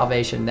 your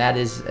salvation, that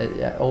is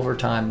over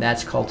time,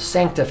 that's called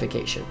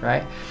sanctification,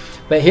 right?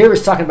 But here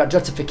it's talking about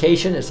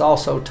justification. It's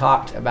also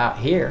talked about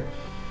here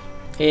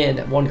in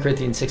 1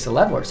 Corinthians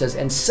 6:11, where it says,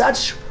 and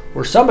such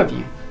were some of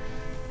you,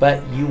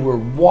 but you were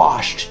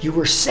washed, you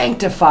were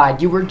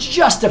sanctified, you were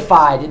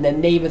justified in the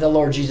name of the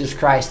Lord Jesus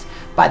Christ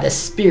by the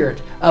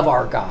Spirit of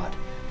our God.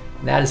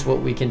 And that is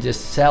what we can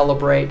just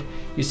celebrate.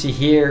 You see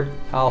here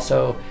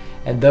also,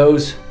 and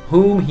those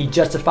whom he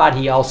justified,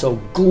 he also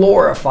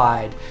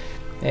glorified.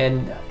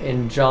 And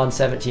in John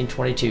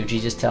 17:22,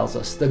 Jesus tells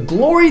us, the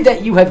glory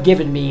that you have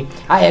given me,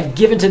 I have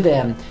given to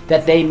them,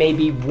 that they may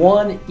be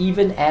one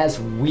even as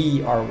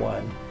we are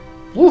one.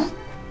 Woo!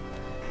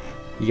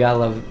 You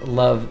gotta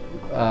love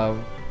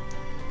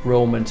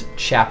Romans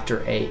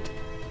chapter 8.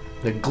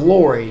 The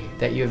glory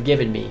that you have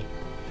given me,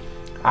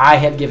 I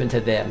have given to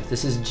them.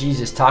 This is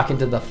Jesus talking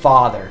to the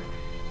Father,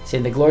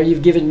 saying the glory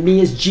you've given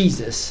me is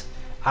Jesus,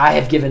 I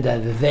have given to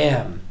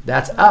them.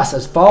 That's us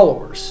as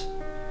followers.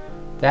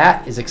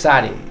 That is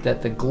exciting,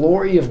 that the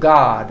glory of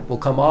God will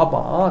come up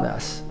on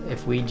us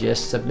if we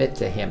just submit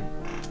to him.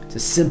 It's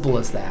as simple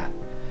as that.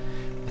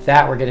 With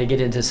that, we're going to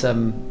get into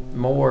some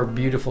more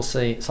beautiful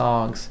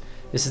songs.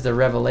 This is the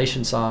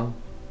Revelation song.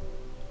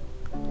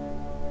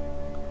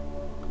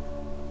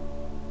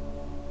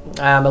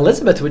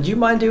 Elizabeth, would you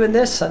mind doing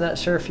this? I'm not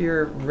sure if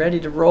you're ready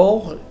to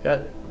roll.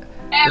 I'm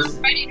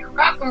ready to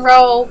rock and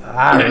roll.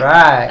 All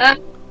right.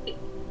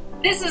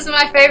 This is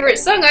my favorite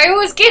song. I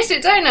always get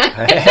it, don't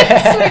I?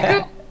 It's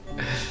so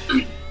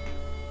cool.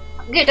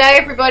 Good day,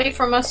 everybody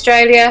from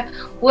Australia.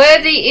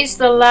 Worthy is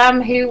the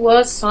Lamb who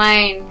was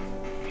slain.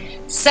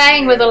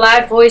 Saying with a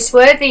loud voice,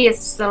 worthy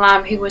is the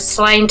Lamb who was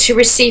slain to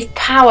receive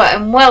power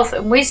and wealth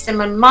and wisdom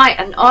and might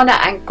and honor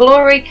and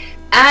glory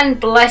and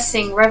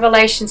blessing.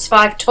 Revelations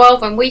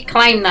 5:12, and we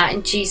claim that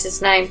in Jesus'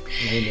 name.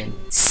 Amen.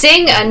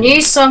 Sing a new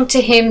song to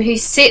him who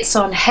sits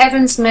on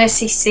heaven's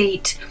mercy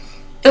seat.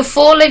 The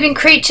 4 living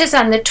creatures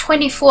and the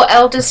 24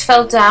 elders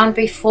fell down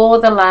before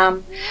the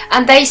Lamb,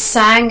 and they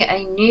sang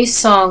a new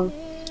song.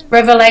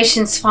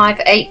 Revelations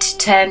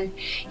 5:8-10.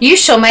 You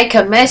shall make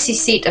a mercy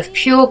seat of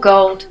pure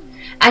gold,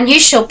 and you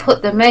shall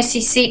put the mercy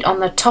seat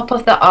on the top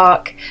of the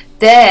ark.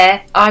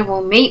 There I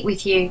will meet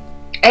with you.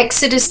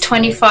 Exodus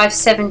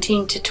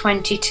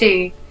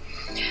 25:17-22.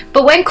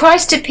 But when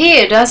Christ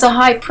appeared as a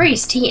high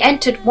priest, he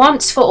entered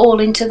once for all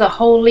into the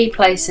holy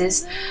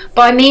places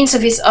by means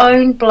of his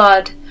own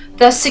blood,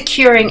 thus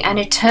securing an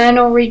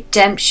eternal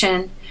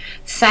redemption.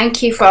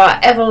 Thank you for our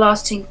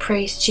everlasting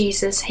priest,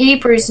 Jesus.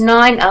 Hebrews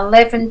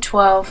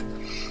 9:11-12.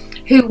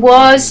 Who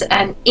was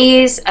and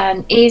is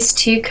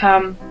to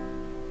come.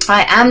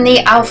 I am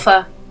the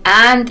Alpha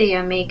and the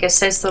Omega,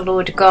 says the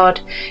Lord God,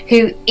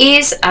 who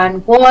is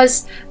and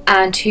was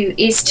and who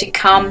is to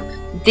come,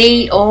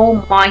 the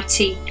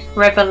Almighty.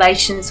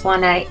 Revelations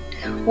 1:8.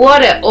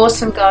 What an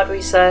awesome God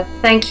we serve.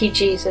 Thank you,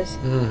 Jesus.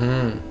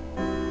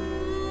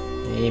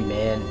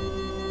 Amen.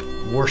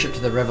 Worship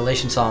to the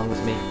Revelation song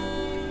with me.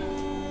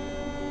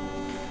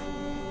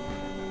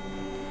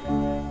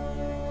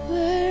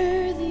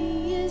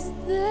 Worthy is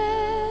the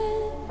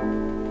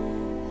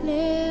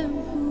Lamb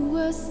who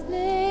was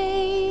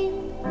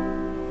slain.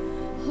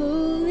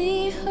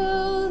 Holy,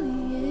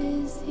 holy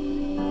is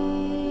he.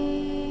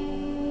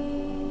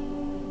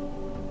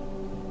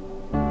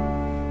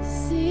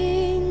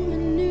 Sing a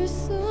new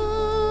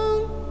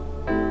song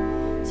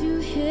to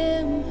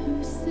him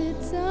who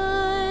sits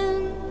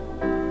on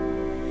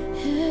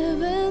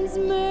heaven's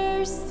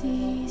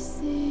mercy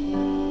seat.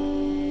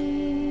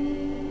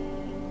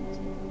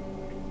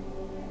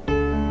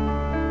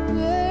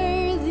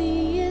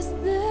 Worthy is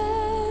the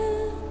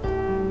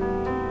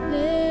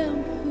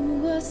Lamb who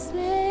was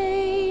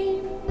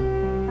slain.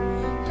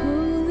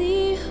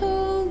 Holy,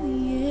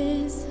 holy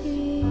is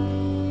he.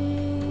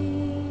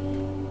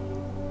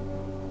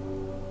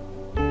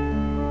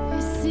 We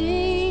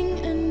sing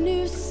a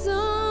new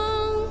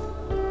song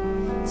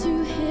to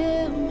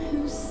him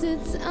who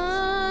sits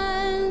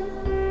on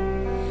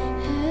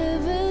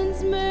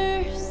heaven's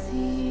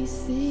mercy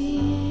seat.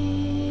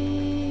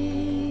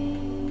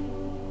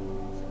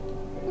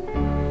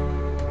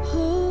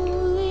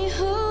 Holy,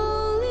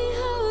 holy,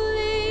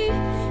 holy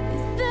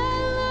is the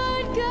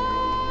Lord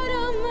God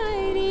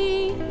Almighty,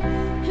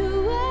 who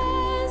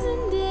was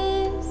and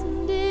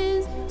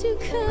is to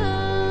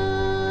come.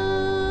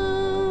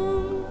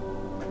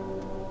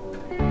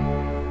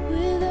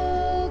 With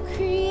all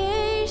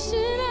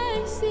creation I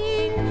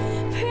sing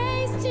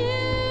praise to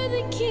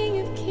the King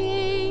of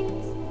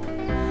Kings.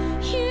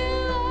 You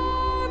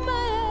are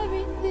my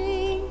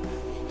everything,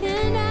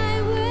 and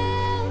I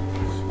will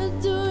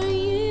adore you.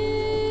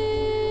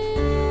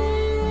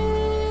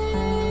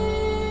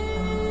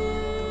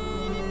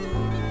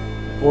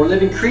 Four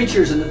living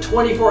creatures and the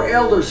 24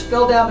 elders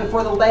fell down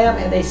before the Lamb,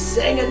 and they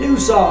sang a new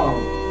song.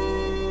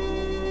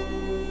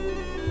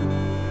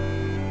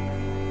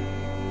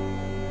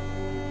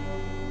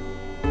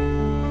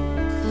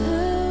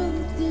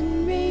 Clothed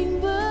in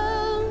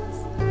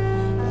rainbows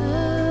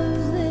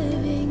of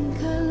living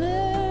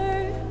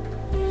color,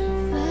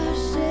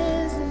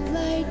 flashes of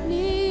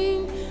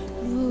lightning,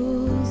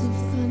 rolls of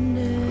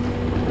thunder.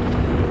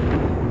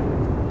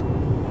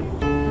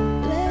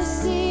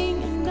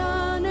 Blessing and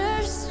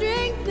honor,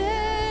 strength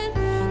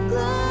and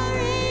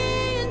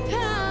glory and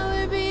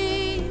power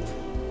be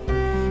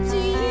to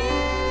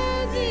you,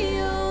 the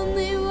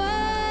only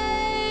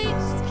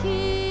wise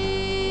King.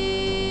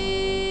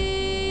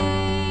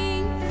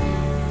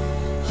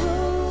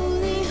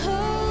 Holy,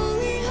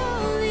 holy,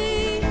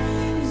 holy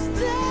is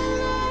the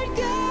Lord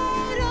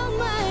God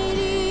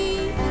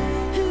Almighty,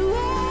 who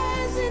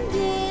was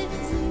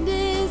and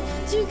is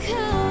to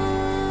come.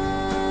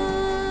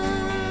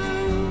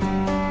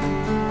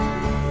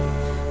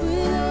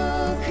 With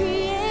all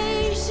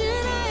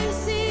creation I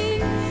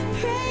sing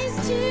praise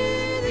to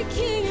the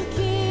King of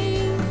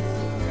Kings.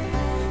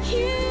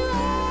 You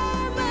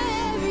are my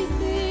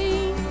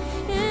everything,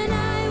 and I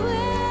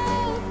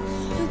will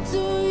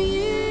adore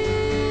you.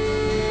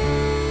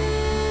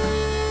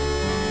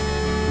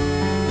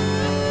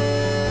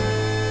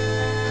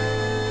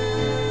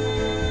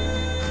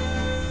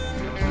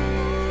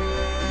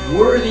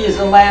 Worthy is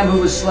the Lamb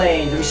who was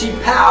slain to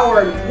receive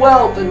power and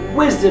wealth and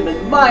wisdom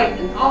and might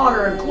and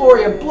honor and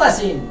glory and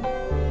blessing.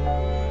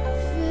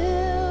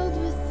 Filled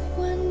with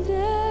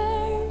wonder,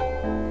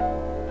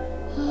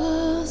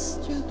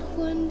 awestruck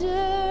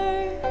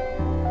wonder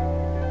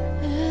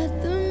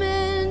at the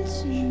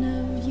mention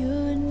of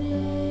your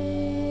name.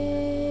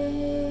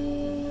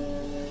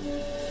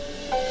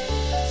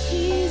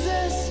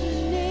 Jesus,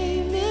 your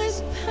name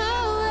is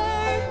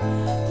power,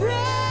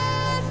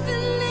 breath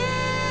and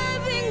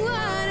living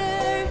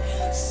water,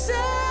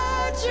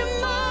 such a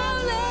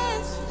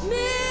marvelous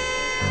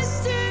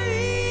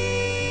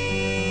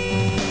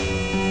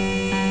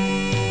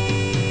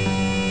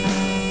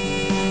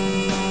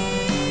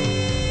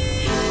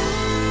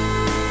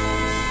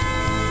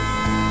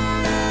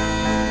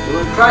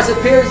When Christ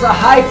appeared as a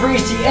high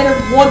priest, he entered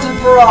once and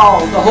for all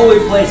the holy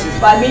places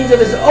by means of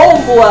his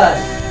own blood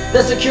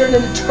that secured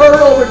an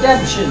eternal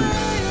redemption.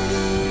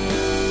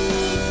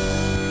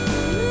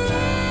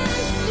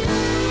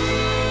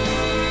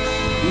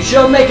 You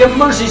shall make a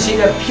mercy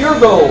seat of pure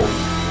gold,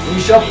 and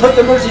you shall put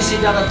the mercy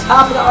seat on the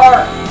top of the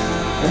ark,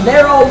 and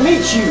there I'll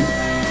meet you.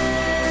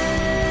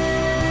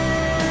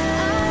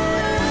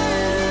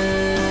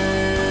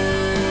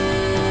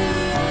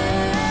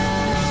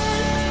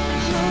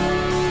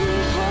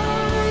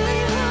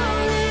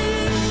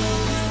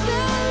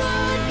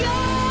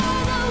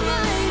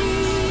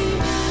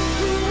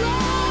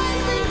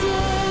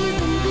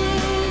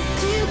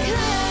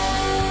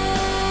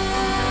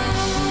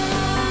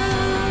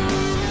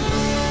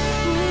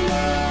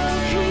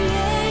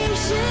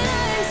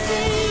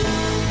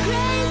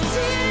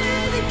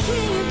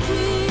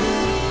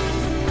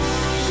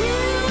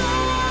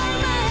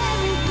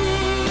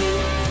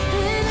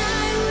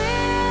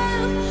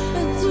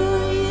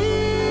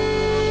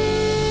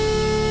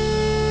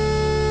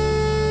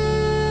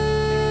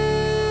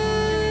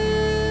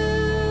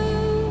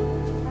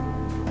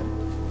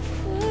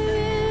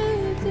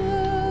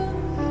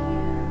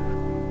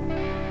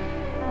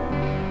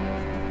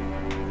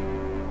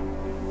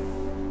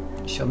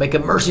 Shall make a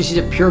mercy seat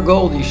of pure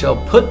gold. You shall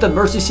put the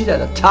mercy seat at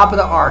the top of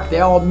the ark.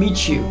 They all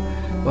meet you.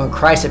 When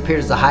Christ appeared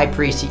as the high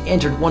priest, he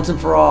entered once and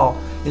for all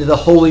into the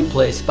holy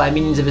place by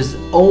means of his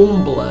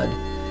own blood,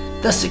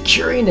 thus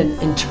securing an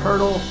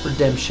eternal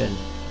redemption.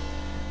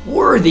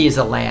 Worthy is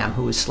the Lamb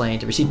who was slain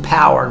to receive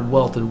power and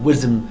wealth and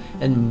wisdom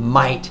and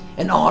might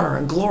and honor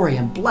and glory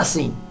and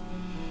blessing.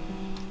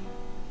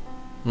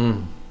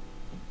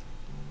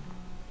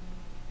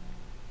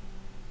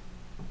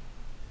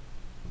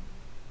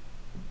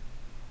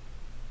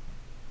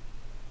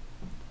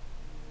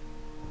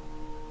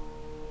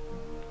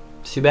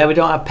 Too bad we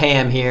don't have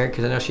Pam here,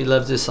 because I know she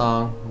loves this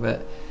song.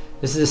 But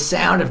this is the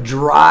sound of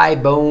dry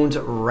bones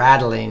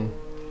rattling.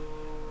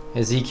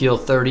 Ezekiel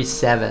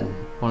 37,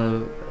 one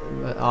of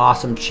an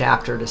awesome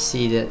chapter to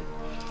see that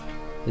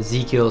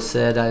Ezekiel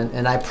said,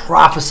 and I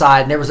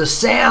prophesied, and there was a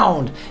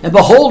sound, and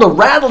behold, a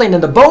rattling,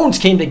 and the bones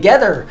came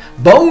together,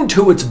 bone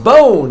to its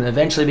bone, and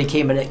eventually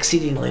became an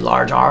exceedingly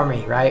large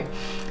army, right?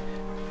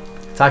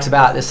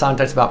 This song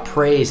talks about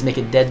praise, make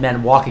a dead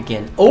man walk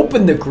again.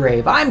 Open the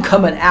grave, I'm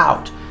coming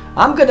out.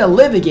 I'm going to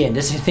live again.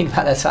 Just think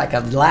about that's like a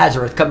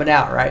Lazarus coming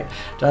out, right?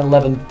 John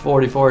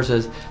 11:44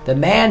 says, the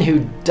man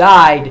who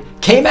died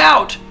came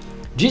out.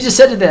 Jesus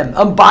said to them,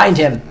 unbind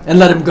him and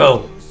let him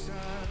go.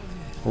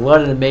 What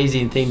an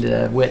amazing thing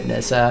to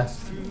witness.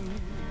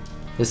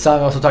 This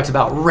song also talks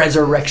about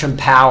resurrection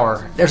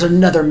power. There's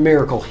another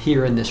miracle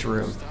here in this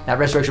room. That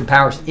resurrection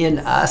power is in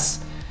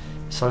us.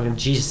 So when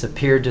Jesus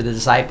appeared to the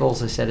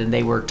disciples, he said, and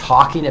they were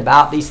talking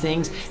about these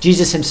things,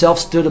 Jesus himself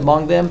stood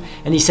among them,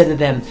 and he said to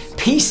them,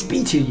 peace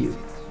be to you.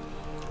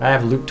 I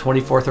have Luke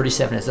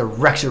 24:37 as a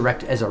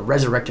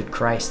resurrected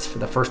Christ for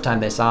the first time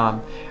they saw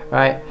him.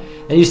 Right?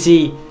 And you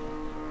see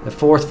the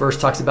 4th verse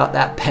talks about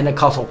that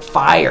Pentecostal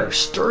fire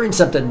stirring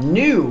something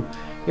new.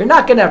 You're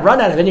not going to run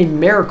out of any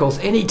miracles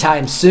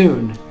anytime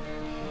soon.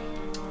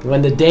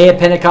 When the day of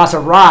Pentecost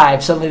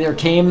arrived, suddenly there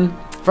came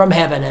from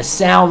heaven a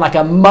sound like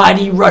a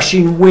mighty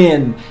rushing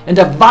wind, and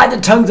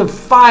divided tongues of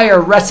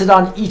fire rested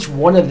on each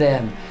one of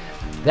them.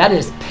 That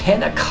is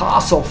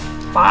Pentecostal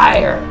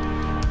fire.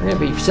 We're going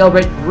to be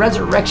celebrating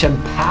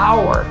resurrection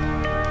power.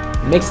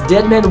 It makes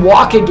dead men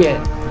walk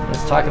again.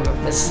 Let's talk about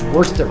this.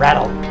 Worse the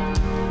rattle.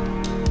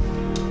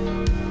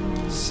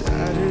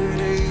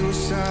 Saturday was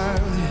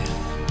silent.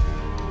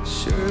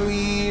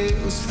 Surely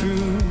it was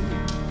through.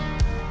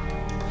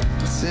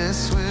 But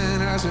since when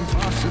has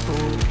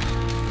impossible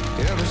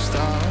ever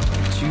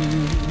stopped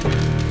you?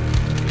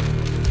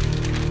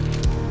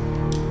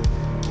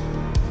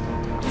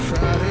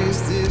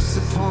 Friday's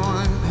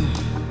disappointment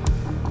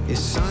is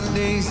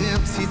Sunday's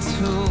empty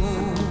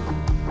tomb.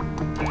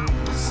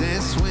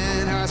 Since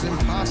when has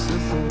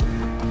impossible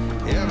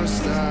ever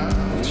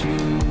stopped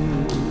you?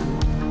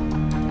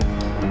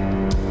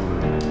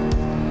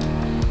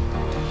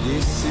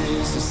 This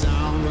is the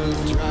sound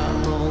of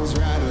dry bones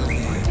rattling.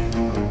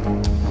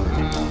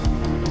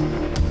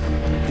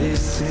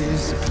 This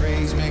is the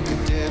praise make a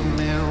dead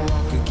man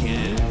walk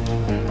again.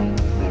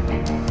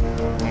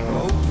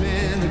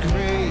 Open the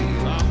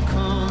grave, I'm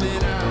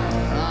coming out.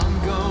 I'm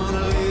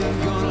gonna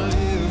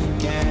live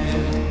again.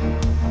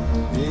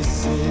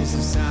 This is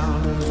the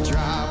sound of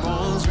dry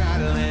bones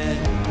rattling.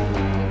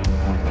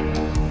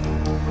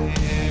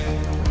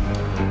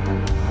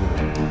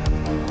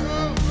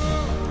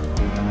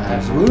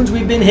 As wounds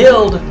we've been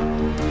healed.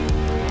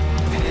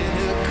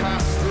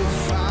 Pentecostal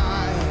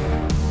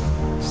fire,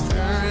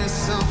 stirring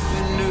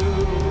something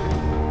new.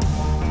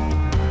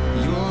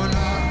 You're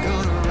not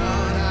gonna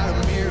run out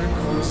of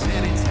miracles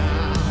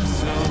anytime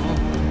soon.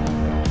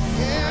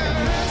 Yeah,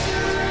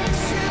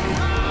 resurrection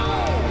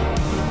power,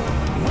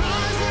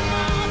 rising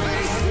my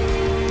face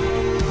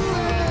through.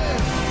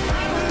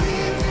 I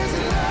believe there's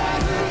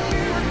another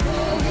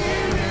miracle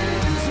here in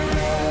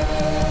Israel.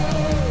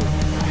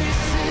 This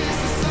is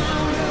the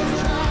sound of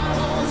dry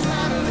bones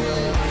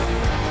rattling.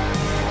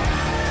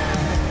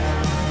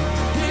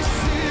 This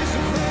is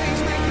a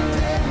praise make a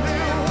dead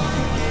man walk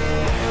again.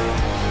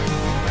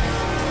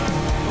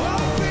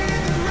 Open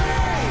the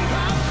grave,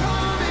 I'm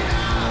coming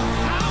out.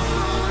 I'm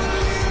gonna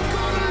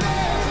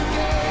live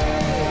again.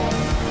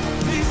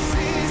 This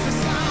is the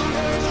sound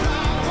of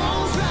dry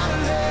bones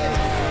rattling.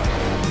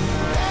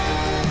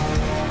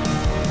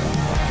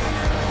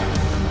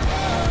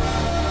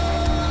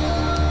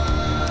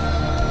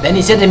 Then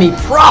he said to me,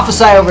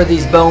 prophesy over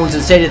these bones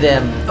and say to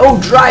them, O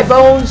dry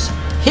bones,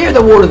 hear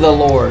the word of the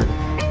Lord.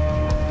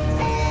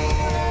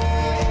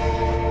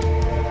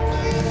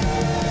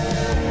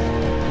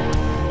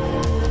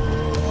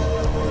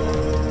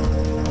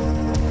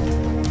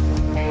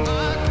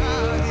 My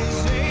God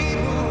is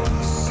able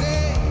to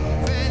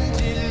save and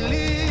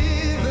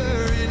deliver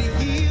and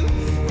heal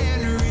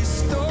and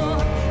restore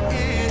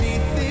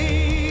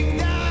anything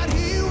that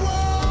He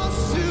wants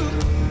to.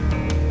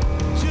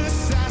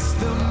 Just ask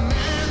the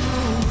man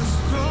who was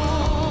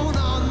thrown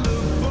on the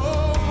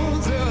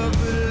bones of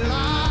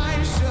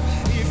Elisha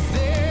if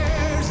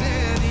there's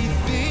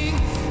anything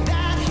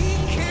that He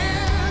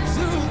can't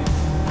do.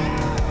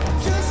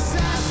 Just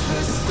ask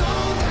the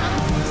stone that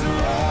was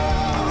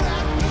rolled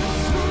at the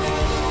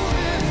tomb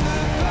in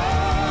the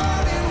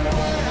garden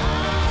what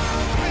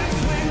happens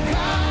when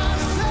God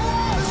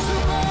shows the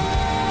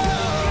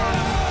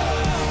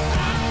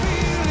I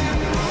feel Him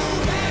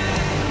moving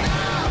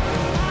now.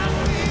 I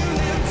feel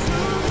Him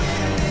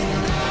doing it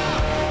now.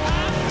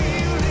 I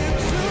feel Him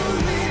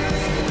doing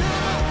it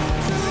now.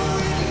 Do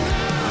it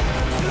now.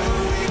 Do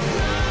it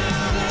now.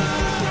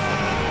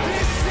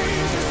 This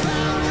is the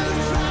sound of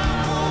dry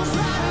bones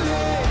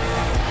rattling.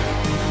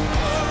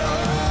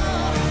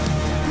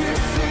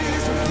 This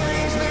is a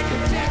praise make a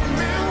dead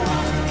man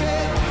walk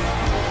again.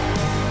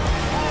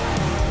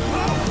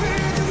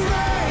 Open the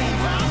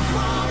grave, I'm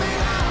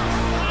coming out.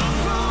 I'm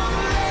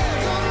gonna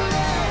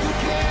live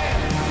again.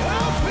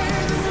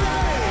 Open the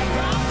grave,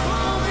 I'm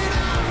coming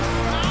out.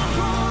 I'm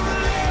gonna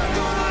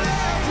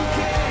live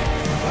again.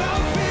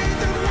 Open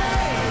the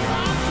grave,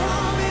 I'm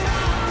coming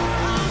out.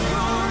 I'm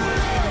gonna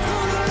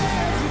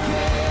live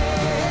again.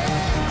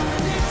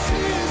 This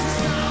is the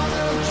sound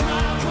of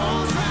dry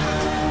bones rattling.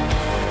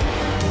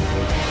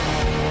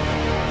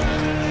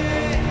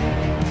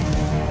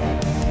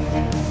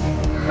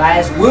 By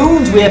his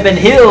wounds we have been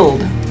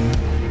healed.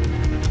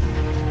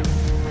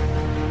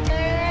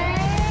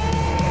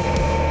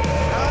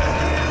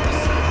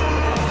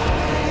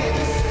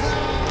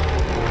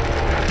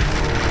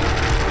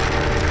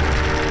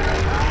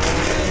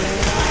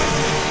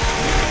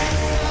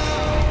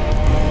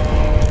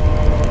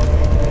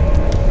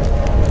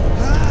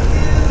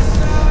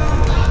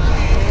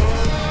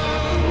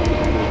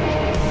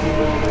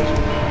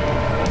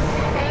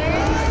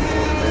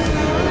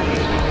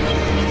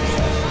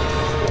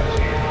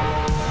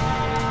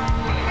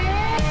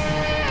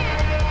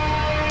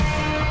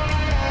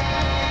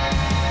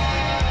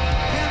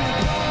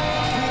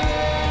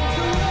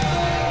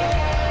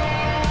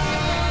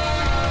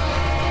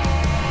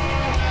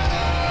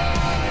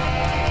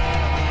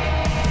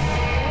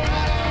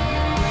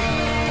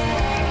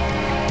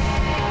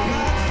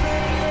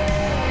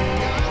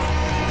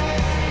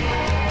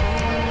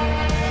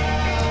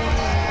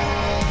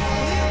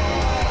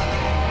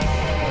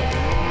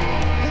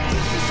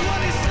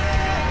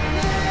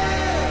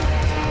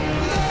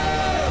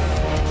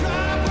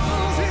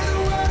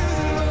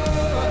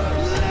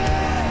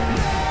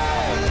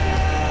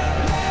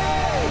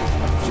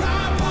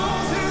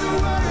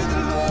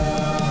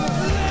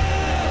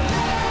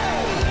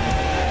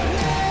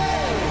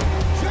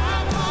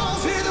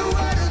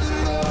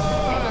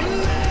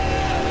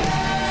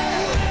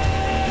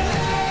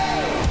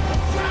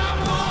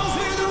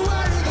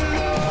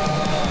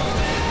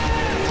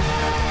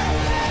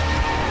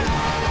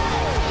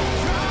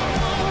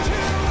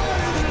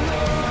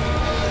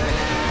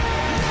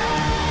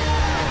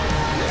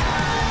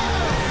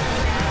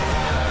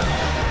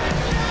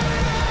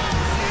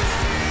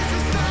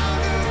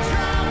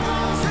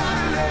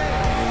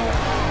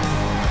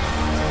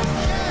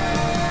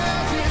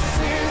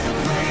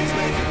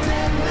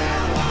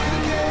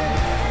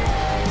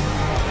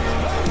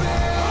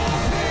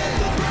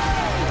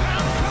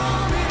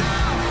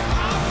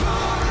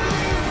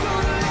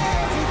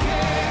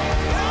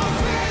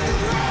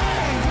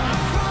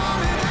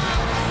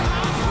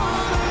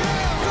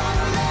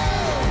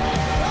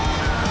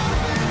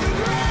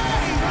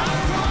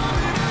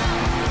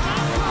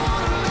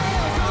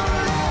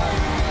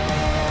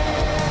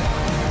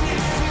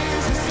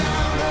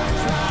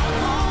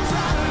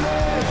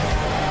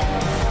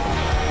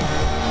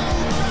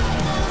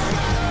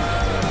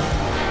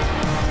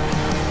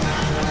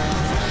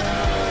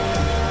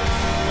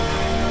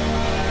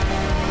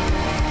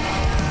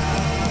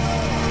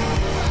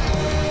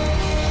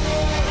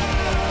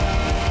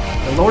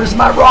 Lord is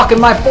my rock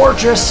and my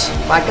fortress,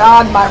 my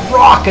God, my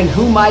rock in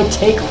whom I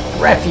take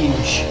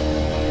refuge.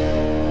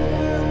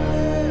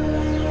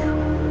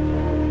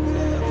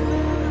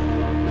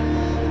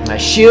 My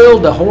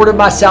shield, the horn of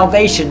my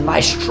salvation, my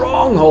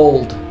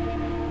stronghold.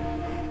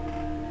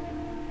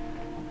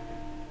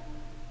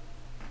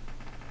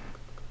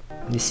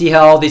 You see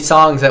how all these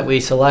songs that we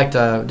select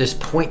just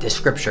point to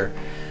Scripture.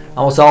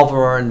 Almost all of them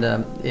are in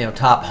the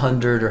top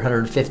 100 or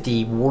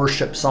 150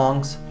 worship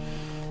songs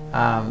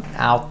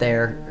out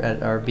there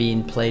that are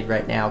being played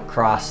right now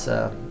across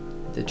the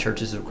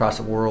churches across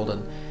the world,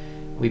 and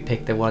we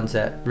pick the ones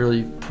that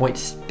really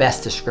point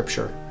best to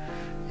Scripture.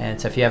 And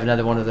so if you have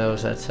another one of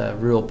those that's a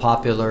real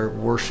popular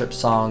worship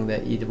song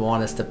that you'd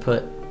want us to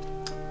put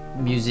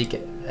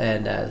music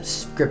and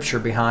Scripture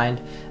behind,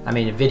 I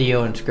mean a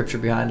video and Scripture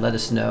behind, let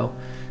us know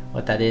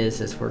what that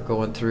is as we're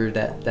going through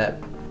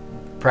that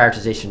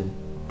prioritization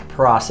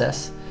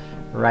process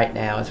right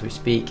now as we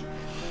speak.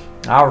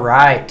 All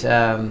right,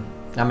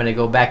 I'm going to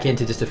go back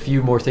into just a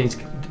few more things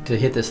to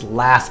hit this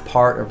last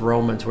part of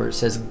Romans where it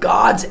says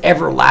God's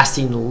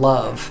everlasting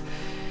love.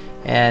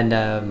 And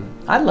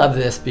I love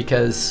this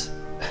because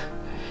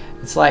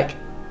it's like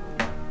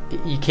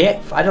you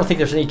can't, I don't think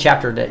there's any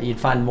chapter that you'd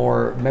find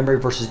more memory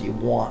verses that you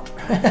want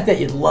that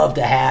you'd love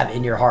to have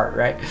in your heart,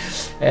 right?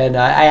 And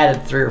I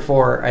added 3 or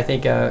 4. I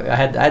think I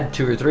had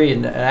 2 or 3,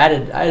 and I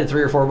added 3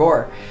 or 4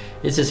 more.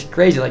 It's just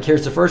crazy. Like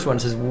here's the first one.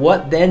 It says,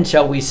 "What then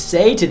shall we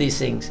say to these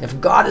things?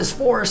 If God is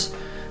for us,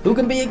 who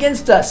can be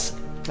against us?"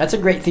 That's a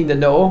great thing to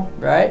know,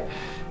 right?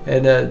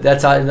 And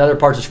that's in other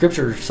parts of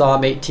Scripture.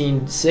 Psalm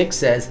 18:6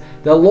 says,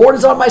 "The Lord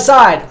is on my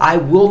side; I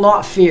will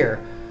not fear.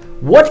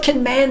 What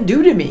can man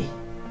do to me?"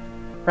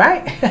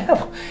 Right?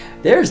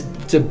 There's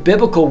the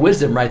biblical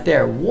wisdom right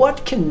there.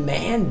 What can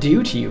man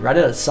do to you? Right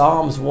out of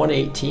Psalms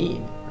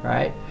 118,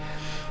 right?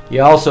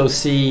 You also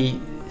see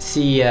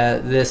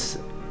this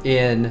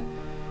in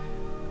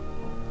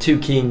 2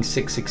 Kings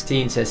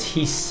 6:16 says,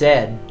 "He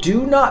said,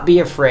 'Do not be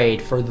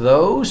afraid, for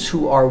those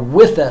who are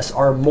with us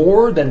are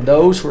more than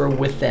those who are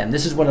with them.'"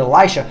 This is when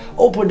Elisha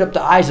opened up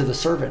the eyes of the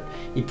servant.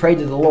 He prayed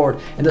to the Lord,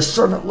 and the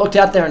servant looked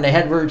out there, and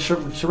they were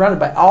surrounded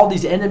by all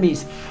these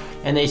enemies,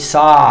 and they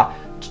saw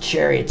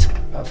chariots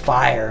of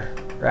fire,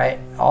 right?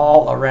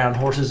 All around,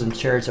 horses and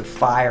chariots of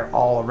fire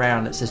all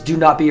around. It says, "Do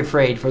not be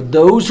afraid, for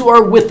those who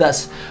are with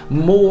us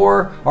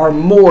are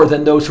more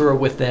than those who are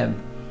with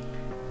them."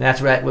 And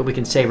that's what we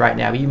can say right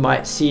now. You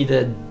might see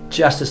the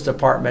Justice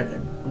Department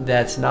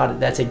that's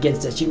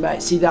against us. You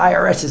might see the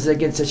IRS is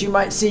against us. You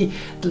might see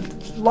the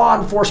law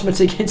enforcement's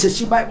against us.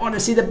 You might want to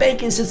see the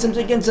banking system's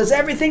against us.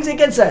 Everything's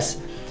against us.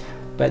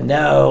 But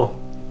no,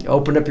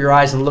 open up your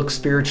eyes and look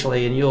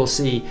spiritually, and you'll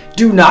see,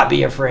 do not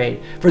be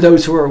afraid, for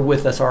those who are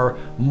with us are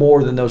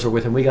more than those who are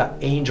with him. We got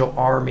angel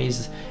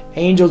armies,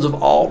 angels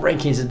of all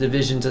rankings and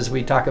divisions, as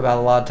we talk about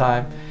a lot of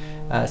time.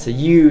 So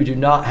you do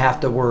not have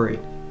to worry.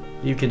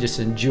 You can just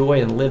enjoy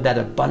and live that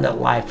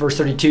abundant life. Verse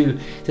 32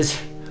 says,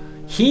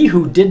 "He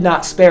who did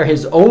not spare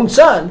his own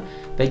son,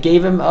 but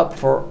gave him up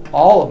for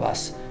all of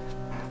us,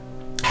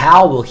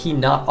 how will he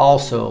not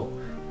also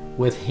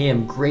with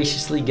him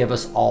graciously give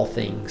us all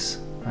things?"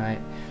 Right?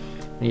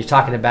 When you're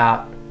talking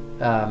about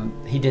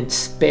he didn't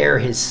spare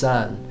his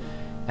son,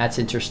 that's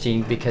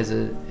interesting because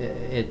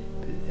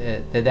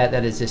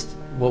that is just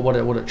what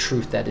a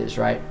truth that is,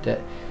 right?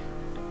 That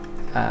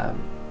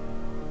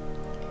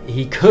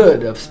he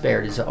could have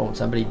spared his own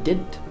son, but he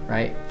didn't,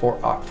 right? For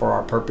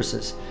our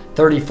purposes.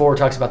 34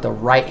 talks about the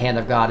right hand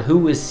of God.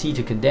 Who is he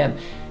to condemn?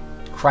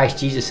 Christ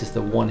Jesus is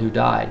the one who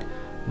died.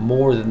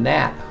 More than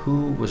that,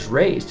 who was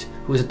raised,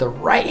 who is at the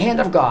right hand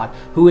of God,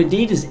 who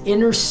indeed is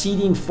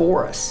interceding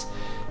for us.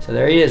 So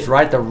there he is,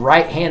 right at the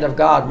right hand of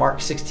God.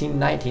 Mark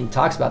 16:19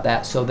 talks about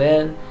that. So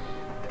then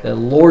the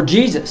Lord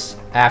Jesus,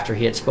 after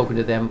he had spoken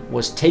to them,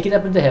 was taken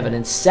up into heaven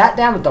and sat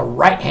down at the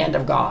right hand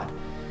of God.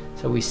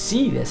 So we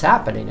see this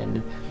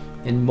happening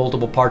in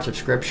multiple parts of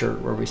Scripture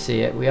where we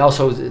see it. We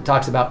also, it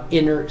talks about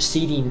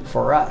interceding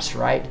for us,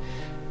 right?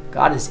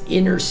 God is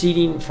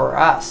interceding for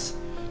us.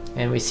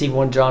 And we see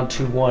 1 John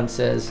 2:1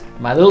 says,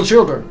 "My little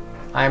children,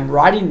 I am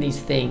writing these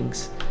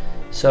things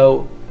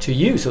to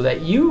you so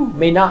that you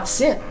may not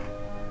sin.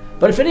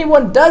 But if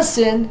anyone does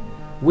sin,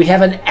 we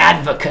have an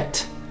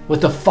advocate with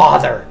the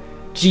Father,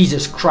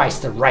 Jesus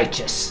Christ the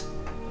righteous."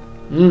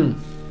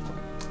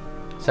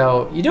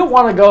 So you don't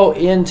want to go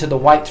into the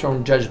white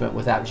throne judgment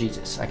without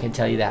Jesus. I can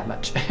tell you that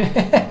much.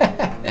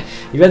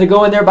 You either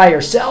go in there by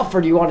yourself, or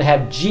do you want to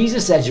have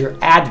Jesus as your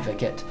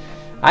advocate?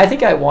 I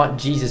think I want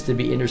Jesus to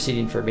be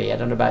interceding for me. I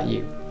don't know about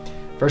you.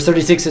 Verse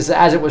 36 says,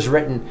 "As it was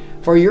written,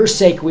 for your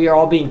sake we are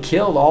all being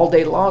killed all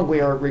day long. We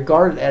are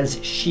regarded as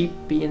sheep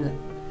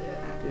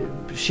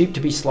to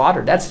be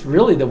slaughtered." That's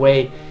really the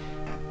way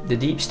the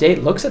deep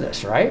state looks at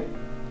us, right?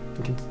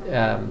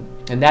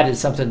 And that is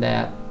something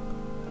that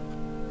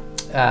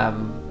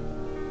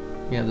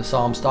the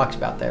Psalms talks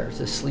about there. It's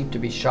a sleep to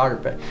be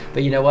slaughtered.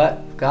 But you know what?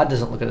 God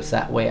doesn't look at us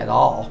that way at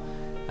all.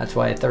 That's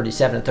why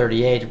 37 and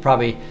 38 are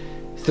probably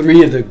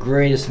 3 of the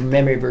greatest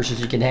memory verses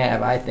you can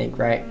have, I think,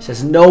 right? It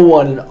says, "No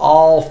one in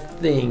all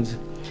things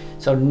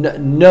So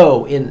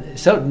no,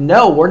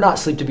 we're not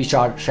sleep to be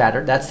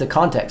shattered. That's the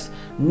context.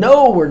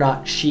 No, we're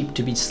not sheep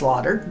to be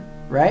slaughtered,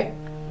 right?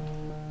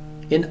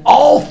 In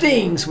all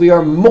things, we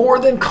are more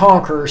than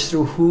conquerors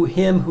through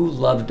him who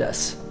loved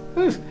us.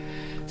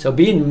 So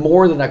being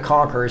more than a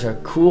conqueror is a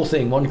cool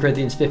thing. 1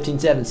 Corinthians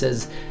 15:7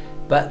 says,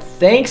 but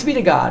thanks be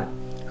to God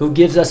who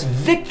gives us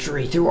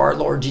victory through our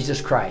Lord Jesus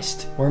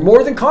Christ. We're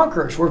more than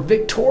conquerors. We're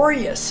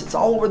victorious. It's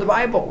all over the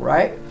Bible,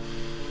 right?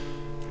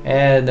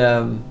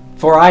 And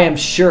for I am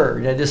sure,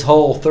 this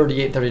whole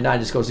 38, 39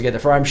 just goes together.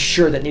 For I am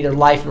sure that neither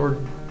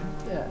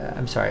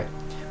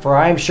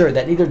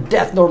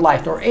death nor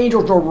life, nor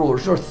angels nor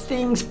rulers, nor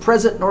things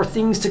present nor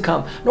things to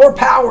come, nor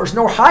powers,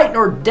 nor height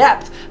nor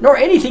depth, nor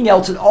anything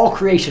else in all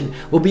creation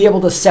will be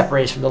able to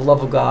separate us from the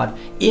love of God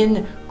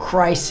in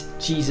Christ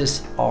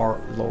Jesus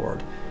our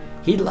Lord.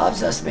 He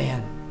loves us,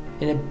 man,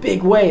 in a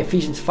big way.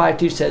 Ephesians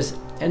 5:2 says,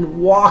 and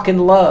walk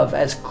in love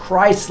as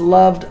Christ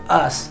loved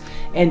us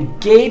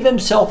and gave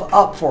himself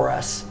up for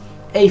us,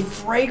 a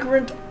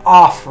fragrant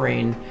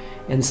offering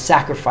and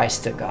sacrifice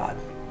to God.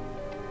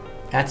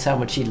 That's how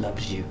much he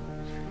loves you.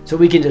 So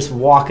we can just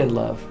walk in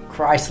love.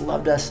 Christ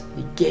loved us.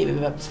 He gave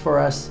him up for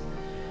us.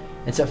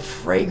 It's a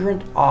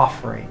fragrant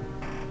offering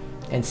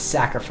and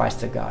sacrifice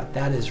to God.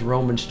 That is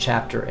Romans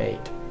chapter 8.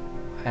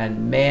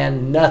 And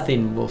man,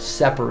 nothing will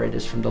separate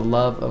us from the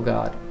love of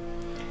God.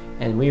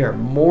 And we are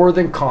more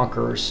than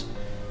conquerors,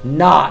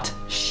 not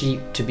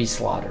sheep to be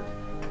slaughtered.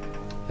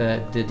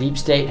 The deep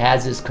state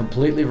has this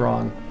completely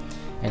wrong,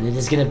 and it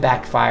is going to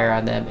backfire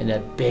on them in a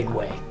big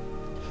way.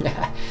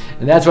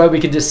 And that's why we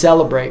can just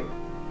celebrate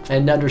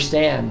and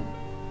understand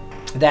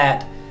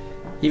that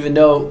even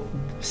though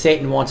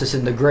Satan wants us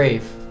in the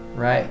grave,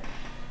 right?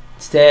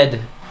 Instead,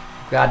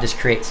 God just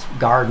creates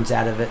gardens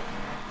out of it.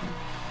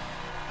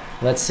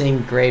 Let's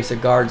sing Graves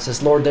of Gardens.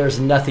 Says, Lord, there's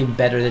nothing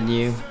better than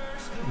you.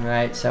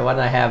 Right? So why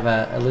don't I have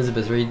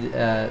Elizabeth read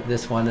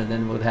this one, and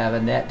then we'll have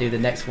Annette do the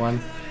next one.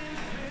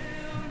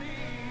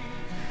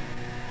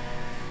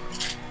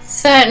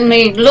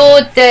 Certainly,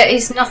 Lord, there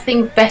is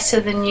nothing better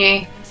than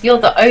you. You're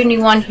the only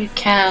one who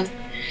can.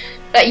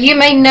 That you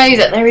may know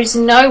that there is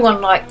no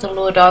one like the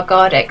Lord our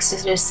God.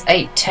 Exodus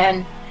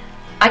 8:10.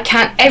 I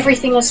count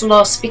everything as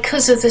lost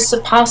because of the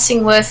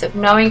surpassing worth of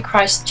knowing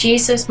Christ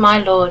Jesus my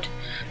Lord.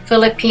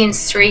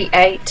 Philippians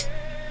 3:8.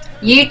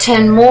 You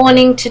turn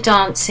mourning to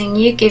dancing.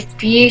 You give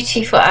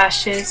beauty for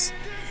ashes.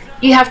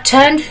 You have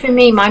turned for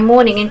me my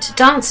mourning into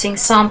dancing.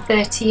 Psalm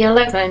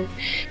 30:11.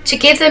 To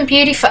give them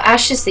beauty for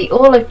ashes, the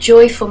oil of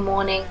joy for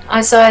mourning.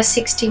 Isaiah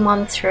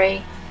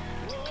 61:3.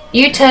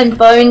 You turned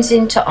bones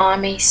into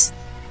armies.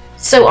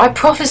 So I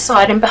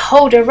prophesied, and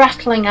behold, a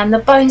rattling, and the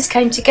bones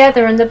came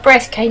together, and the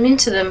breath came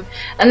into them,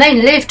 and they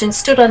lived and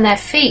stood on their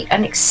feet,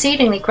 an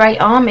exceedingly great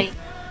army.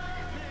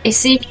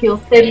 Ezekiel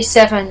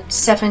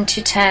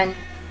 37:7-10.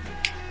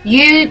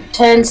 You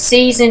turned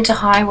seas into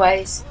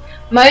highways.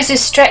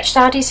 Moses stretched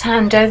out his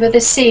hand over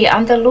the sea,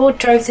 and the Lord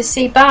drove the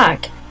sea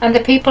back, and the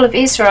people of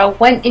Israel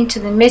went into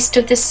the midst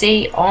of the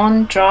sea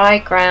on dry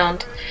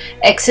ground.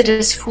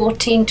 Exodus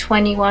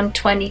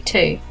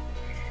 14:21-22.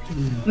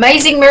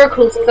 Amazing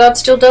miracles, and God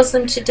still does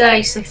them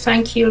today, so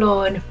thank you,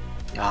 Lord.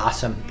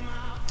 Awesome.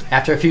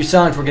 After a few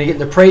songs, we're going to get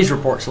in the praise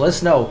report, so let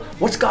us know,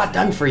 what's God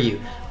done for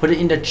you? Put it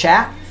into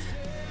chat.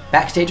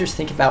 Backstagers,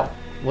 think about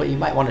what you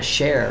might want to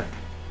share,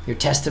 your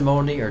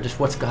testimony, or just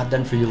what's God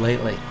done for you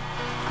lately.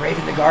 Grave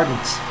in the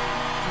Gardens.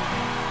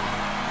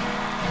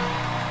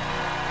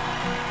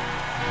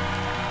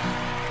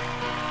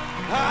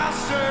 I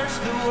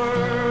searched the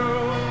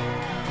world,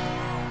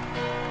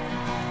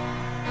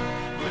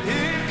 but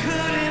it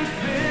couldn't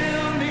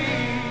fill me.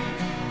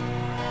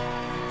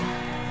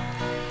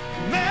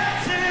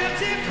 Man's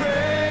empty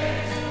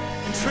praise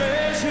and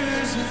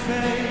treasures of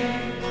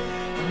fame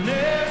are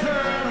never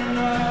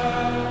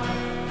enough.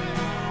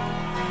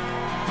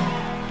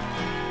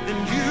 Then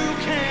you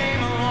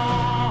came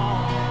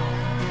along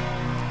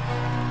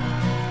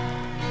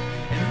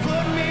and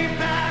put me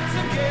back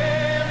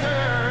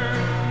together.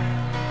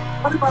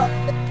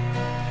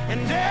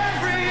 And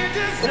every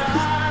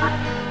desire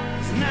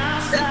is now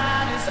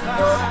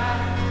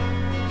satisfied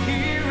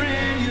here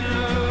in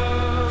your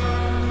love.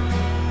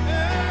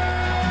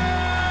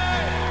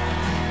 Hey.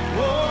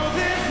 Oh,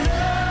 there's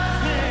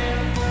nothing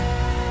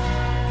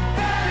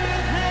better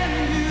than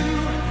you.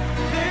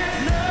 There's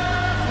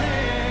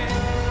nothing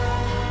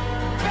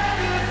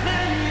better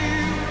than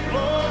you.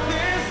 Lord,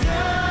 there's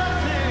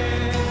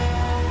nothing.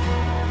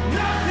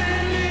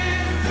 Nothing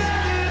is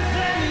better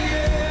than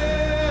you.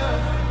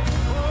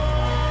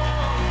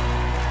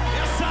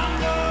 Yes, I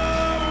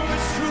know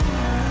it's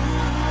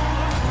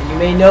true. You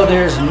may know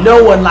there's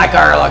no one like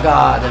our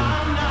God.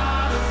 I'm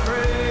not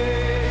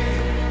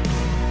afraid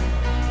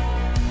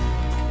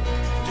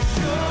to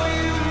show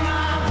you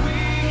my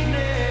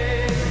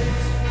weakness,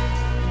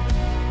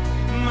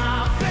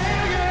 my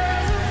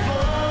failures and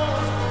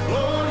flaws.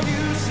 Lord,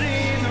 you've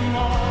seen them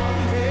all,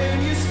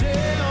 and you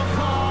still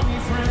call me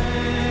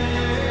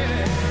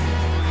friend.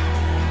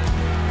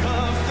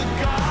 'Cause the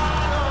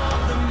God of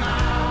the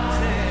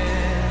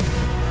mountain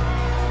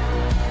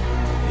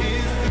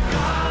is the God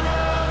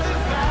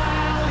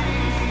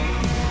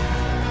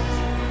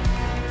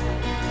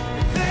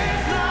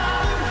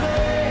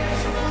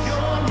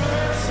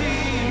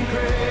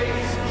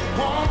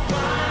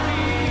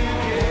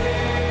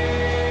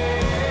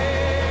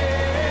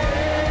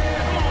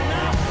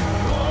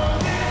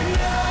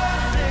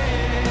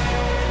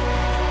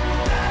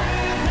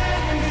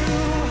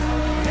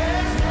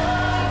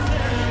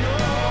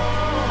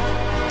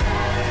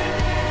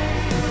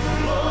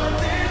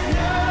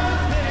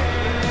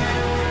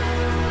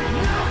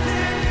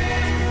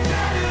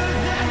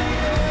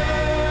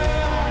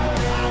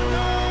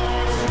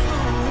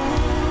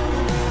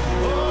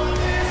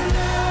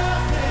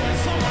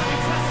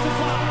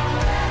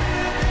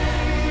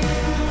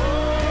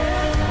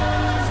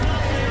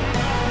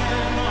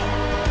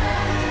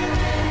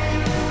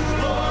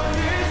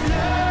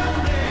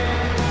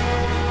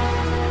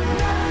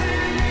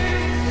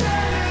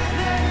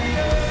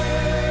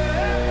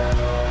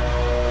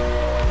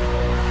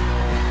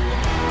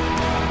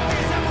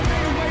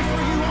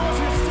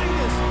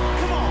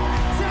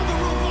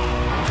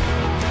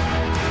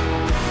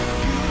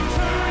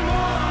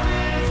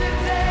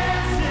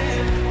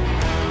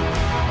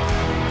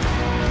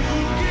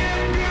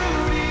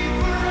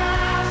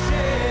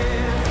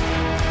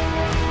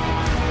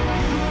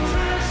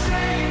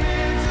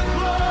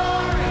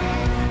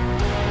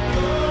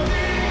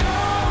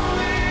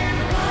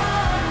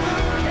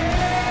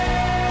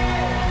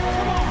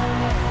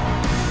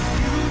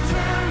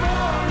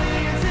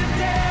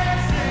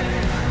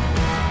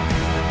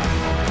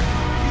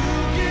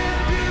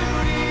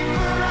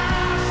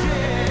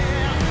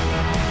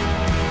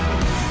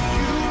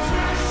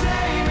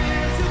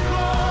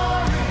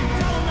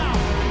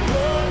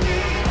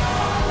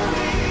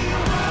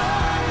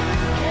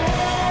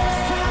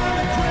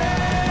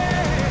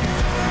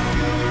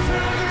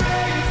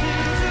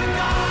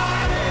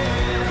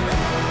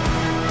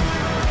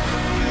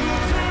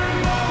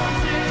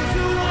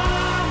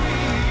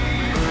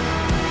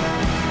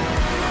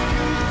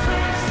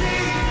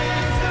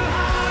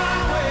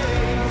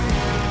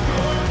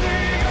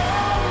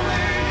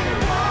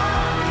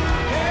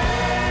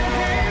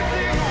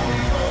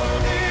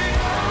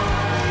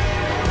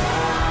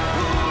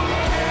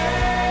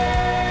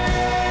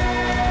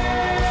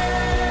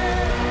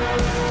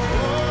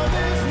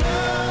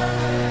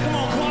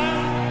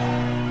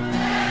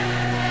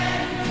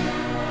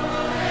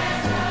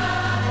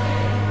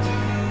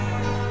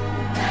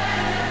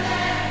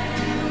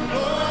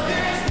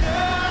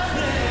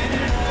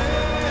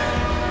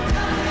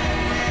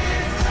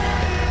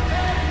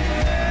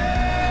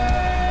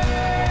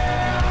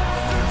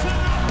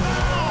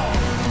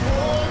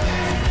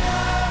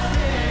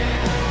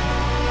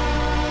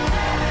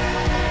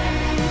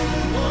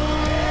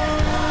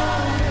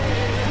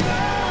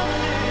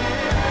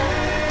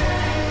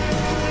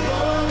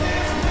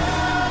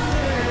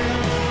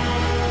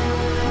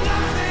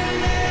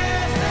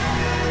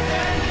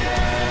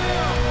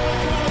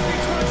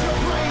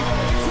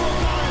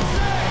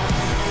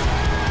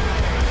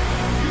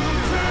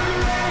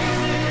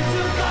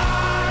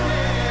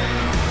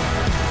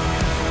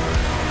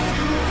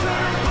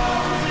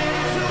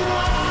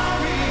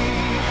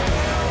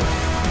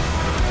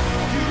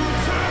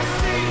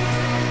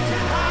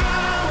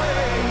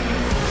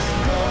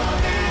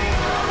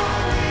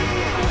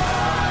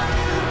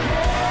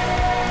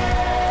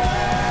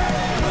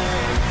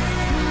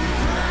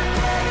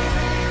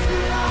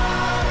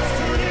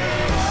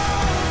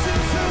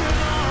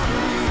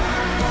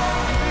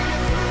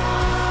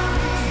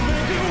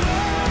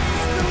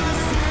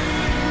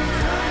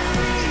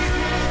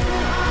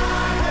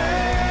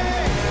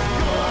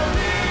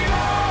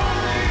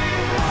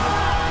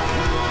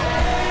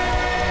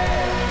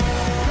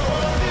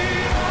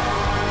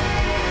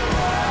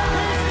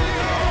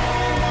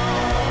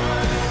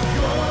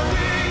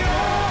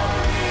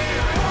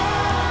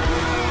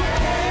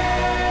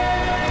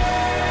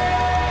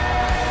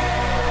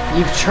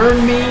You've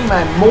turned me,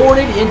 my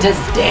mourning, into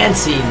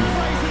dancing.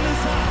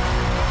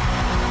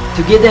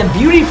 To give them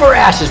beauty for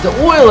ashes, the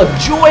oil of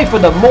joy for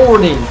the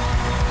morning.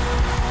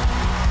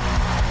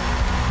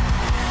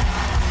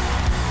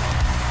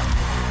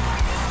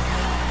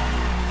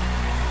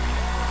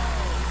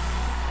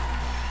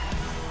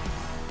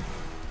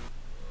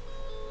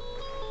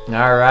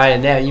 All right,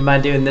 and now you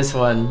mind doing this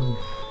one?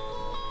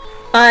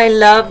 I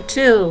love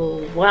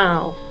to.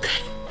 Wow.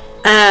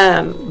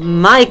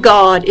 My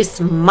God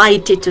is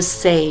mighty to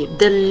save.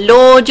 The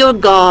Lord your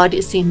God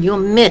is in your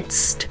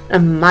midst, a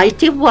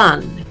mighty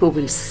one who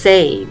will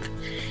save.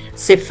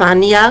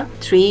 Zephaniah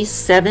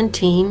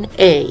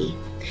 3:17a.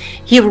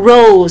 He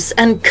rose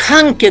and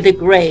conquered the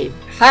grave.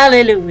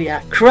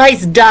 Hallelujah.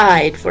 Christ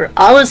died for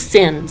our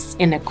sins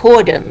in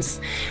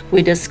accordance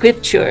with the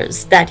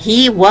scriptures, that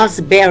he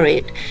was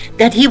buried,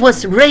 that he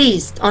was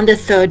raised on the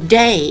third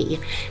day,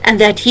 and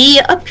that he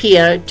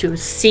appeared to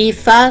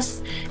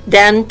Cephas,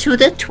 then to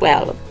the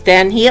 12.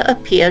 Then he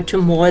appeared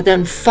to more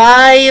than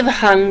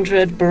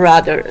 500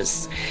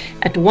 brothers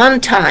at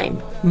one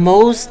time,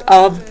 most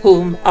of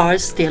whom are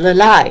still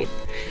alive.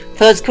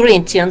 1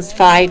 Corinthians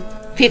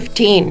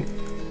 5:15,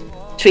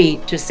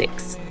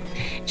 3-6.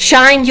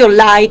 Shine your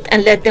light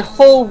and let the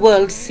whole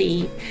world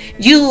see.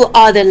 You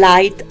are the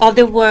light of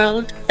the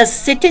world. A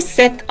city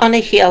set on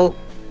a hill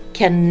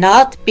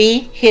cannot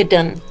be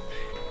hidden.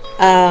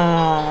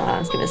 I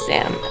was going to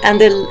say, and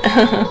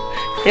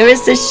there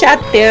is a chat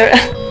there.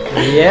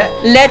 Yeah.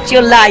 Let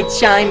your light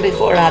shine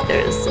before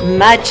others.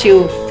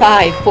 Matthew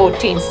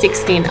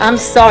 5:14-16. I'm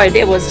sorry,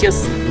 there was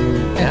just...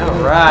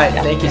 All right,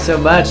 thank you so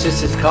much.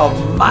 This is called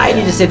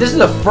Mighty to Save. This is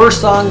the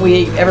first song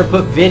we ever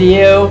put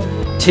video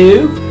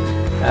to.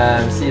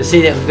 So you'll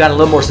see that we've gotten a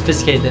little more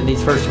sophisticated than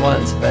these first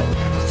ones, but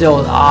still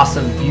an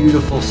awesome,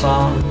 beautiful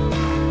song.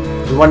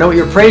 We want to know what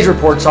your praise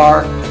reports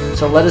are,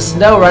 so let us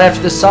know right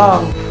after this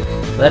song.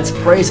 Let's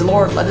praise the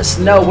Lord. Let us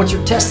know what's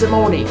your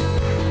testimony,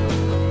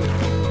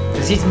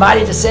 because he's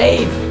mighty to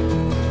save.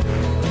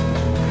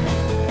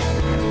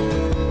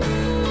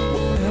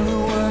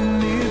 Everyone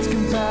needs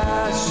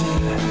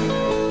compassion,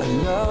 a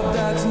love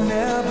that's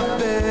never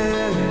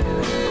failing.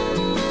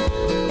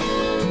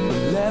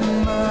 Let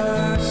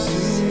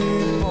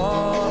mercy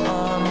fall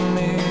on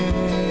me.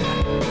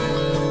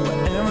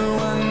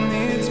 Everyone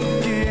needs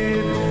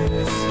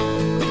forgiveness,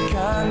 the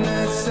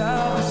kindness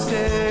of the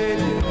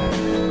Savior,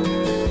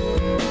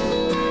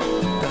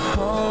 the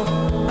hope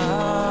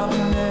of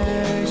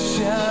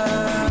nations.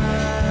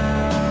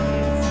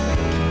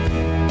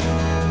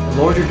 The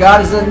Lord your God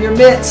is in your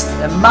midst,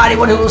 the mighty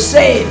one who will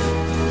save.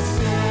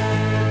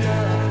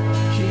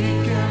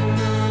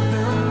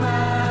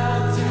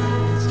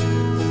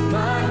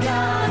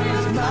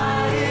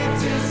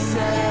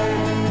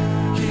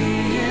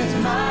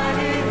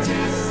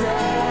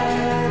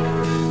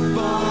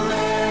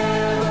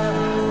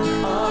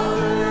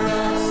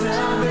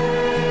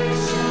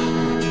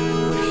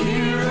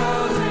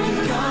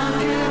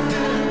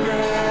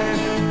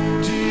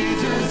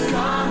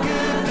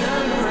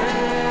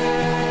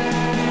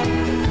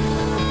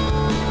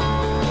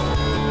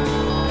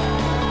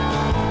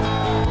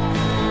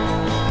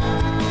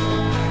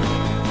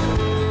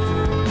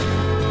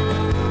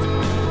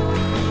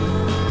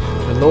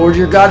 The Lord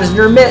your God is in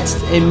your midst,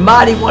 a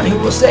mighty one who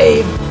will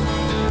save.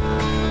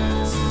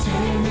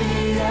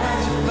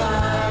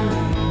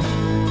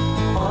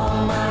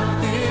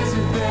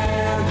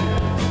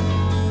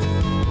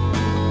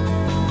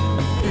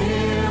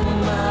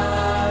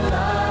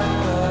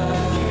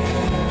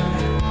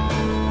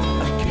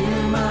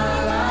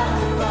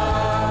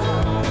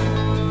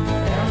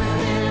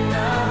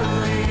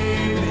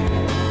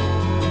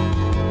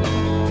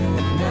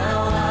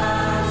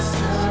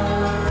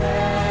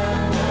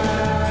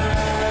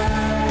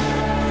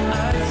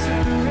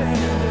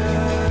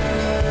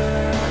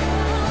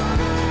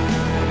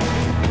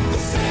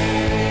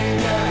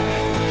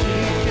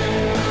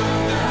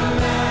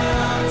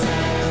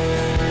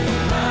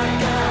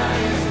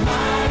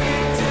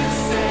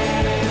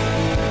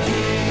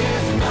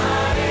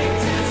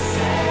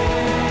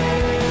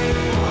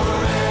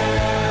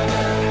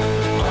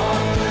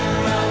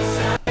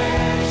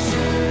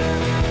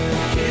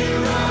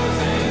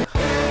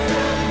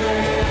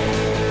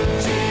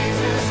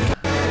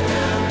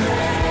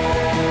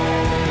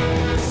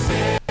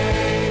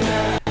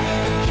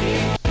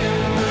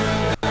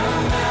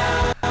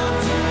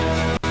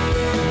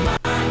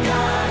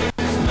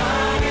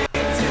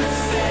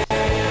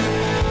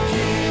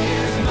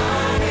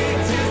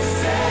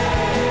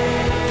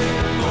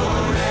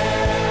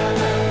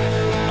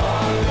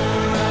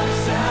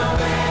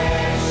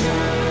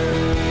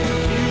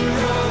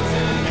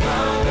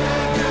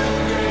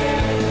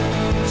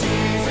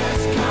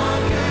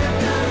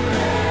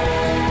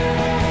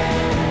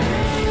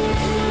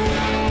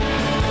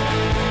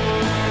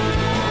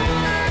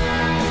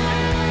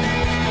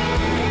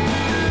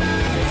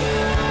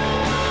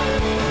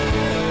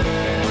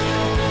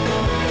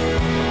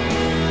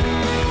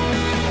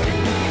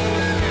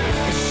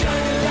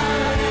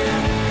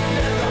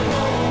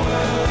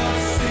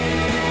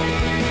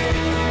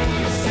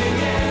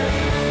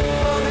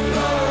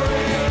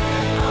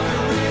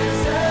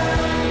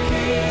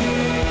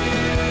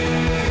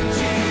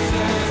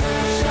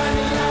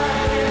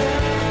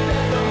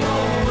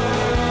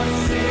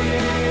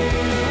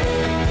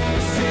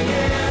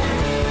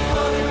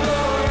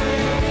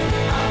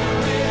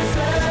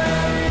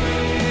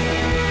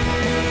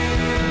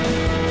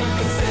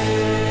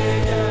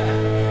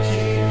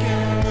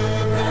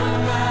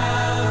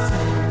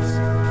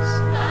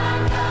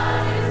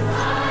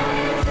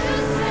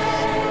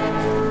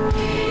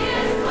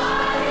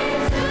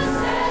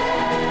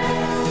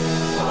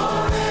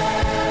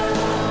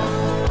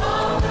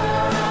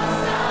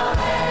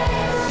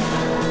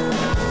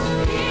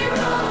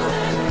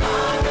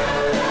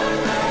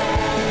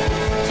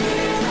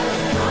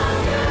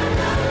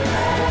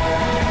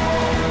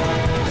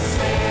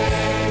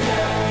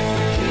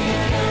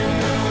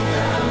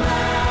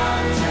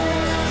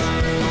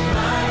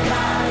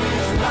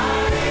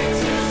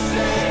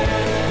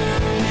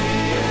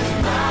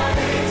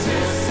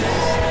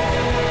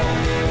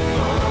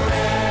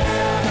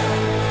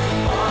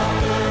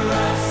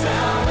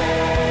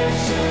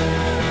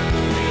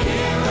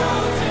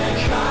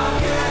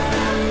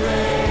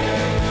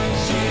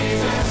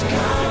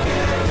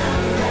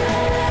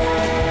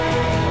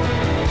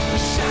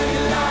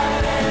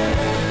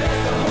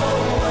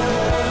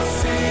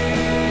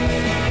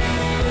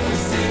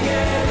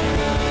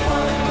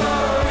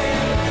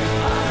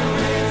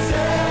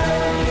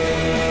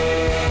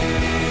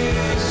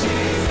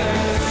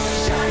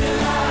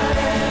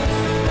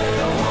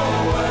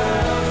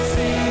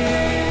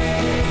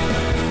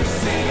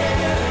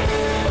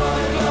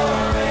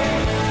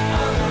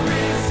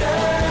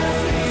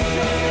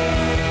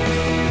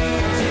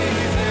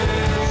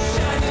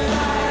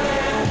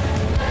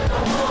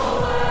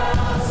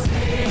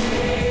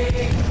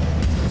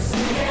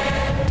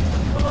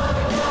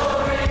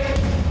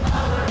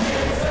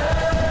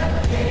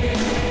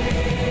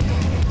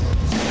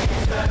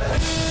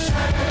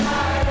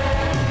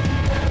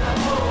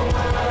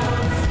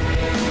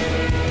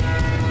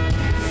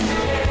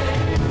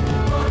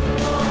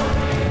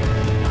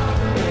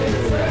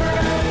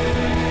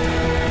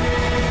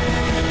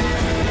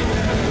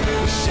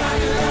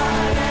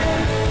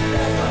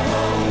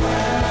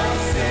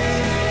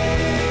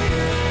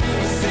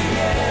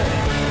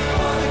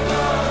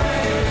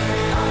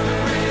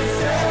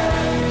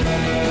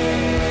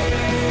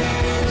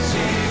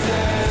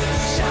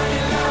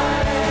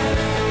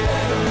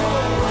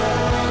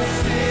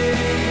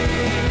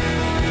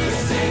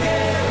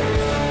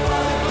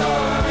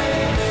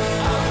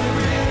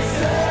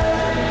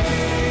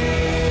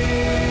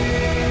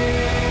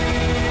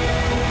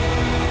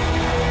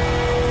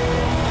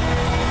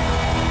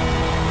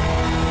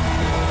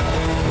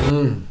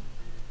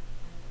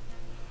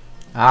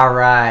 All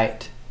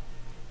right.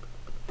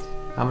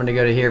 I'm going to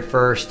go to here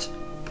first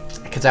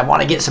because I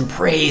want to get some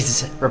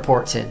praise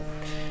reports in.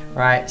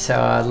 Right, so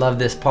I love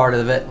this part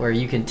of it where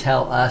you can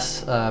tell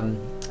us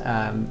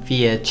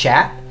via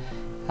chat.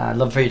 I'd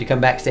love for you to come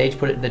backstage,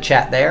 put it in the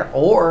chat there,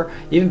 or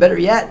even better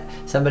yet,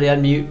 somebody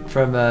unmute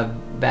from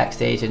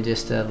backstage and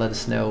just let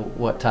us know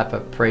what type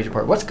of praise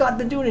report. What's God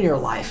been doing in your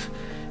life?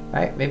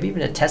 Right, maybe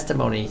even a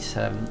testimony.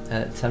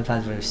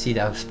 Sometimes when we see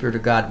the Spirit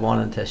of God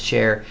wanting to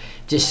share,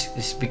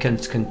 just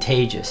becomes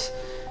contagious.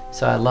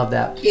 So I love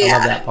that. Yeah. I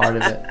love that part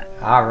of it.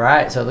 All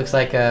right, so it looks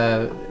like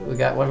we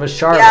got, what was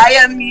Charlotte? Yeah,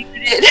 I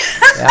unmuted.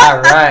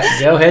 All right,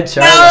 go ahead,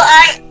 Charlotte. Well,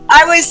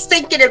 I was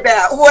thinking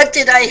about what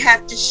did I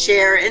have to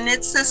share, and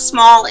it's a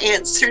small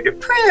answer to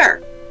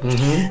prayer.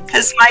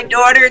 Because my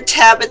daughter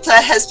Tabitha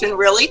has been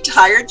really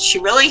tired. She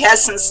really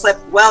hasn't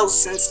slept well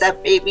since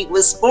that baby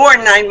was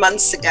born 9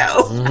 months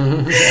ago.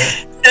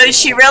 So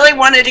she really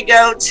wanted to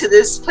go to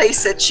this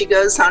place that she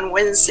goes on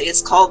Wednesday.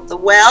 It's called The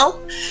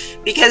Well,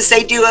 because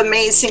they do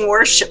amazing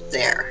worship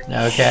there.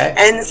 Okay.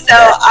 And so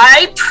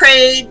I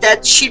prayed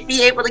that she'd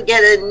be able to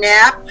get a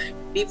nap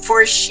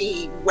before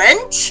she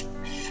went,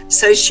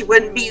 so she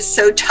wouldn't be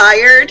so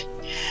tired.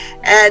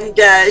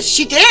 And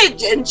she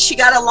did, and she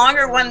got a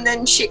longer one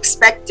than she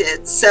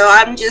expected. So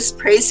I'm just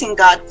praising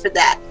God for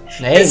that.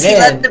 Because He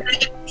let the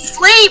baby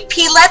sleep.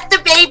 He let the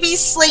baby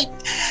sleep.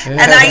 And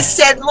I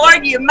said,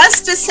 Lord, you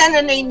must have sent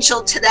an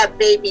angel to that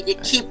baby to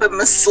keep him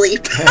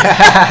asleep.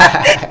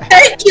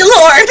 Thank you,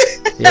 Lord.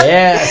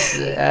 Yes,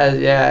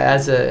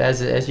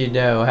 as you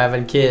know,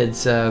 having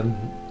kids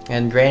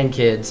and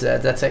grandkids,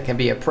 that can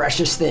be a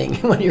precious thing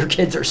when your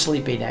kids are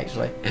sleeping.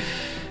 Actually,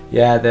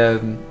 yeah.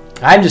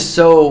 I'm just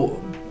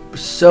so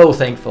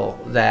thankful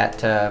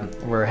that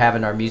we're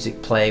having our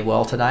music play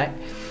well tonight.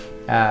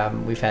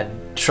 We've had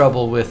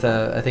trouble with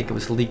I think it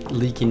was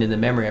leaking in the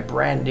memory, a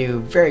brand new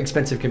very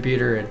expensive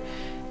computer,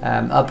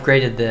 and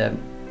upgraded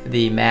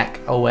the Mac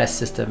OS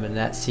system, and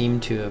that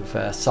seemed to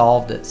have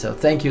solved it. So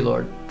thank you,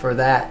 Lord, for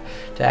that,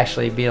 to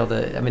actually be able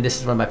to, I mean, this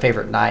is one of my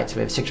favorite nights.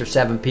 We have 6 or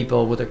 7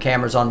 people with their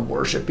cameras on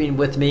worshiping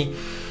with me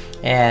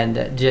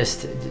and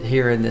just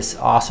hearing this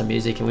awesome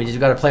music. And we just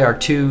got to play our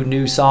 2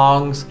 new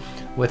songs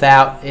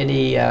without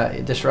any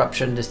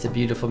disruption, just a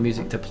beautiful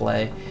music to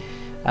play.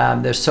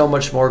 There's so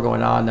much more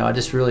going on, though. I'm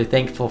just really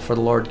thankful for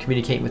the Lord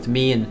communicating with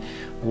me and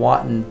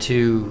wanting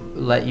to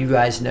let you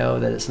guys know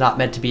that it's not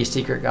meant to be a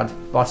secret. God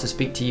wants to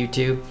speak to you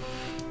too.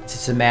 It's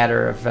just a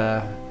matter of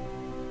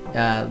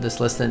just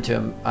listening to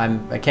Him.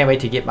 I can't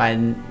wait to get my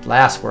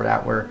last word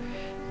out, where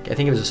I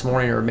think it was this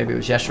morning or maybe it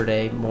was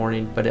yesterday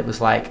morning, but it was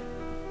like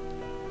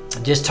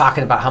just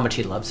talking about how much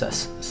He loves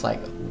us. It's like,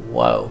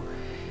 whoa,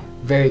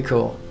 very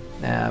cool.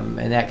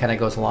 And that kind of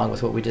goes along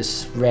with what we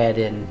just read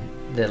in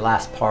the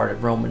last part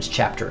of Romans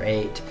chapter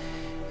 8.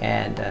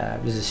 And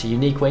there's this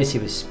unique ways He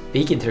was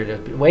speaking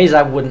through, ways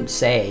I wouldn't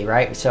say,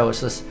 right? So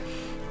it's just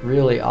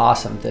really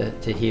awesome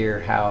to hear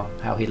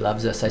how He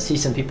loves us. I see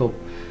some people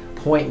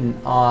posting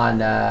on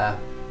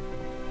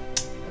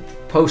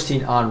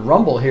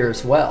Rumble here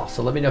as well.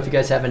 So let me know if you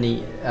guys have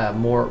any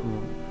more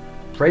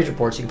praise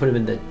reports. You can put them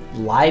in the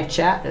live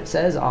chat, it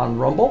says, on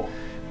Rumble.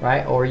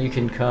 Right, or you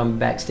can come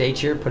backstage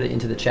here, put it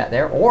into the chat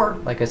there, or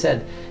like I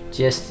said,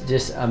 just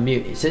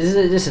unmute. So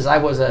this is I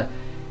was a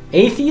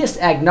atheist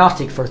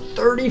agnostic for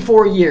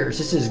 34 years.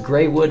 This is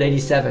Graywood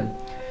 87,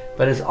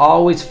 but has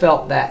always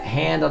felt that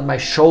hand on my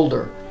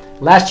shoulder.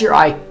 Last year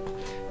I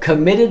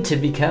committed to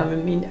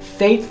becoming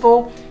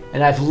faithful,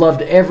 and I've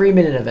loved every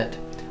minute of it.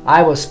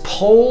 I was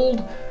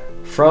pulled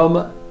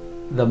from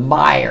the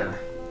mire.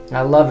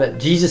 I love it.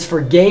 Jesus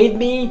forgave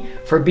me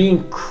for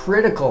being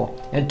critical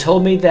and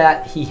told me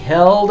that He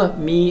held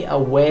me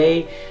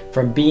away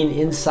from being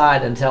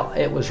inside until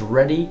I was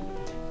ready.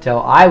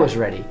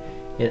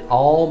 It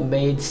all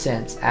made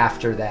sense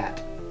after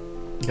that.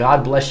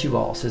 God bless you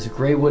all, says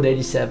Graywood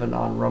 87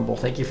 on Rumble.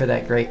 Thank you for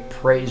that great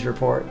praise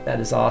report.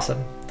 That is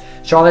awesome.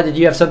 Charlotte, did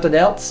you have something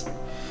else?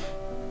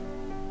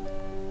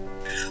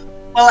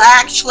 Well,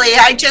 actually,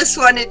 I just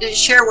wanted to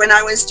share, when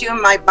I was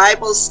doing my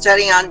Bible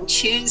study on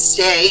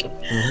Tuesday,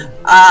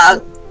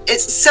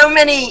 it's so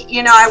many,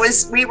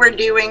 we were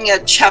doing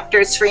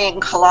chapter 3 in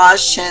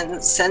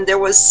Colossians, and there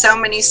was so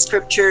many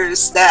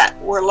scriptures that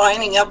were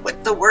lining up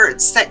with the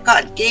words that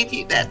God gave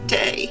you that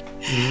day.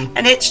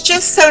 And it's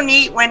just so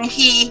neat when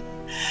He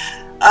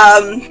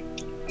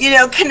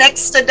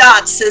connects the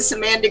dots, as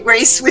Amanda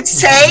Grace would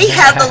say,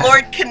 how the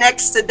Lord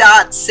connects the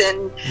dots.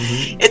 And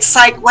it's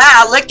like,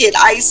 wow, look at,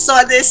 I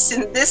saw this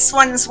in this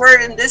one's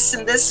word and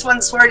this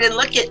one's word, and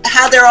look at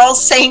how they're all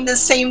saying the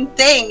same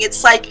thing.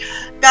 It's like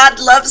God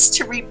loves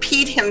to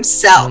repeat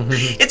Himself.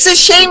 It's a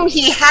shame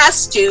He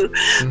has to,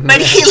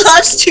 but He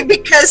loves to,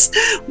 because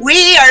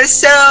we are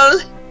so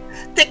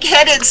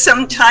thick-headed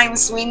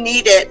sometimes. We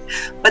need it,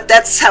 but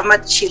that's how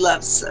much He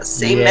loves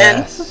us. Amen.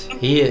 Yes.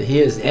 He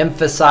is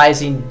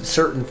emphasizing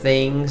certain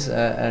things,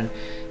 and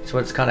so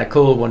it's kind of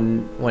cool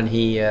when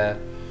He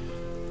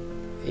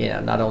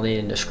not only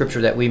in the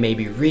scripture that we may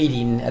be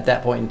reading at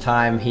that point in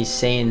time, he's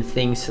saying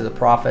things to the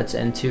prophets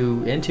and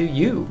to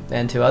you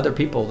and to other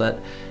people that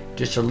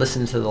just are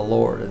listening to the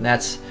Lord. And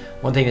that's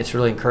one thing that's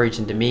really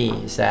encouraging to me,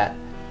 is that,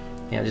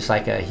 just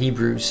like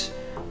Hebrews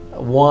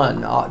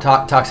 1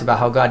 talks about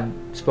how God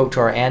spoke to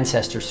our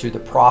ancestors through the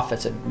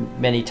prophets at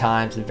many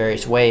times in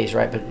various ways,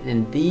 right? But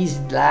in these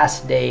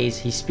last days,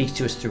 he speaks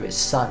to us through his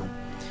Son.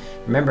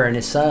 Remember, and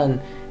his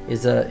Son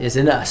is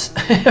in us,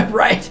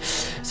 right?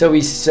 So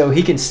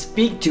he can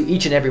speak to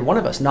each and every one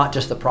of us, not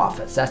just the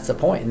prophets. That's the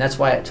point, and that's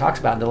why it talks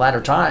about in the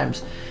latter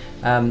times,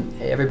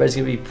 there's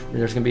going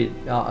to be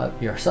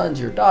your sons,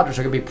 your daughters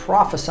are going to be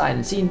prophesying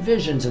and seeing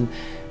visions, and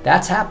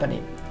that's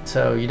happening.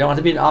 So you don't have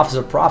to be an office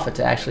of prophet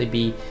to actually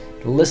be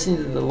listening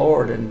to the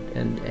Lord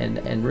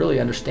and really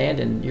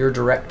understanding your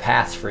direct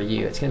paths for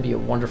you. It's going to be a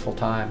wonderful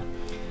time.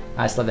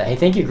 I just love that. Hey,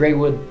 thank you,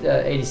 Graywood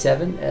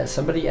 87.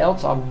 Somebody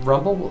else on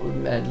Rumble,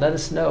 let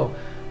us know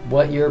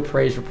what your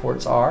praise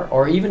reports are,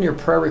 or even your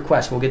prayer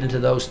requests. We'll get into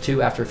those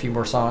too after a few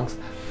more songs.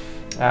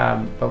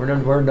 But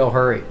we're in no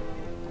hurry.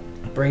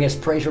 Bring us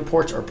praise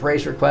reports or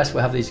praise requests.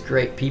 We'll have these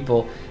great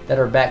people that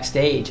are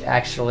backstage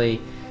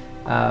actually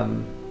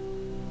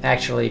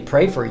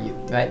pray for you,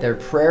 right? They're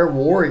prayer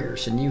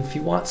warriors, and if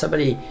you want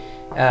somebody,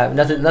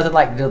 nothing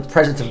like the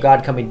presence of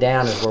God coming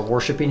down as we're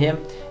worshiping him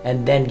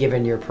and then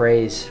giving your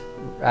praise,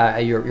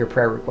 your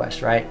prayer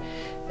request, right?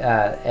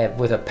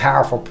 With a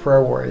powerful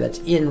prayer warrior that's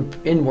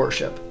in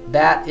worship.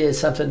 That is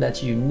something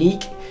that's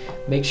unique.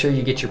 Make sure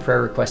you get your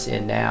prayer requests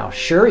in now.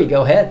 Shuri,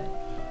 go ahead.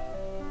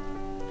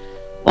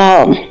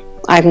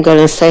 I'm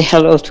gonna say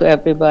hello to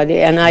everybody,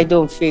 and I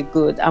don't feel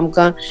good.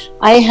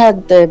 I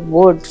had the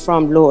word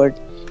from Lord,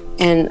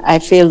 and I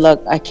feel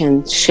like I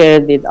can share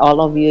it with all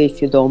of you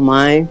if you don't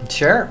mind.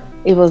 Sure.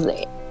 It was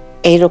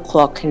 8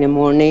 o'clock in the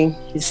morning.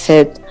 He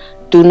said,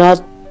 "Do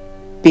not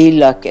be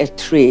like a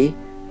tree,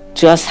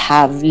 just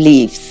have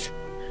leaves.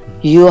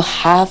 You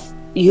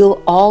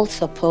all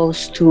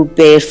supposed to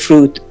bear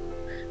fruit,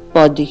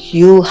 but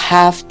you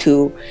have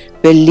to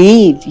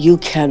believe you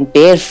can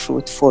bear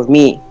fruit for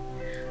me.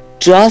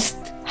 Just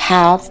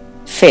have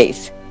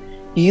faith.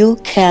 You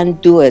can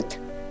do it.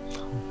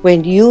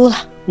 When you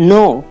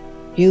know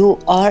you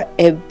are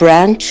a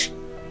branch,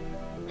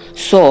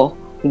 so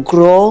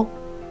grow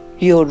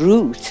your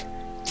root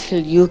till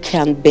you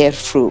can bear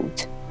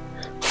fruit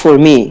for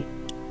me.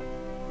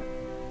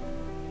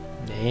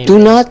 Amen. Do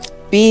not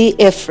be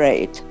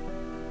afraid.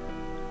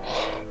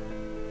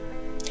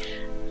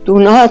 Do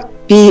not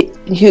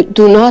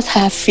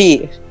have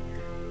fear.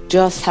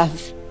 Just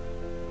have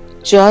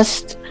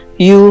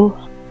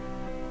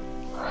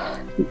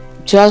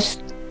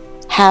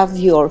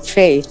your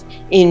faith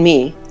in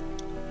me.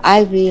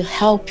 I will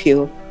help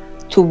you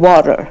to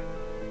water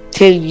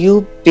till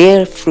you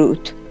bear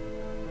fruit.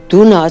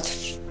 Do not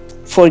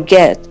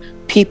forget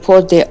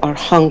people, they are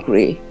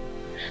hungry.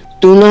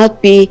 Do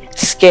not be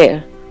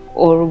scared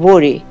or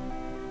worry.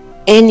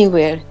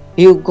 Anywhere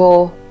you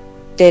go,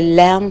 the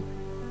Lamb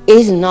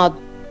is not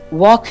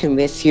walking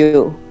with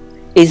you.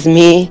 It's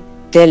me,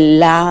 the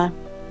Lion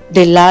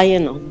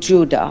of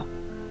Judah.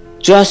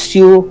 Just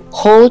you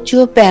hold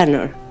your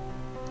banner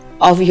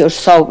of your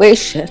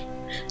salvation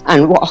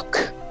and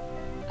walk."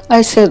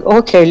 I said,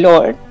 "Okay,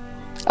 Lord,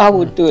 I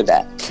would do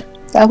that."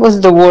 That was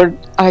the word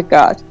I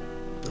got.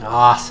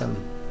 Awesome.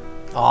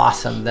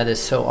 That is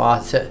so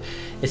awesome.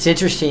 It's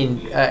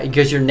interesting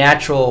because your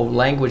natural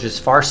language is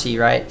Farsi,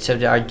 right? So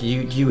do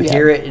you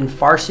hear it in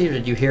Farsi, or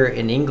did you hear it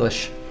in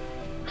English?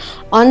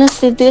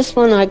 Honestly, this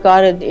one I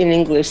got it in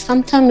English.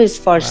 Sometimes it's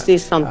Farsi,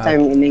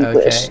 sometimes in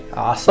English. Okay,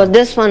 awesome. But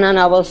this one, and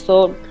I was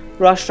so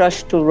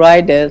rushed to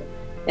write it,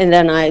 and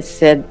then I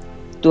said,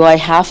 "Do I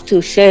have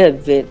to share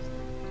it with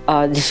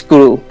this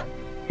group?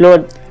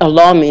 Lord,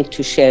 allow me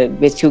to share it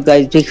with you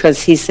guys,"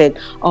 because he said,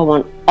 "I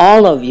want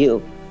all of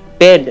you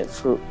bear the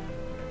fruit."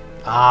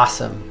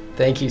 Awesome.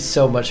 Thank you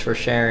so much for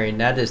sharing.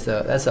 That's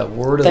a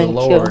word of the Thank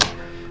Lord. you.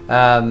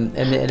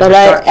 But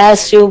I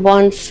ask you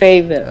one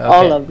favor,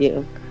 all of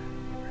you.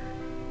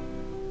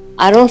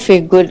 I don't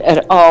feel good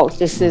at all.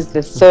 This is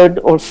the 3rd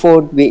or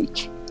 4th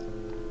week.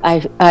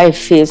 I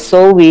feel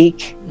so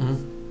weak. Mm-hmm.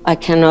 I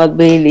cannot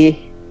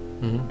really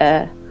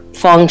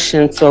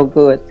function so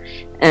good.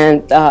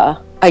 And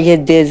I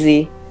get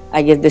dizzy.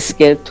 I get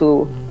scared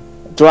to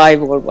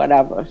drive or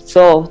whatever.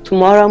 So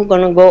tomorrow I'm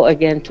going to go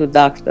again to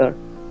doctor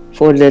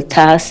for the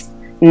test.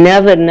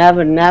 Never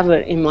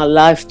in my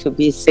life to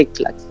be sick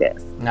like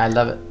this. I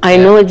love it. I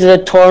know it's a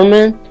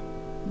torment,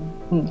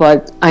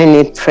 but I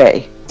need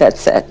pray.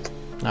 That's it.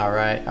 All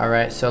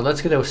right. So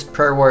let's get a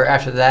prayer warrior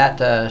after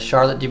that.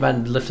 Charlotte, do you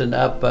mind lifting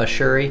up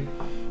Shuri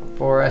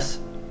for us?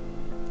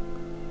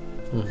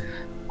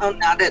 Oh,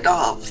 not at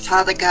all.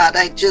 Father God,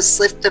 I just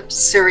lift up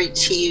Suri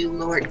to you,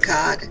 Lord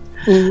God.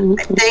 Mm-hmm.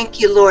 I thank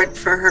you, Lord,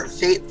 for her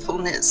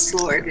faithfulness,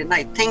 Lord. And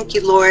I thank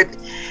you, Lord,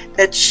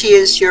 that she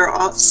is your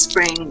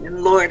offspring.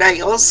 And Lord,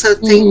 I also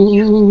thank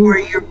you for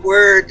your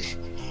word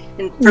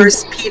in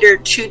 1 Peter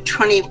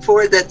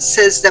 2:24 that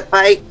says that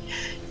by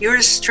Your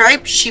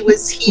stripes she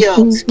was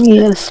healed.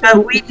 Yes.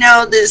 But we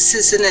know this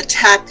is an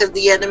attack of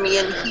the enemy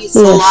and he's a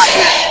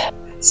Yes. liar.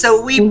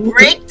 So we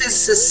break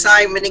this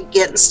assignment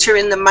against her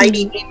in the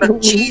mighty name of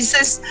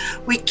Jesus.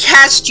 We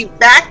cast you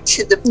back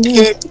to the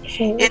pit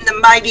in the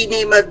mighty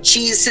name of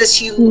Jesus.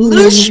 You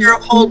loose your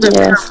hold of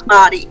her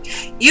body.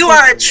 You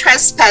are a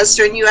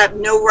trespasser and you have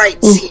no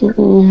rights here.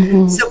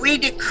 So we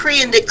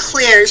decree and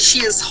declare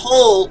she is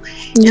whole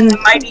in the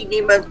mighty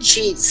name of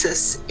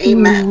Jesus.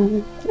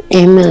 Amen.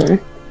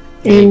 Amen.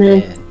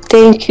 Amen.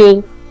 Thank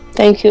you.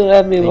 Thank you,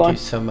 everyone. Thank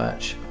you so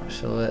much.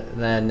 So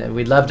then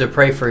we'd love to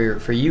pray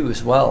for you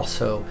as well.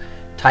 So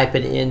type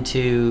it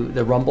into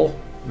the Rumble.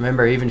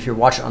 Remember, even if you're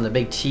watching on the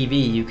big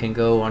TV, you can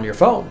go on your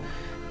phone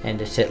and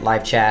just hit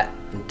live chat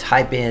and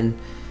type in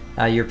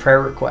your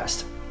prayer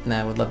request. And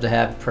I would love to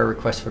have prayer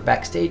requests for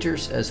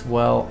backstagers as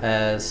well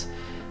as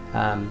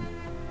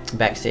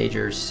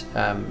backstagers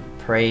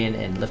praying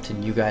and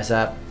lifting you guys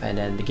up. And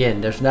then again,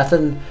 there's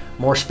nothing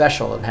more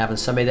special than having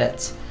somebody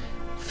that's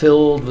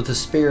filled with the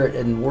Spirit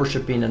and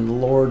worshiping, and the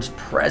Lord's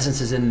presence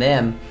is in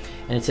them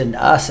and it's in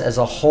us as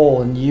a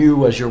whole, and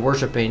you as you're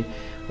worshiping.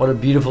 What a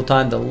beautiful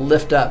time to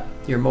lift up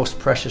your most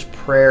precious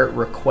prayer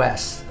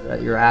requests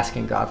that you're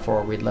asking God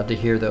for. We'd love to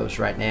hear those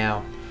right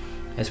now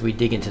as we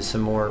dig into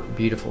some more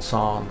beautiful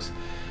songs.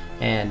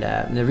 And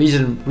the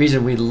reason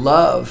we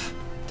love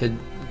to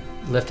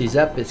lift these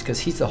up is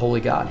because He's the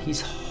holy God.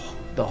 He's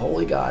the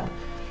holy God.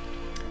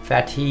 In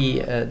fact,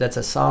 that's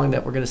a song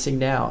that we're going to sing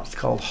now. It's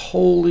called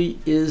Holy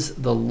is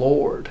the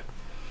Lord.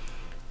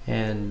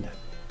 And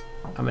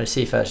I'm going to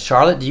see if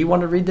Charlotte, do you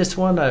want to read this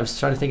one? I was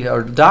trying to think,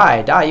 or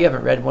Di, you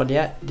haven't read one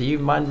yet. Do you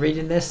mind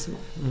reading this?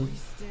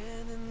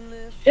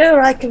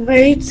 Sure, I can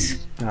read.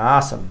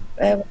 Awesome.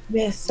 Bear with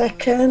me a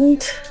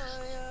second,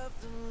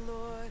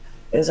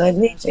 because I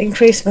need to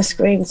increase my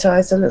screen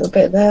size a little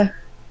bit there.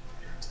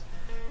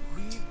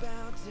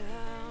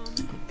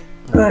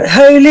 Right.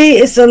 Holy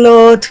is the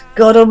Lord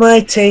God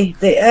Almighty.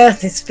 The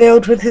earth is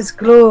filled with His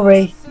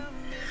glory.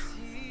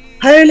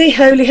 Holy,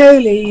 holy,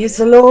 holy is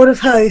the Lord of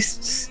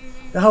hosts.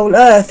 The whole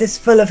earth is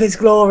full of His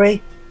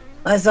glory.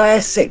 Isaiah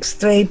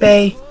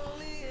 6:3b.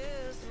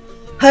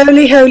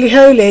 Holy, holy,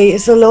 holy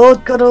is the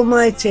Lord God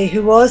Almighty,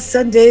 who was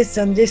and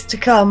is to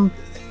come.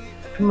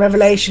 From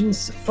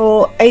Revelations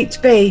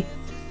 4:8b.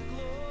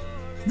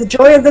 The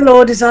joy of the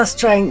Lord is our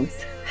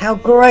strength. How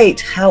great,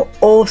 how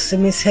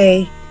awesome is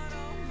He.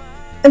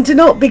 And do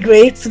not be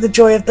grieved, for the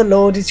joy of the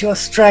Lord is your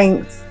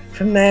strength.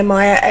 From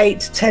Nehemiah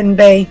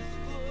 8:10b.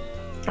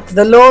 For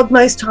the Lord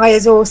Most High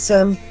is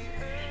awesome.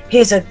 He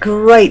is a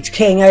great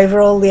King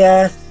over all the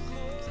earth.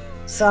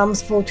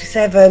 Psalms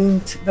 47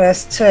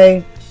 verse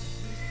 2.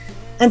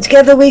 And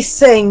together we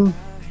sing,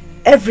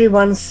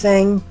 everyone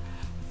sing.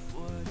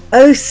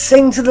 Oh,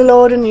 sing to the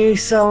Lord a new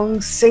song,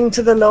 sing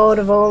to the Lord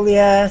of all the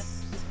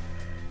earth.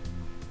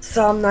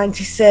 Psalm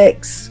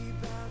 96.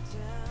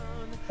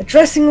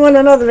 Addressing one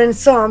another in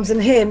psalms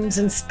and hymns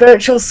and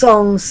spiritual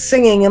songs,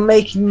 singing and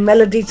making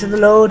melody to the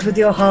Lord with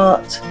your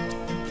heart.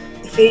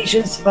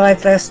 Ephesians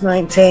 5 verse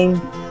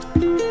 19.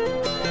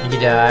 You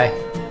die.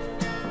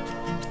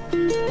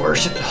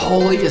 Worship,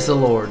 holy is the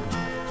Lord.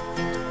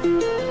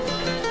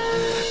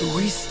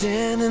 We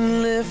stand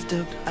and lift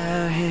up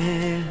our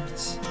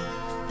hands,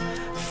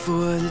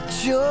 for the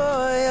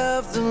joy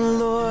of the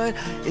Lord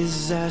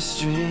is our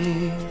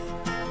strength.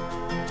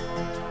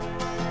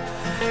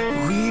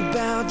 We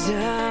bow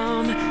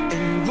down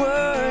and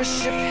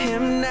worship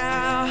Him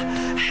now.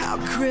 How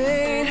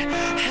great,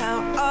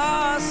 how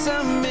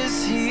awesome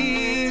is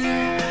He,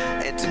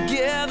 and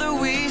together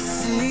we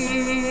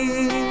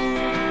sing.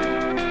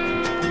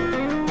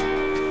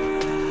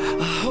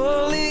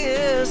 Holy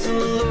is the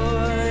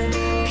Lord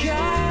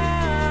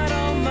God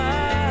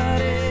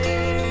Almighty.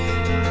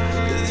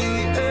 The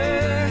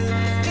earth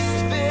is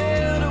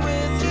filled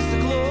with His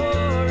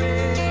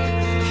glory.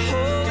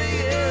 Holy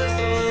is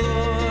the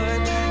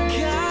Lord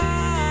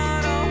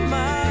God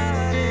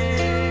Almighty.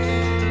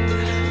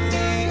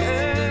 The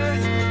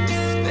earth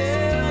is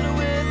filled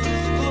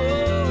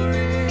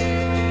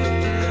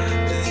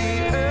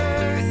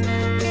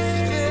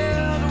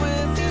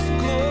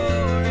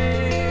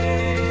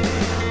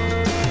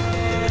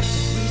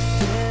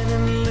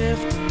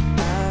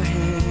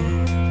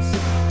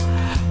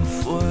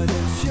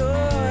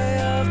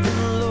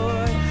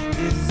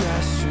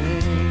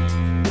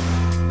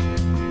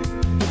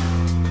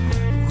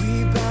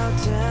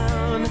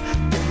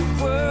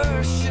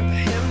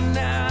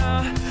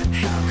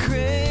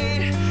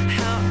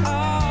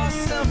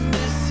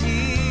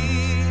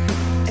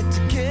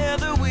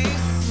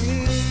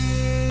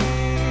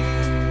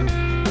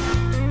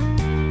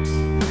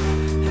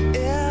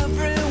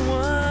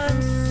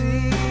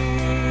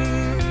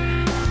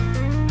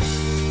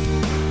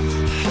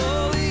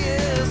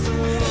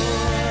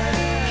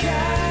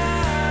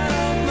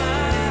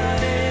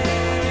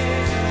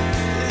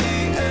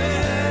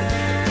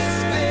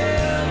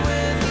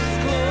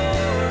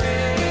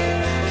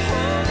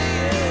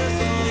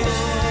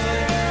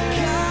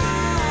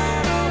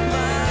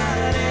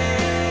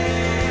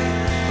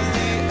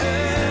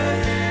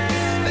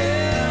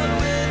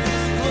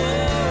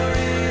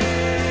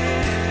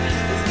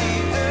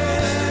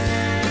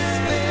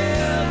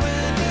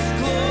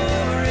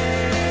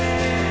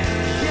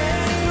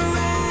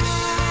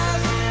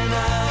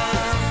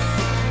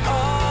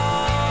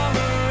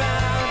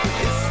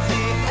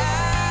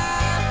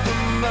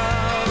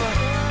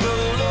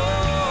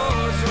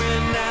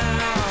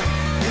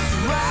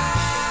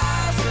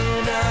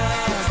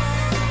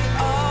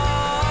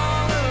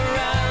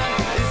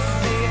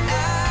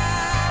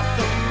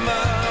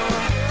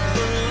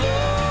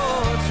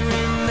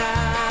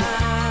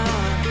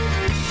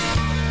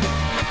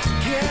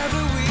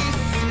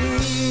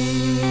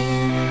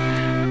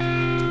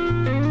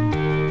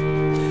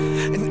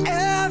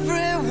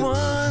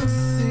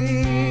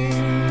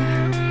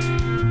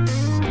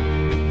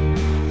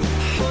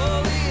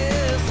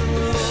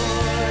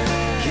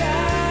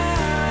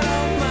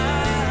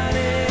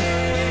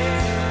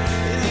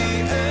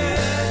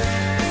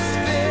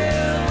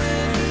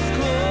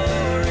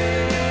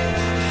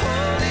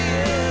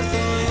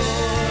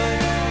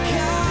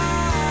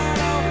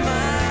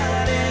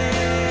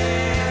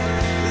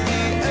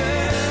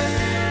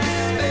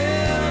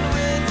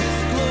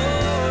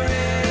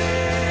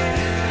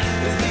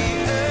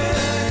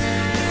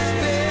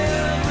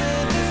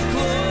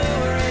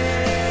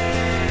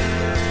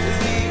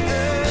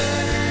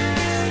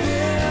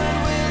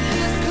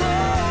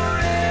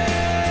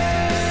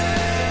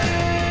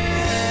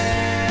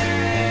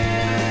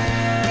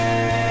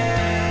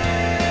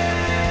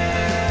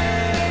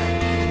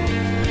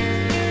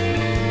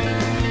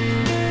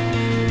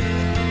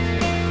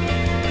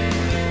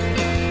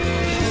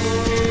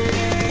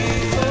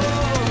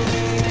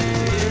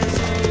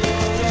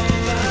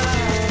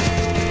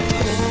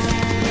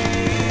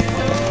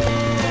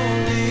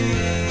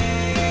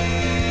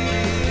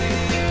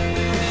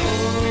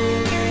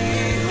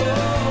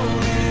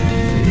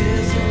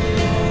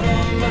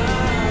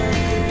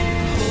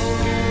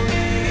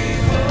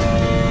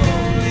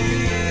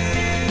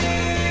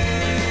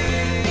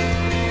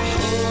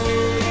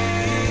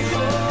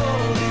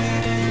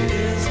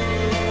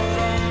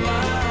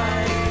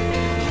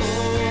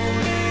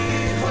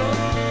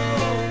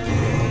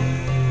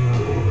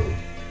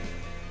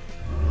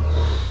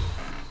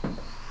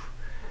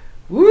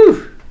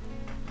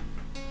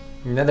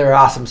Another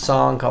awesome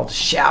song called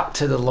 "Shout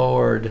to the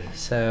Lord."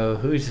 So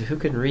who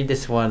can read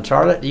this one?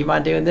 Charlotte, do you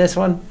mind doing this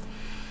one?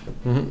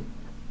 Mm-hmm.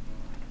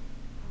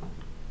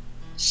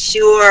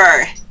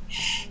 Sure.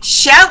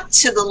 Shout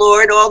to the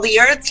Lord, all the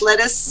earth, let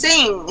us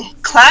sing.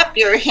 Clap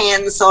your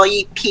hands, all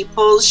ye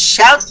peoples.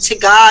 Shout to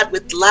God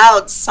with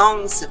loud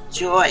songs of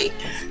joy.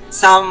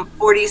 Psalm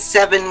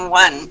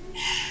 47:1.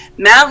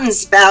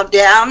 Mountains bow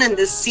down and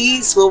the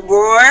seas will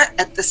roar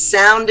at the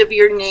sound of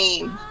your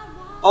name.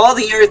 All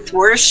the earth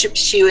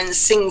worships you and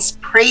sings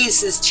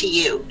praises to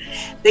you.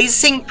 They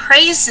sing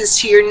praises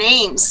to your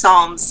name,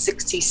 Psalm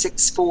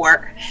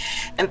 66:4.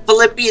 And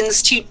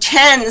Philippians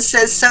 2:10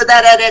 says, so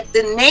that at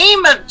the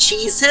name of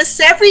Jesus,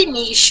 every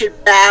knee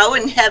should bow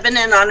in heaven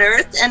and on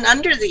earth and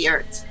under the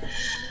earth.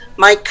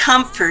 My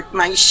comfort,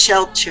 my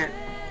shelter.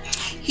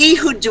 He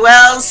who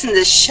dwells in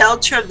the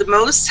shelter of the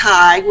Most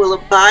High will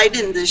abide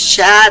in the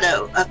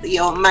shadow of the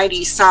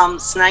Almighty,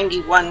 Psalms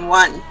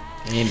 91:1.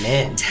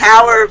 Amen.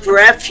 Tower of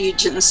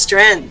refuge and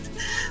strength.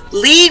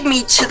 Lead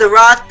me to the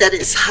rock that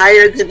is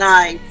higher than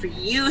I, for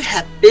you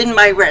have been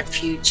my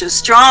refuge, a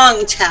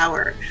strong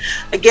tower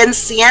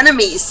against the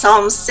enemy.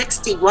 Psalm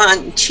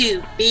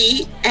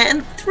 61:2b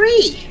and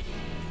 3.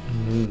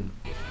 Mm-hmm.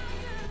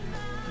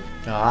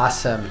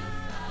 Awesome.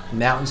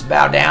 Mountains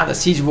bow down, the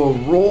seas will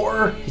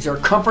roar. He's our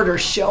comforter,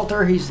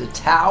 shelter. He's the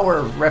tower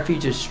of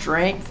refuge and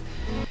strength.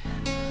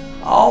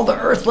 All the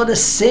earth let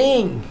us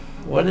sing.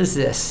 What is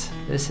this?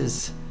 This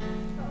is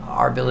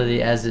our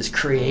ability as this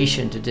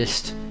creation to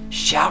just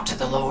shout to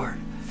the Lord.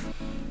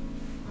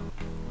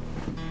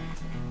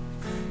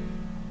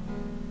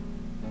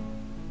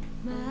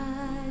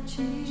 My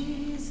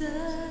Jesus,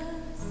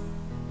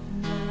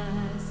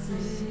 my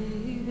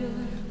Savior,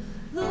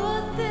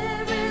 Lord,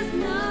 there is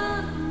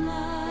none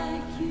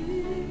like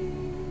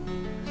you.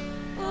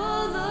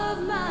 All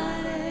of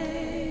my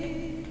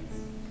days,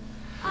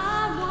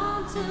 I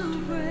want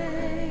to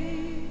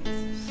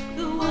praise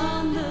the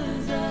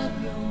wonders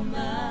of your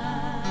mighty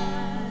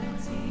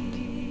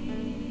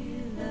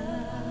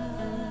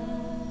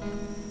love.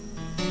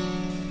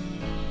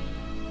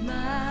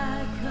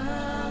 My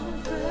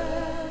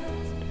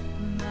comfort,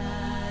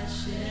 my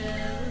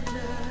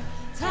shelter,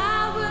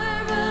 tower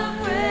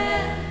of refuge.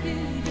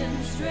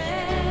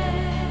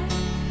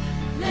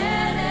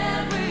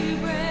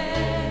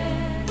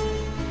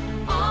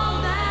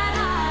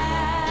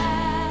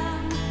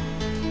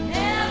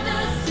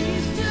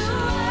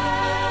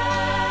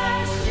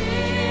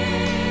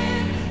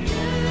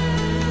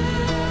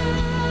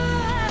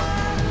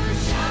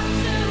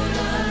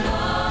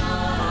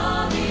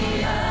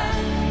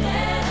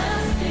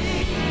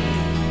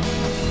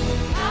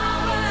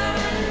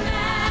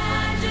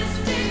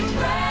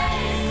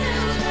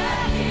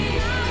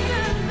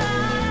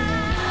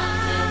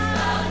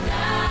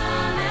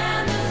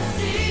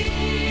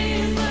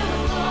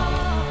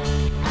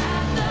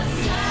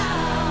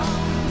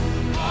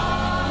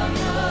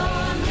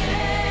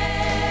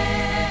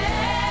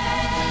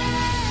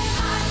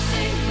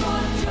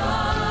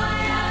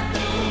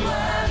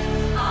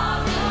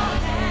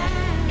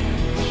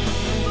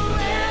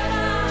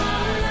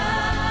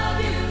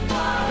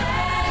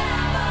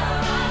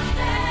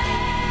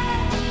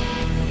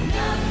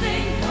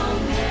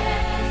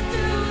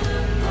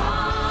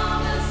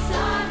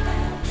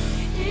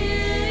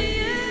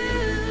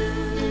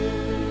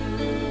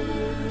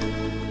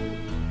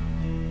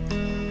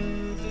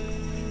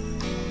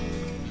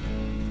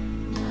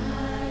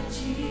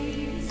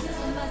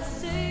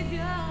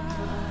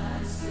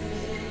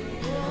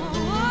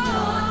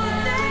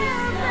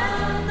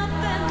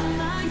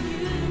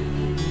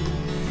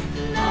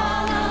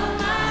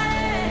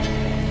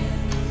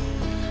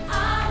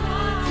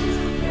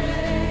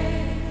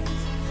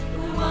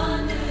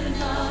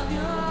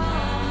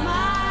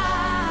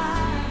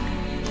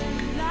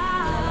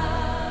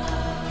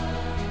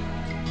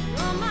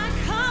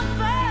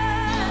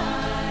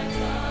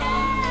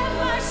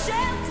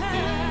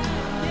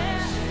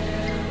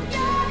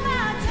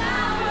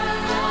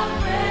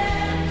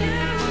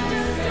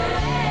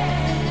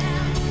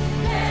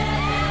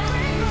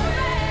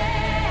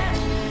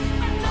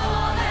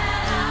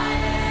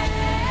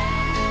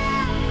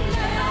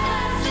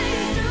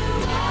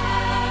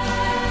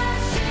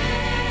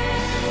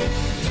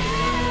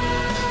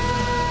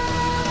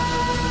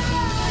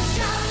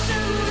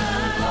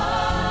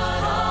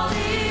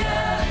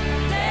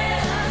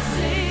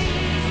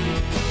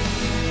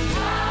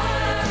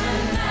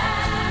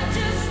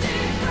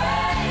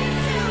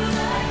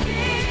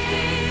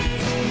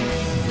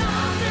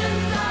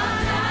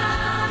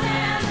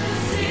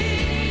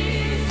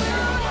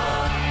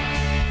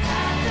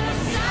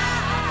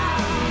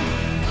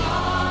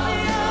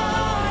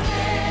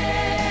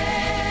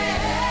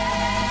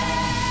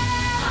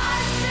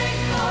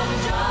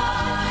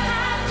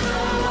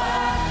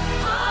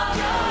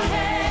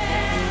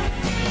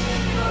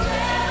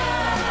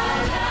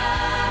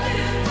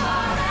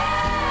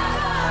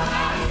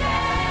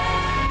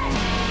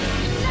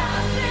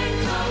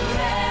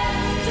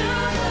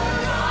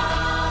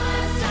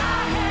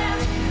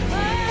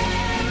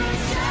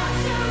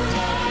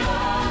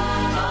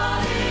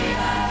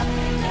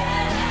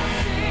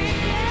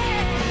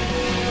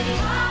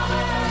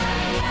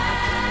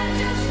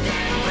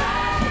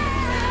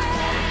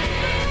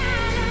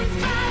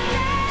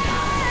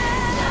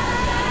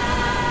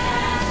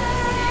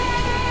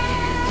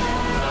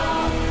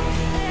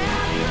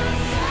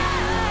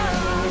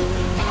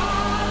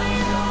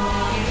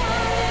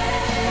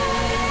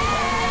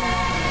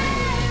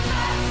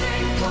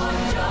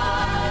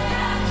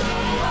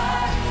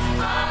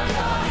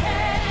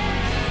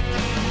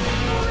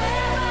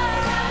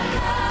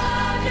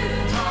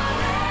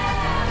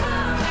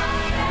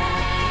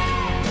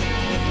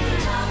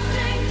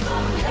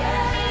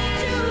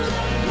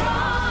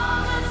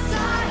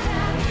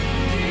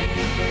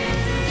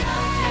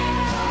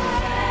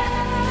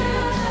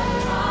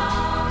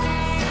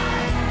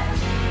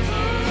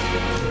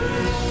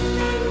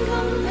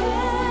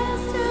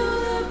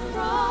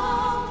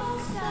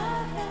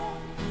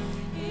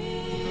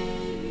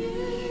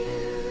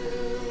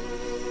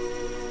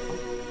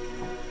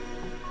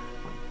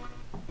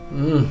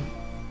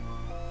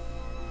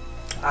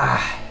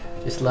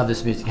 Just love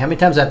this music. How many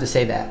times do I have to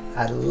say that?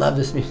 I love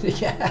this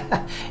music.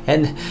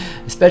 And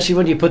especially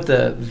when you put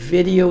the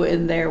video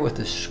in there with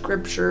the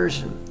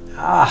scriptures.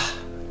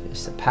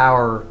 Just the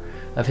power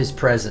of his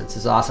presence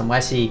is awesome. I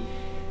see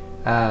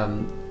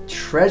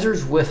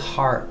Treasures with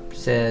Heart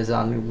says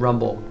on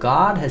Rumble,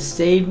 God has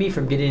saved me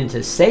from getting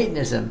into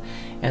Satanism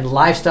and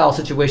lifestyle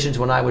situations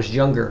when I was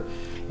younger.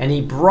 And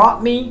he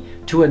brought me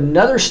to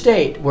another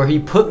state where he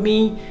put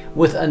me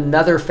with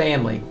another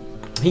family.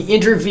 He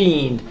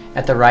intervened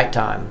at the right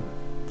time.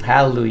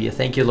 Hallelujah.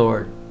 Thank you,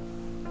 Lord.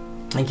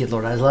 Thank you,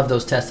 Lord. I love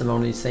those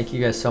testimonies. Thank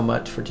you guys so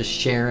much for just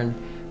sharing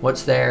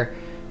what's there.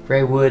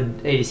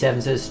 Graywood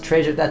 87 says,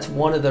 Treasure, that's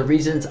one of the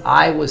reasons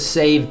I was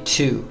saved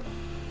too.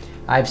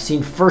 I've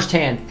seen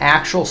firsthand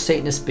actual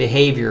Satanist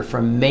behavior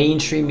from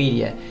mainstream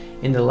media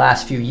in the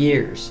last few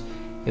years.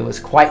 It was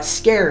quite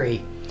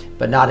scary,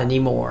 but not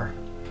anymore.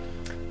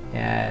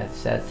 Yeah,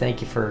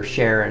 thank you for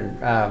sharing.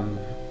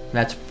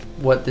 That's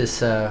what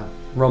this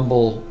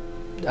Rumble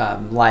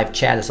live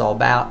chat is all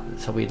about.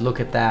 So we look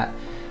at that.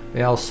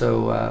 We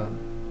also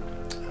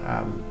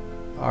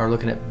are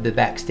looking at the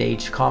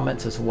backstage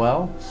comments as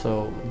well.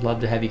 So love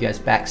to have you guys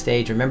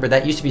backstage. Remember,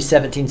 that used to be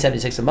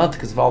 $17.76 a month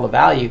because of all the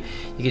value.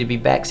 You get to be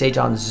backstage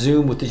on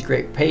Zoom with these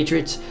great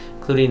patriots,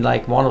 including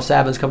like Mono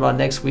Savin's coming on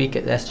next week.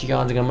 SG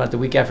John's coming out the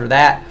week after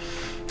that.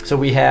 So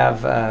we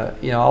have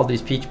all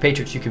these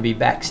patriots you can be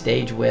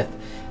backstage with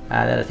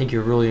that I think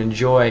you'll really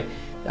enjoy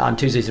on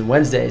Tuesdays and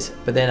Wednesdays.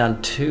 But then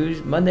on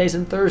Mondays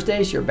and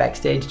Thursdays, you're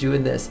backstage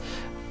doing this.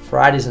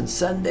 Fridays and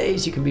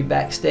Sundays, you can be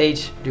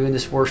backstage doing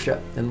this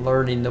worship and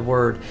learning the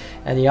Word.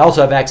 And you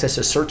also have access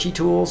to searchy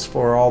tools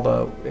for all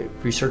the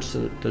research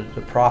to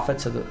the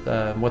prophets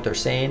of what they're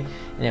saying,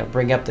 and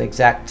bring up the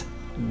exact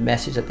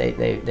message that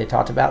they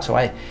talked about. So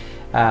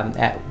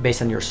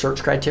based on your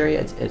search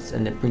criteria,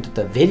 and it brings up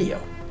the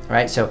video.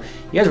 Right, so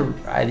you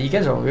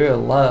guys really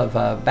love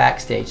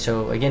backstage.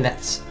 So again,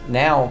 that's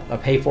now a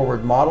pay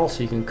forward model,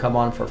 so you can come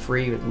on for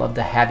free. We'd love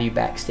to have you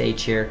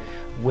backstage here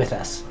with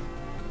us.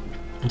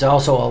 There's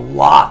also a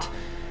lot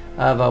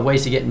of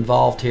ways to get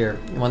involved here.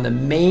 One of the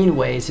main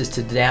ways is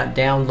to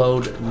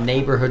download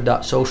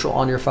neighborhood.social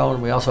on your phone.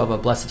 We also have a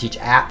Blessed Teach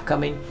app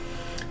coming.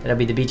 That'll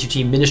be the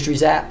B2T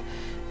Ministries app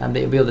that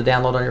you'll be able to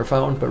download on your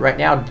phone. But right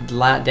now,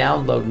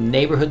 download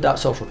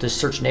neighborhood.social. Just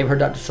search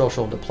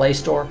neighborhood.social in the Play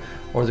Store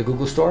or the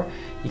Google Store.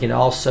 You can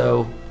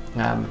also,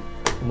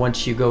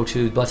 once you go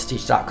to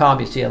blessedteach.com,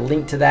 you see a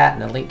link to that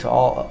and a link to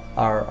all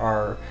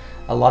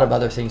a lot of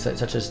other things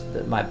such as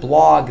my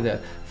blog,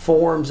 the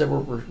forums that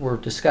we're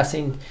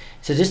discussing.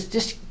 So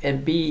just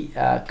and be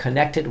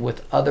connected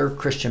with other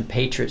Christian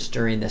patriots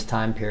during this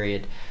time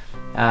period.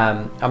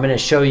 I'm going to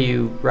show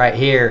you right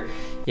here.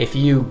 If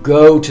you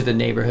go to the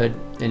neighborhood,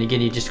 and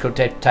again, you just go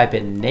type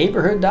in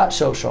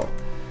neighborhood.social,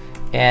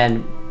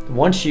 and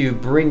once you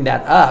bring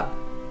that up,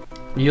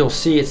 you'll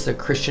see it's the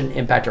Christian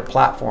Impactor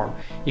platform.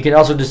 You can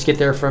also just get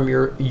there from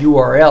your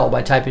URL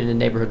by typing in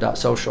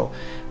neighborhood.social.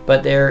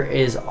 But there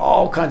is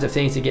all kinds of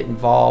things to get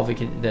involved. You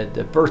can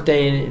the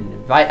birthday and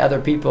invite other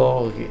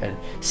people. You can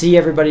see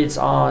everybody that's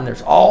on.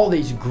 There's all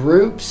these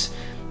groups.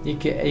 You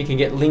can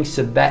get links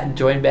to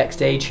join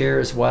backstage here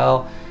as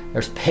well.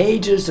 There's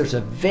pages. There's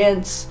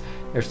events.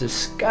 There's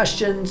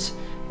discussions.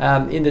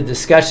 In the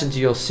discussions,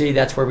 you'll see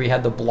that's where we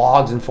have the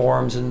blogs and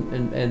forums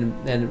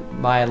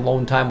and my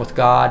alone time with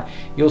God.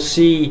 You'll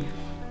see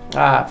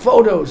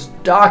photos,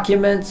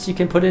 documents you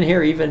can put in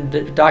here,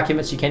 even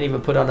documents you can't even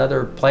put on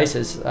other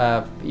places.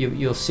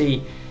 You'll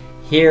see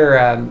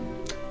here,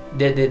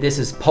 this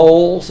is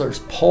polls. There's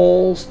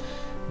polls.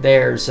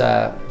 There's,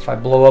 if I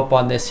blow up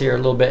on this here a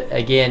little bit,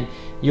 again,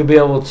 you'll be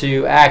able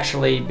to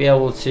actually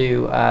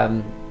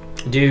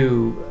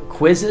do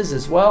quizzes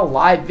as well,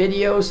 live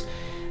videos.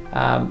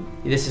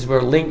 This is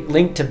where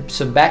link to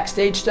some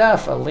backstage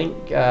stuff, a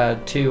link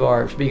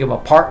to become a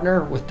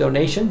partner with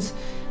donations.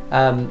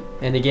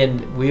 And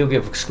again, we'll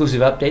give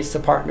exclusive updates to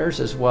partners,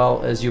 as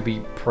well as you'll be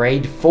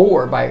prayed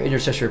for by our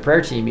intercessory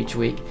prayer team each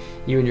week,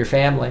 you and your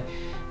family.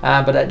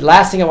 But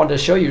last thing I wanted to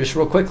show you just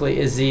real quickly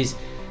is these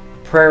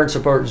prayer and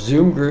support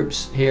Zoom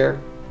groups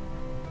here.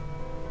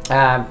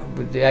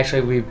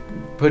 Actually, we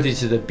put these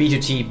to the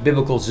B2T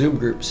biblical Zoom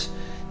groups.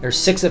 There's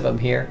 6 of them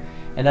here.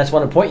 And that's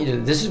what I point you to.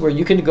 This is where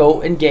you can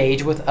go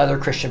engage with other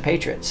Christian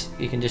patriots.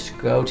 You can just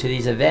go to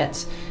these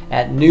events.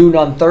 At noon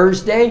on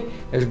Thursday,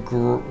 there's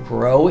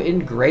Grow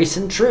in Grace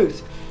and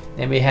Truth.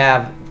 Then we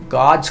have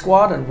God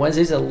Squad on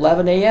Wednesdays at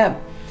 11 a.m.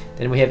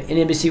 Then we have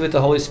NBC with the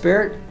Holy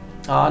Spirit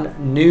on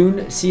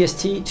noon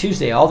CST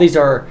Tuesday. All these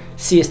are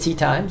CST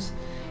times.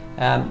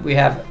 We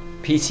have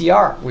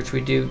PCR, which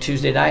we do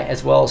Tuesday night,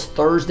 as well as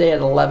Thursday at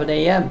 11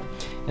 a.m.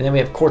 And then we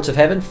have Courts of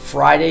Heaven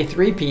Friday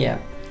 3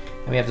 p.m.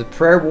 And we have the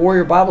Prayer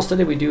Warrior Bible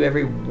Study we do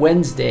every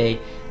Wednesday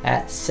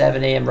at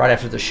 7 a.m. right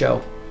after the show.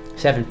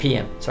 7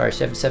 p.m. Sorry,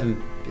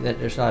 7.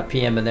 There's not a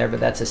p.m. in there, but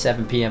that's a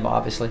 7 p.m.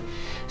 obviously.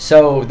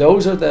 So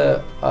those are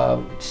the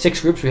 6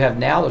 groups we have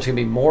now. There's going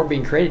to be more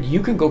being created. You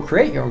can go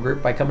create your own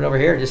group by coming over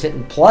here and just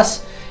hitting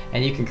plus,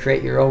 and you can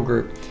create your own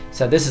group.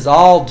 So this is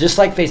all just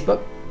like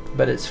Facebook.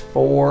 but it's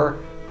for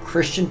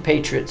Christian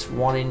patriots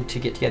wanting to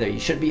get together. You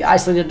shouldn't be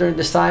isolated during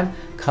this time.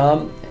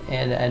 Come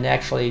and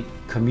actually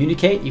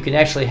communicate. You can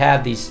actually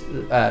have these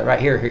right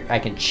here. I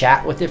can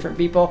chat with different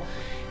people.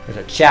 There's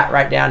a chat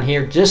right down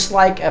here, just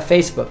like a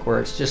Facebook,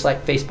 where it's just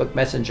like Facebook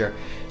Messenger.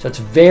 So it's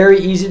very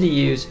easy to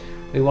use.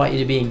 We want you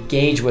to be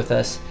engaged with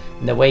us.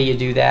 And the way you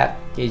do that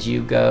is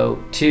you go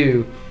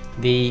to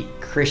the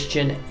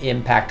Christian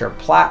Impactor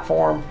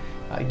platform.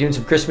 Doing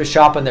some Christmas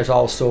shopping. There's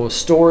also a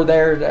store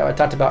there that I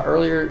talked about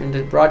earlier in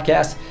the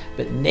broadcast.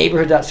 But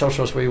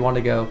neighborhood.social is where you want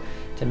to go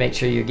to make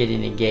sure you're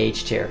getting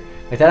engaged here.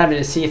 With that, I'm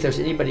going to see if there's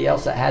anybody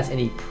else that has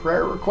any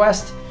prayer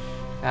requests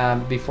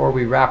before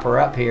we wrap her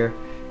up here.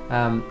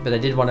 But I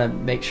did want to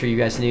make sure you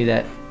guys knew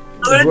that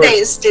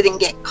Lourdes didn't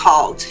get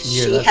called.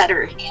 She had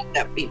her hand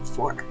up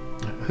before.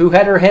 Who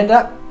had her hand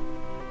up?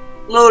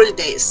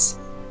 Lourdes.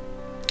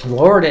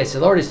 Lourdes,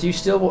 do you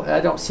still, I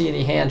don't see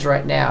any hands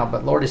right now,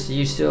 but Lourdes, do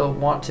you still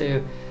want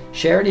to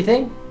share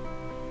anything?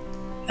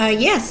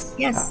 Yes.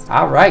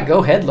 All right,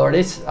 go ahead,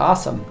 Lourdes.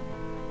 Awesome.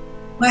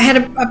 Well, I had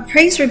a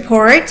praise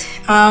report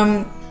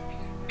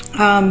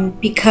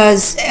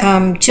because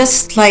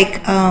just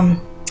like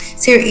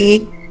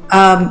Siri,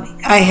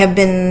 I have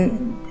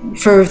been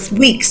for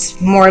weeks,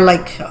 more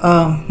like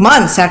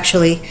months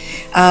actually,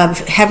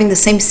 having the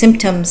same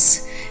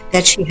symptoms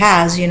that she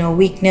has,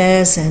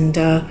 weakness and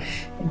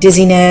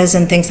dizziness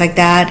and things like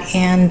that.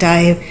 And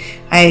I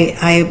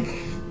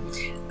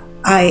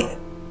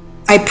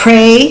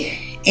pray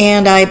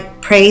and I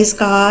praise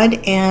God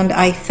and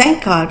I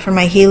thank God for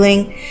my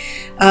healing,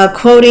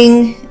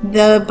 quoting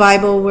the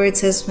Bible where it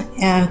says,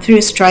 "Through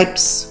His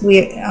stripes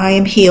I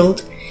am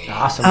healed."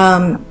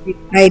 Awesome.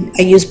 I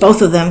use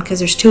both of them because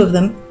there's two of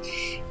them,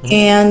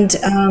 and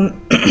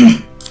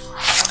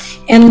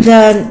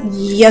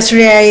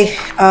yesterday,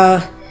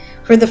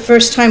 for the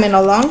first time in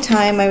a long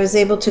time, I was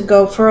able to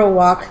go for a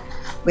walk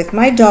with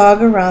my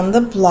dog around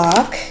the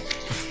block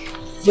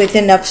with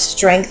enough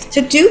strength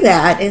to do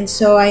that. And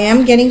so I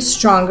am getting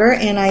stronger,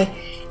 and I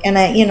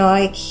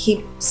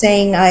keep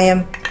saying I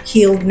am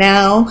healed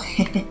now.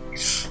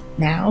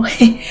 Now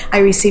I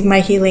receive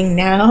my healing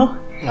now.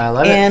 I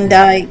love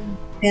it.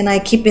 And I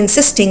keep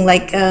insisting,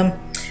 like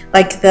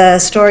the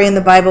story in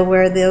the Bible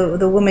where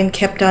the woman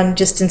kept on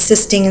just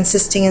insisting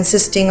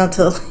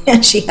until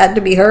she had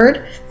to be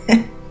heard.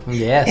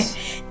 Yes.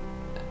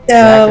 So,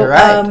 exactly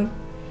right.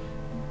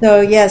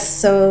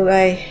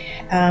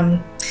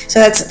 So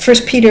that's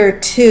 1 Peter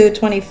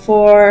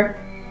 2:24,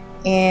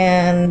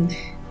 and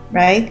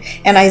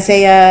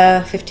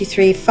Isaiah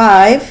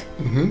 53:5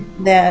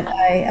 that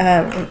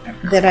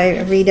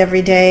I read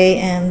every day,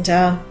 and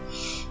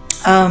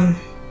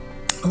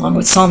along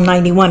with Psalm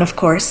 91, of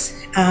course,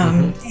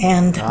 and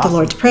awesome. The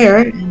Lord's Prayer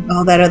and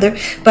all that other.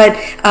 But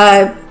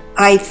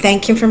I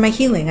thank Him for my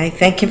healing.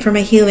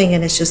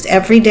 And it's just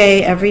every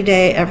day,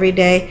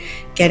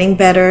 getting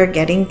better,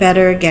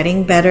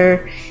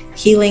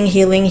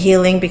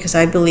 healing, because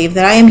I believe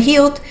that I am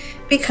healed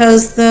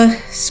because the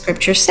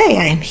scriptures say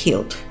I am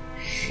healed.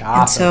 Awesome.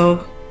 And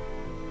so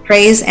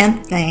praise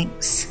and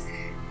thanks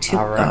to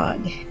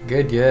God.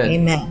 Good.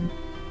 Amen.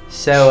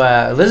 So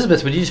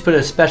Elizabeth, would you just put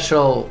a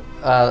special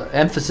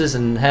emphasis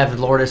and have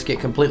Lourdes get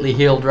completely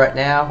healed right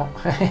now?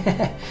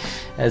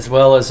 As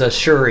well as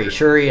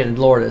Shuri and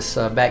Lourdes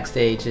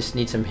backstage just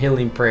need some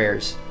healing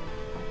prayers.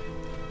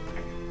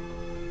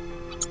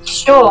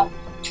 Sure.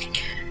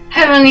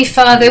 Heavenly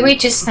Father, we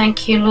just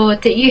thank you,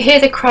 Lord, that you hear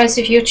the cries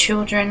of your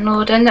children,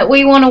 Lord, and that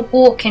we want to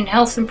walk in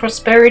health and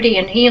prosperity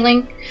and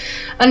healing.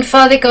 And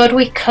Father God,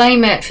 we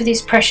claim it for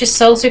these precious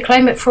souls. We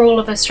claim it for all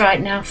of us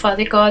right now,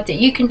 Father God, that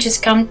you can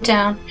just come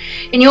down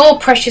in your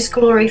precious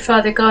glory,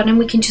 Father God, and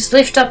we can just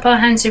lift up our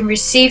hands and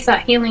receive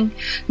that healing,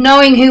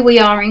 knowing who we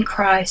are in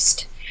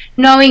Christ.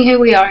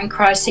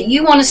 That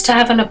you want us to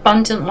have an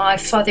abundant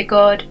life, Father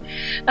God.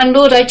 And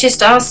Lord, I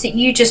just ask that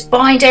you just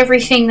bind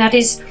everything that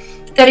is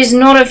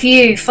not of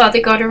you, Father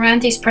God,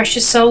 around these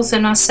precious souls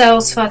and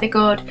ourselves, Father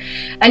God.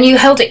 And you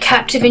held it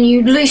captive, and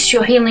you loose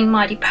your healing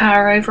mighty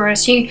power over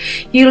us. You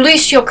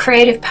loose your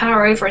creative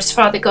power over us,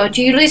 Father God.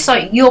 You loose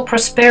your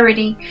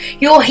prosperity,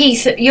 your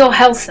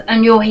health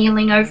and your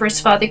healing over us,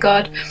 Father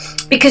God.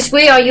 Because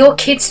we are your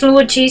kids,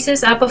 Lord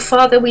Jesus. Abba,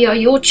 Father, we are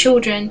your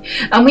children,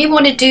 and we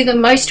want to do the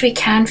most we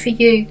can for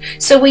you.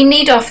 So we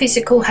need our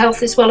physical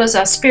health as well as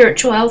our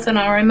spiritual health and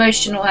our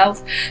emotional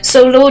health.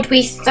 So Lord,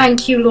 we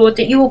thank you, Lord,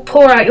 that you will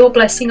pour out your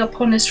blessing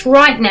upon us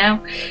right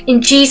now in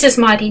Jesus'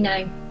 mighty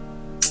name.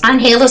 And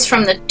heal us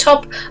from the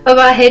top of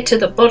our head to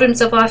the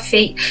bottoms of our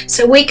feet,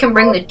 so we can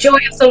bring the joy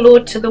of the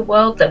Lord to the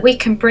world, that we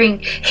can bring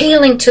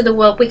healing to the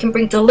world, we can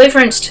bring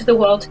deliverance to the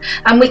world,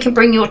 and we can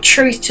bring your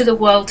truth to the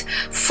world,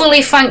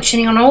 fully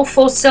functioning on all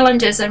four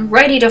cylinders and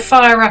ready to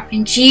fire up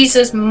in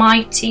Jesus'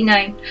 mighty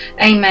name.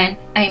 Amen.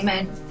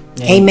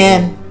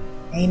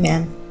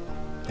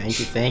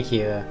 Thank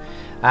you.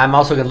 I'm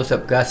also going to lift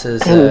up Gus's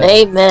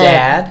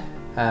dad.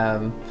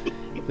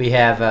 We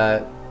have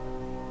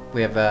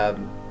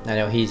I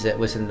know he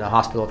was in the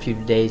hospital a few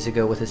days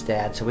ago with his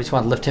dad, so we just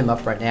want to lift him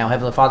up right now.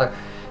 Heavenly Father,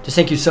 just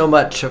thank you so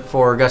much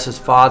for Gus's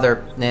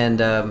father. And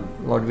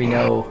Lord, we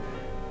know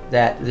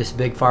that this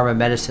big pharma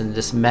medicine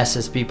just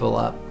messes people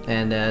up.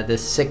 And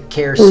this sick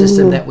care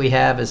system that we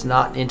have is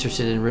not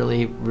interested in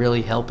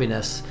really helping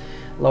us,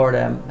 Lord.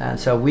 And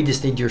so we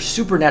just need your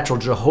supernatural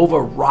Jehovah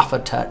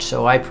Rapha touch.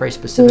 So I pray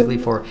specifically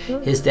for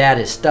his dad,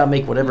 his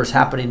stomach, whatever's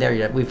happening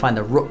there. We find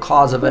the root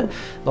cause of it,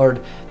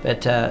 Lord.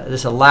 But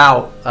just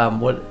allow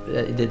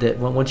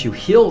once you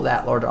heal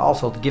that, Lord,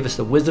 also to give us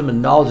the wisdom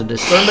and knowledge and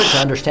discernment to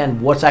understand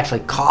what's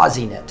actually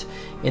causing it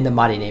in the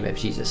mighty name of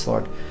Jesus,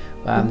 Lord.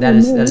 That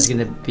is going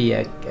to be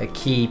a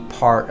key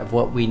part of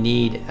what we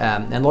need.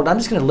 And Lord, I'm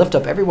just going to lift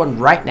up everyone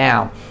right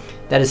now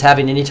that is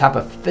having any type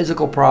of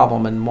physical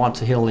problem and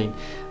wants a healing,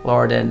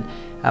 Lord. And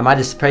I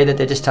just pray that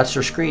they just touch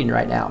their screen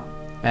right now.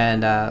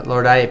 And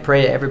Lord, I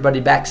pray everybody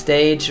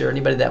backstage or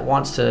anybody that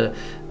wants to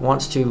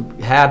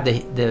have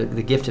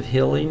the gift of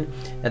healing,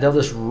 that they'll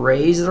just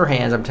raise their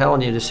hands. I'm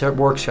telling you, this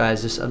works,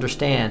 guys. Just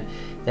understand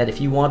that if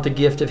you want the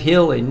gift of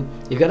healing,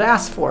 you've got to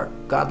ask for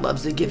it. God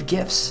loves to give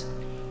gifts.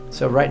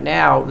 So right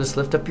now, just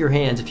lift up your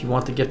hands if you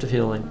want the gift of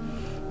healing,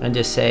 and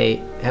just say,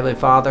 Heavenly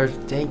Father,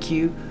 thank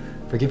you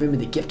for giving me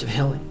the gift of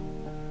healing.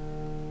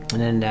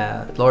 And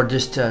then, Lord,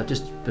 just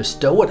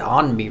bestow it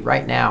on me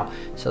right now,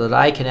 so that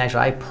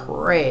I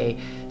pray,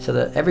 so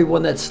that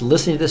everyone that's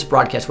listening to this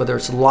broadcast, whether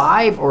it's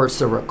live or it's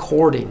the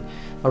recording,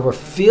 Lord, will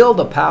feel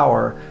the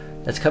power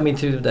that's coming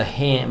through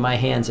my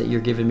hands that you're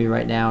giving me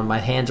right now. And my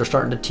hands are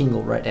starting to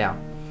tingle right now.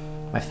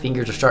 My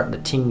fingers are starting to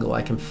tingle.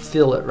 I can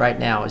feel it right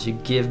now as you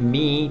give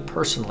me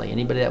personally.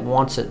 Anybody that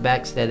wants it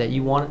back, that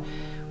you want it,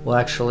 will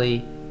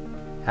actually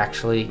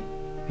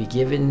be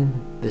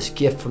given this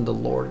gift from the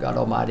Lord God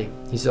Almighty.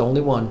 He's the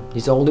only one.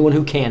 He's the only one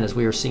who can, as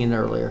we were singing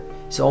earlier.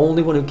 He's the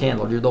only one who can,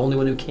 Lord. You're the only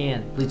one who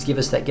can. Please give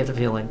us that gift of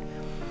healing.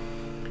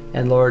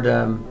 And Lord,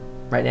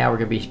 right now we're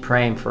going to be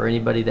praying for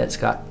anybody that's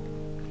got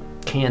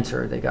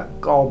cancer. They've got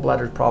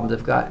gallbladder problems.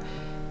 They've got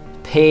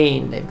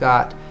pain. They've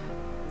got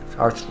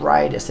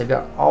arthritis. They've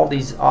got all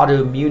these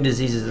autoimmune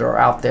diseases that are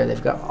out there.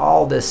 They've got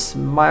all this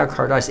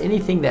myocarditis.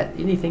 Anything that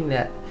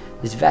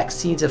these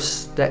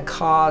vaccines that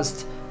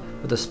caused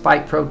with the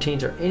spike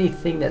proteins, or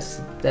anything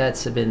that's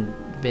been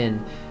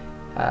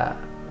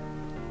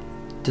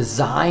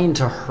designed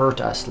to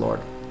hurt us,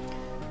 Lord.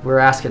 We're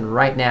asking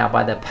right now,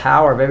 by the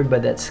power of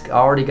everybody that's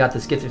already got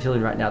this gift of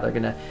healing right now,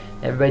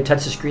 everybody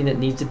touch the screen that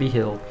needs to be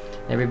healed.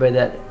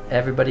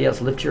 Everybody else,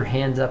 lift your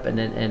hands up and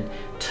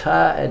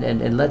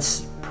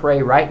let's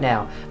pray right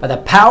now, by the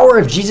power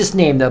of Jesus'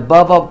 name,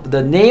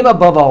 the name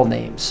above all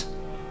names,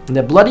 and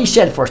the blood he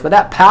shed for us, by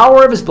that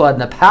power of his blood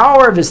and the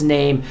power of his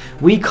name,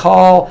 we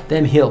call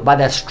them healed. By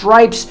the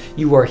stripes,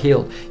 you are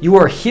healed. You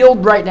are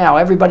healed right now.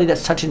 Everybody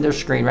that's touching their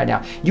screen right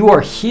now, you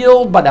are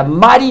healed by the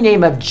mighty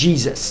name of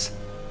Jesus,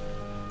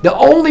 the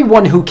only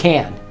one who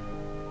can.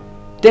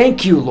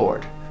 Thank you,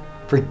 Lord,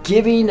 for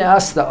giving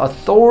us the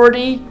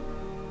authority,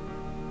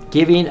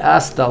 giving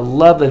us the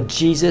love of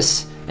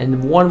Jesus.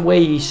 And one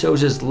way he shows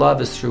his love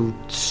is through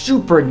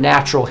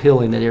supernatural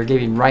healing that you're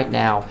giving right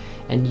now,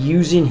 and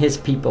using his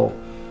people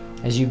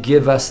as you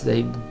give us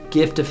the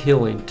gift of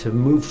healing to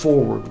move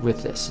forward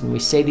with this. And we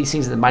say these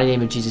things in the mighty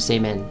name of Jesus,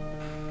 amen.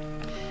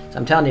 So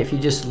I'm telling you, if you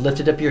just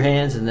lifted up your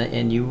hands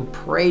and you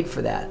prayed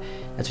for that,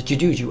 that's what you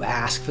do, is you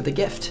ask for the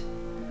gift.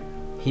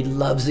 He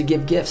loves to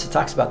give gifts. It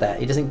talks about that.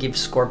 He doesn't give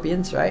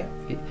scorpions, right?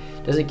 He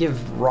doesn't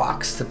give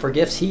rocks for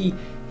gifts. He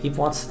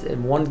wants,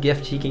 one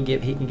gift he can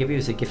give you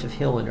is a gift of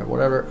healing, or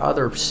whatever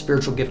other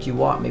spiritual gift you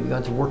want. Maybe you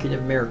want the working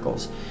of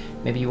miracles.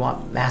 Maybe you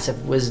want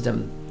massive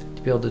wisdom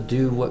to be able to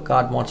do what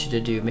God wants you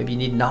to do. Maybe you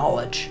need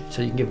knowledge,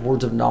 so you can give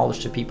words of knowledge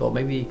to people.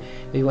 Maybe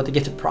you want the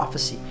gift of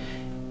prophecy.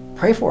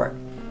 Pray for it.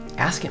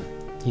 Ask him.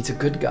 He's a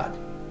good God.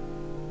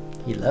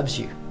 He loves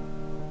you,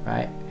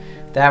 right?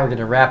 With that, we're going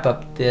to wrap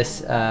up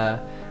this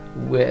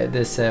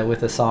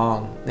with a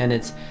song, and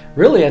it's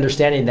really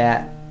understanding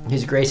that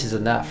his grace is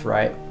enough,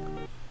 right?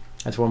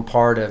 That's one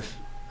part of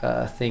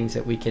things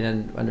that we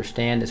can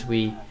understand as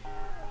we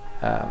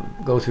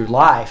go through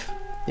life,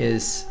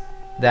 is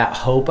that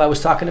hope I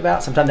was talking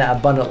about. Sometimes that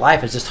abundant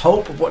life is just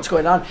hope of what's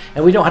going on,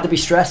 and we don't have to be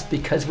stressed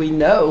because we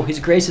know his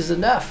grace is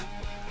enough.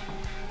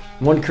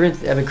 1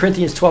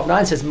 Corinthians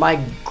 12:9 says, my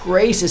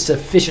grace is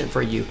sufficient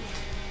for you,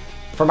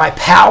 for my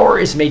power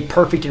is made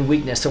perfect in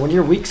weakness. So when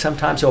you're weak,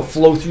 sometimes he'll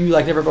flow through you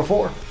like never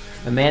before.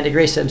 Amanda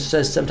Grace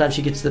says sometimes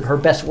she gets her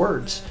best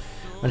words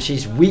when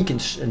she's weak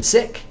and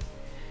sick.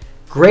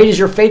 Great is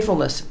your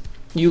faithfulness.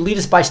 You lead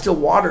us by still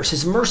waters.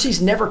 His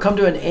mercies never come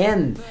to an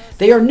end.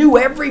 They are new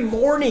every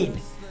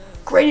morning.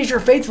 Great is your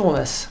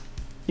faithfulness.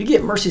 You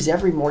get mercies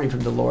every morning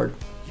from the Lord.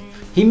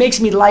 He makes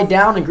me lie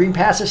down in green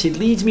pastures. He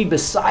leads me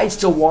beside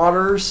still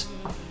waters.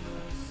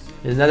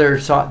 There's another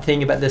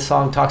thing about this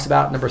song talks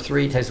about, number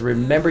 3, it says,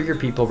 remember your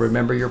people,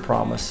 remember your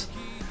promise.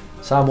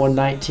 Psalm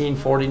 119,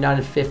 49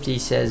 and 50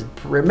 says,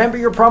 remember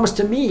your promise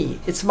to me.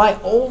 It's my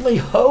only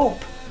hope.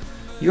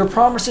 Your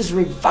promises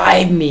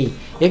revive me.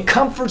 It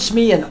comforts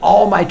me in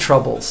all my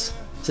troubles.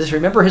 It says,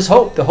 remember his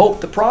hope,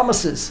 the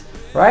promises,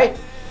 right?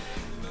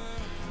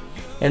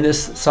 And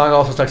this song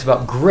also talks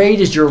about great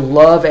is your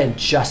love and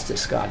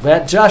justice, God.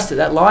 That justice,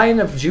 that Lion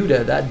of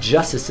Judah, that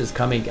justice is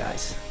coming,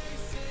 guys.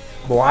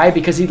 Why?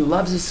 Because he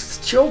loves his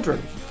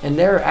children, and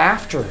they're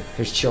after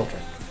his children.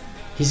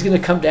 He's going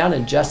to come down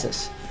in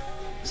justice.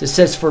 So it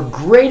says, for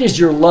great is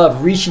your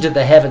love reaching to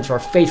the heavens, for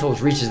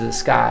faithfulness reaches to the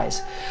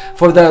skies.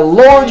 For the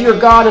Lord your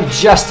God of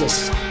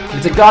justice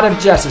is a God of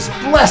justice.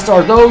 Blessed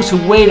are those who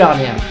wait on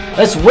him.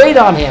 Let's wait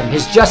on him.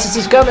 His justice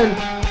is coming.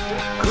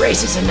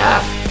 Grace is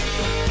enough.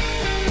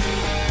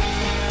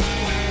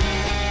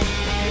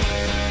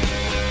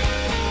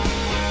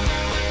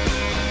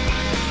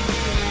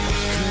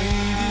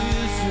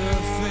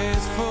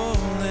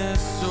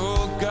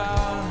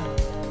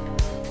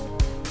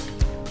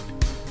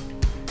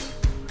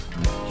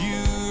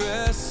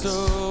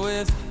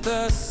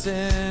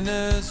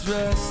 Sinner's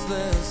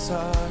restless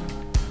heart.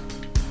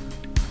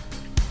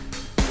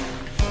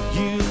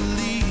 You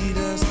lead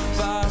us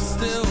by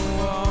still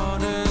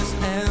waters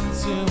and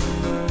to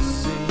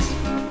mercy,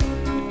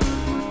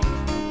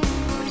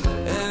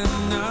 and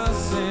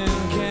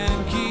nothing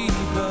can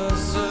keep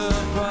us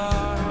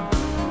apart.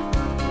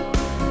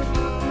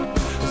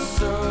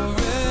 So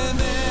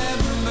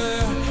remember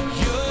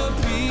your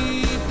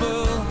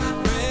people,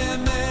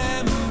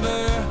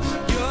 remember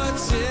your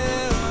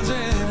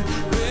children.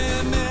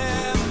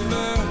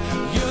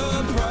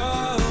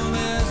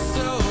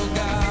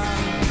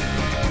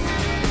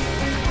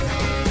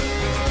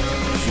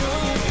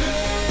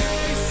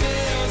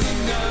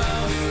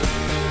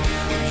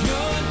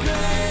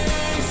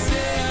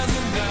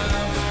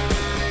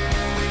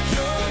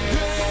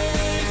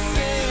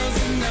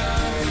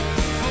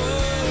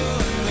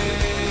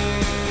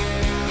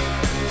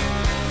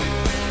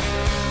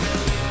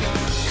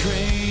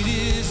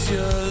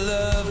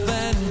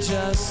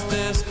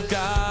 Justice,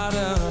 God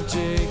of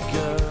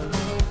Jacob.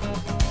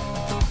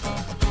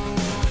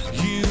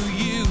 You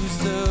use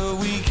the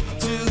weak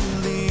to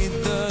lead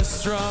the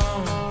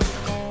strong.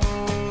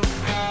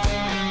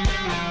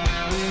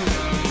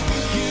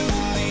 You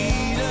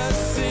lead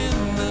us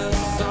in the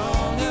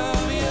song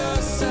of your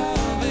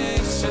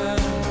salvation,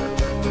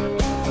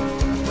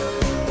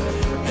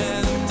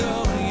 and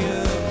all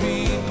your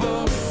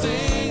people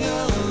sing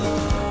along.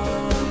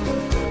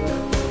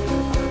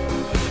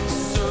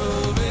 So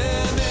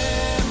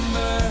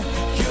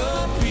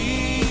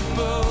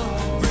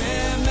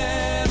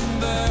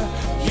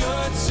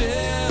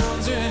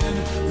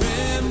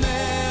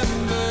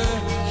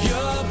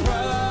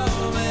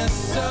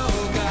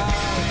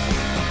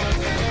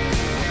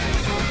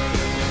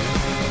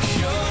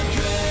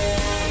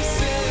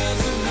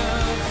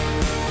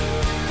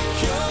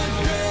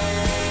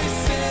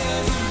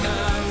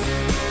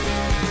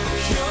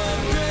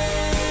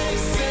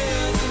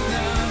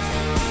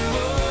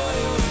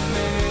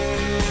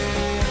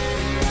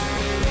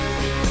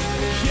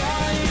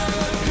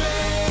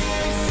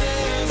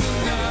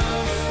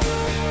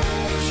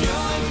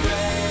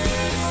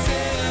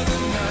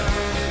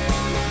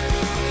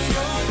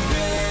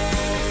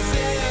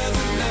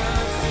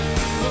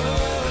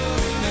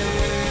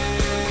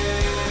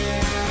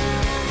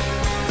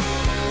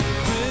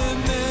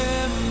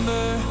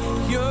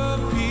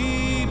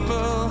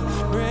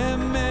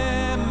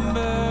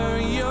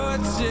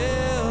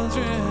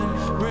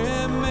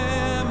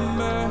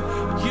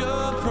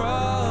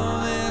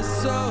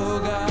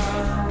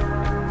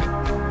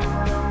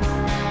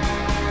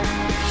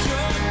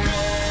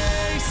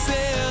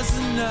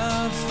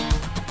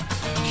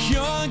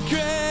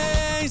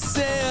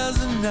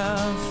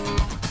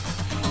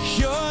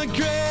your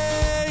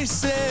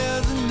grace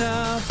is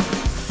enough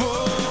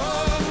for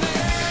me.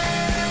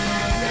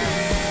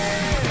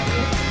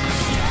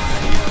 Your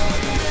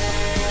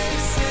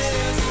grace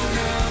is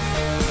enough.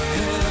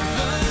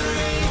 Heaven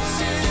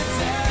reaches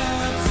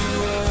out to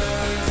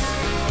us.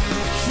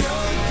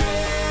 Your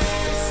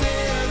grace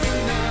is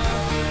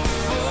enough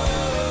for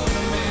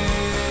me.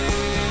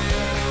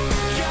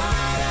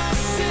 God, I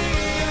see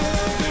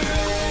your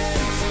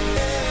grace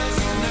is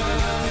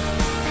enough.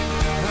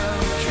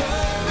 I'm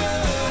covered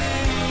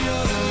in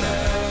your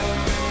love.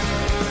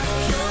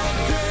 Your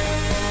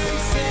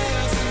grace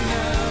is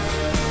enough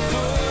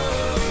for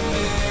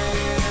me.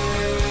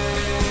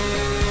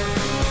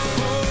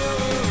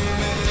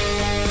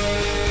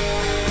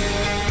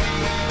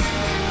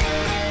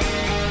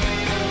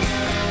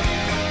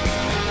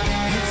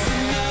 It's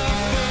enough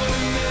for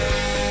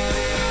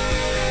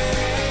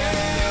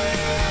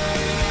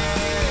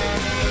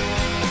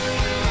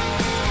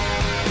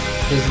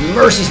His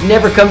mercies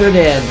never come to an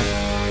end.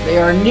 They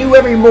are new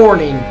every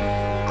morning.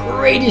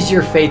 Great is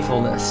your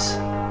faithfulness.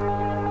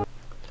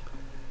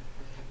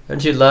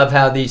 Don't you love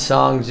how these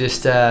songs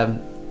just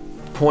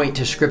point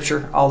to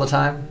Scripture all the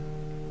time?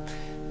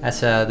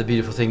 That's the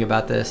beautiful thing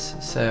about this.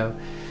 So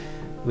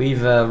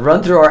we've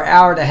run through our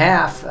hour and a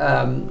half.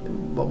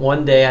 But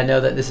one day I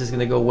know that this is going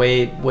to go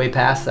way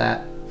past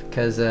that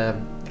because the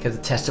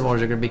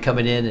testimonies are going to be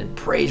coming in and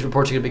praise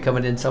reports are going to be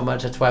coming in so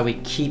much. That's why we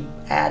keep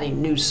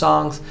adding new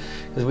songs,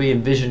 because we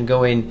envision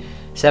going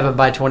 7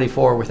 by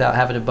 24 without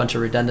having a bunch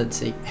of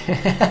redundancy.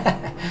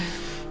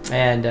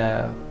 And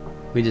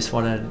we just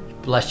want to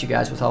bless you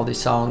guys with all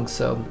these songs.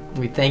 So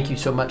we thank you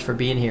so much for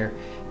being here.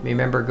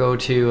 Remember, go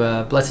to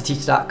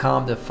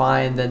blessedteach.com to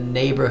find the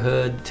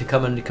neighborhood to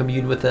come and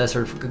commune with us,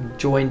 or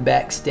join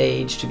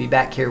backstage to be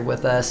back here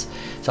with us.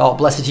 It's all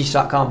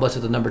blessedteach.com, blessed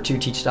with the number 2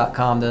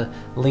 teach.com. The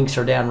links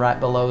are down right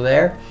below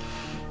there.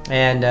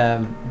 And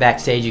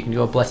backstage, you can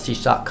go to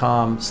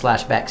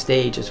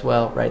blessedteach.com/backstage as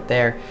well, right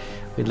there.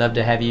 We'd love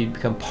to have you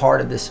become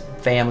part of this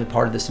family,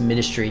 part of this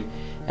ministry,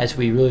 as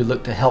we really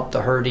look to help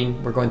the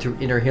hurting. We're going through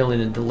inner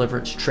healing and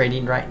deliverance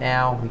training right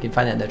now. You can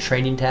find that in the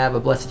training tab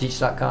of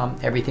blessedteach.com.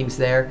 Everything's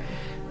there.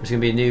 There's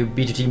going to be a new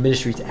B2T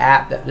Ministries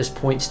app that just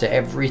points to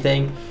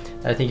everything.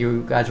 I think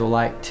you guys will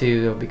like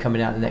too. It'll be coming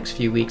out in the next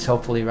few weeks,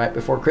 hopefully right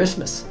before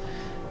Christmas.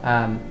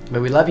 But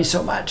we love you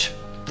so much.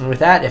 And with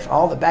that, if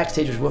all the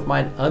backstagers wouldn't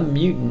mind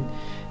unmuting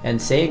and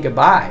saying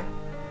goodbye.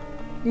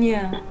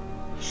 Yeah.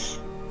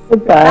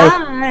 Goodbye.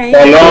 Bye.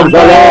 Shalom,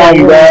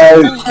 shalom,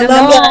 guys.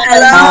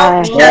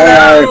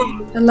 Shalom.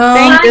 Hello.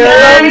 Thank you.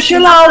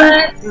 Shalom.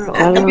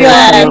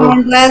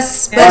 Everyone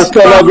bless. Hasta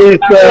la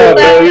vista,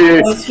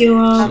 baby. Bless you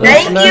all.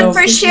 Thank you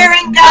for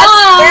sharing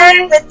God's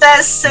word with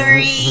us,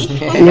 Suri.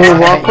 You're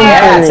welcome.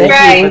 Yeah, honey.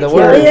 thank you for the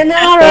word.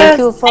 Thank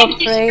you for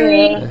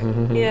prayer.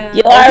 Yeah.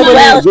 You are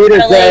well, Be the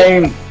Shirley.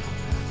 same.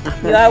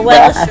 You are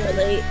well,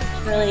 Shirley.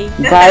 Shirley.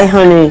 Bye,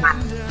 honey.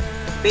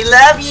 We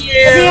love you.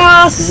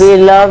 Adios. We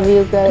love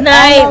you guys. Good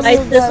night, I my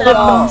love you guys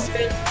all.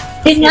 sister.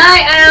 Good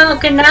night, Al.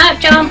 Good night,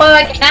 John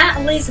Boy. Good night,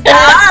 Elizabeth.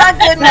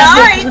 Good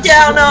night,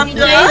 down under.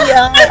 To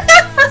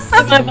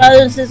my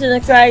brothers and sisters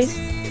in Christ.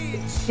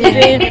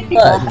 Adrian,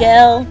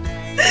 Gail.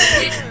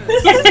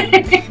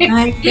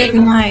 Good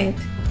night.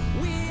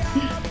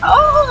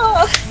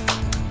 Oh.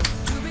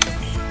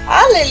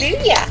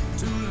 Hallelujah.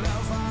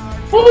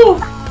 Woo.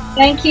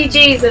 Thank you,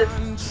 Jesus.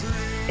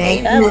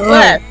 Thank God you, Lord.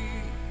 bless.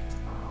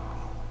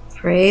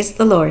 Praise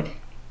the Lord.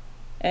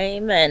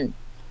 Amen.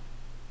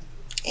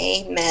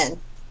 Amen.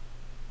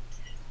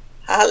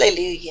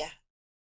 Hallelujah.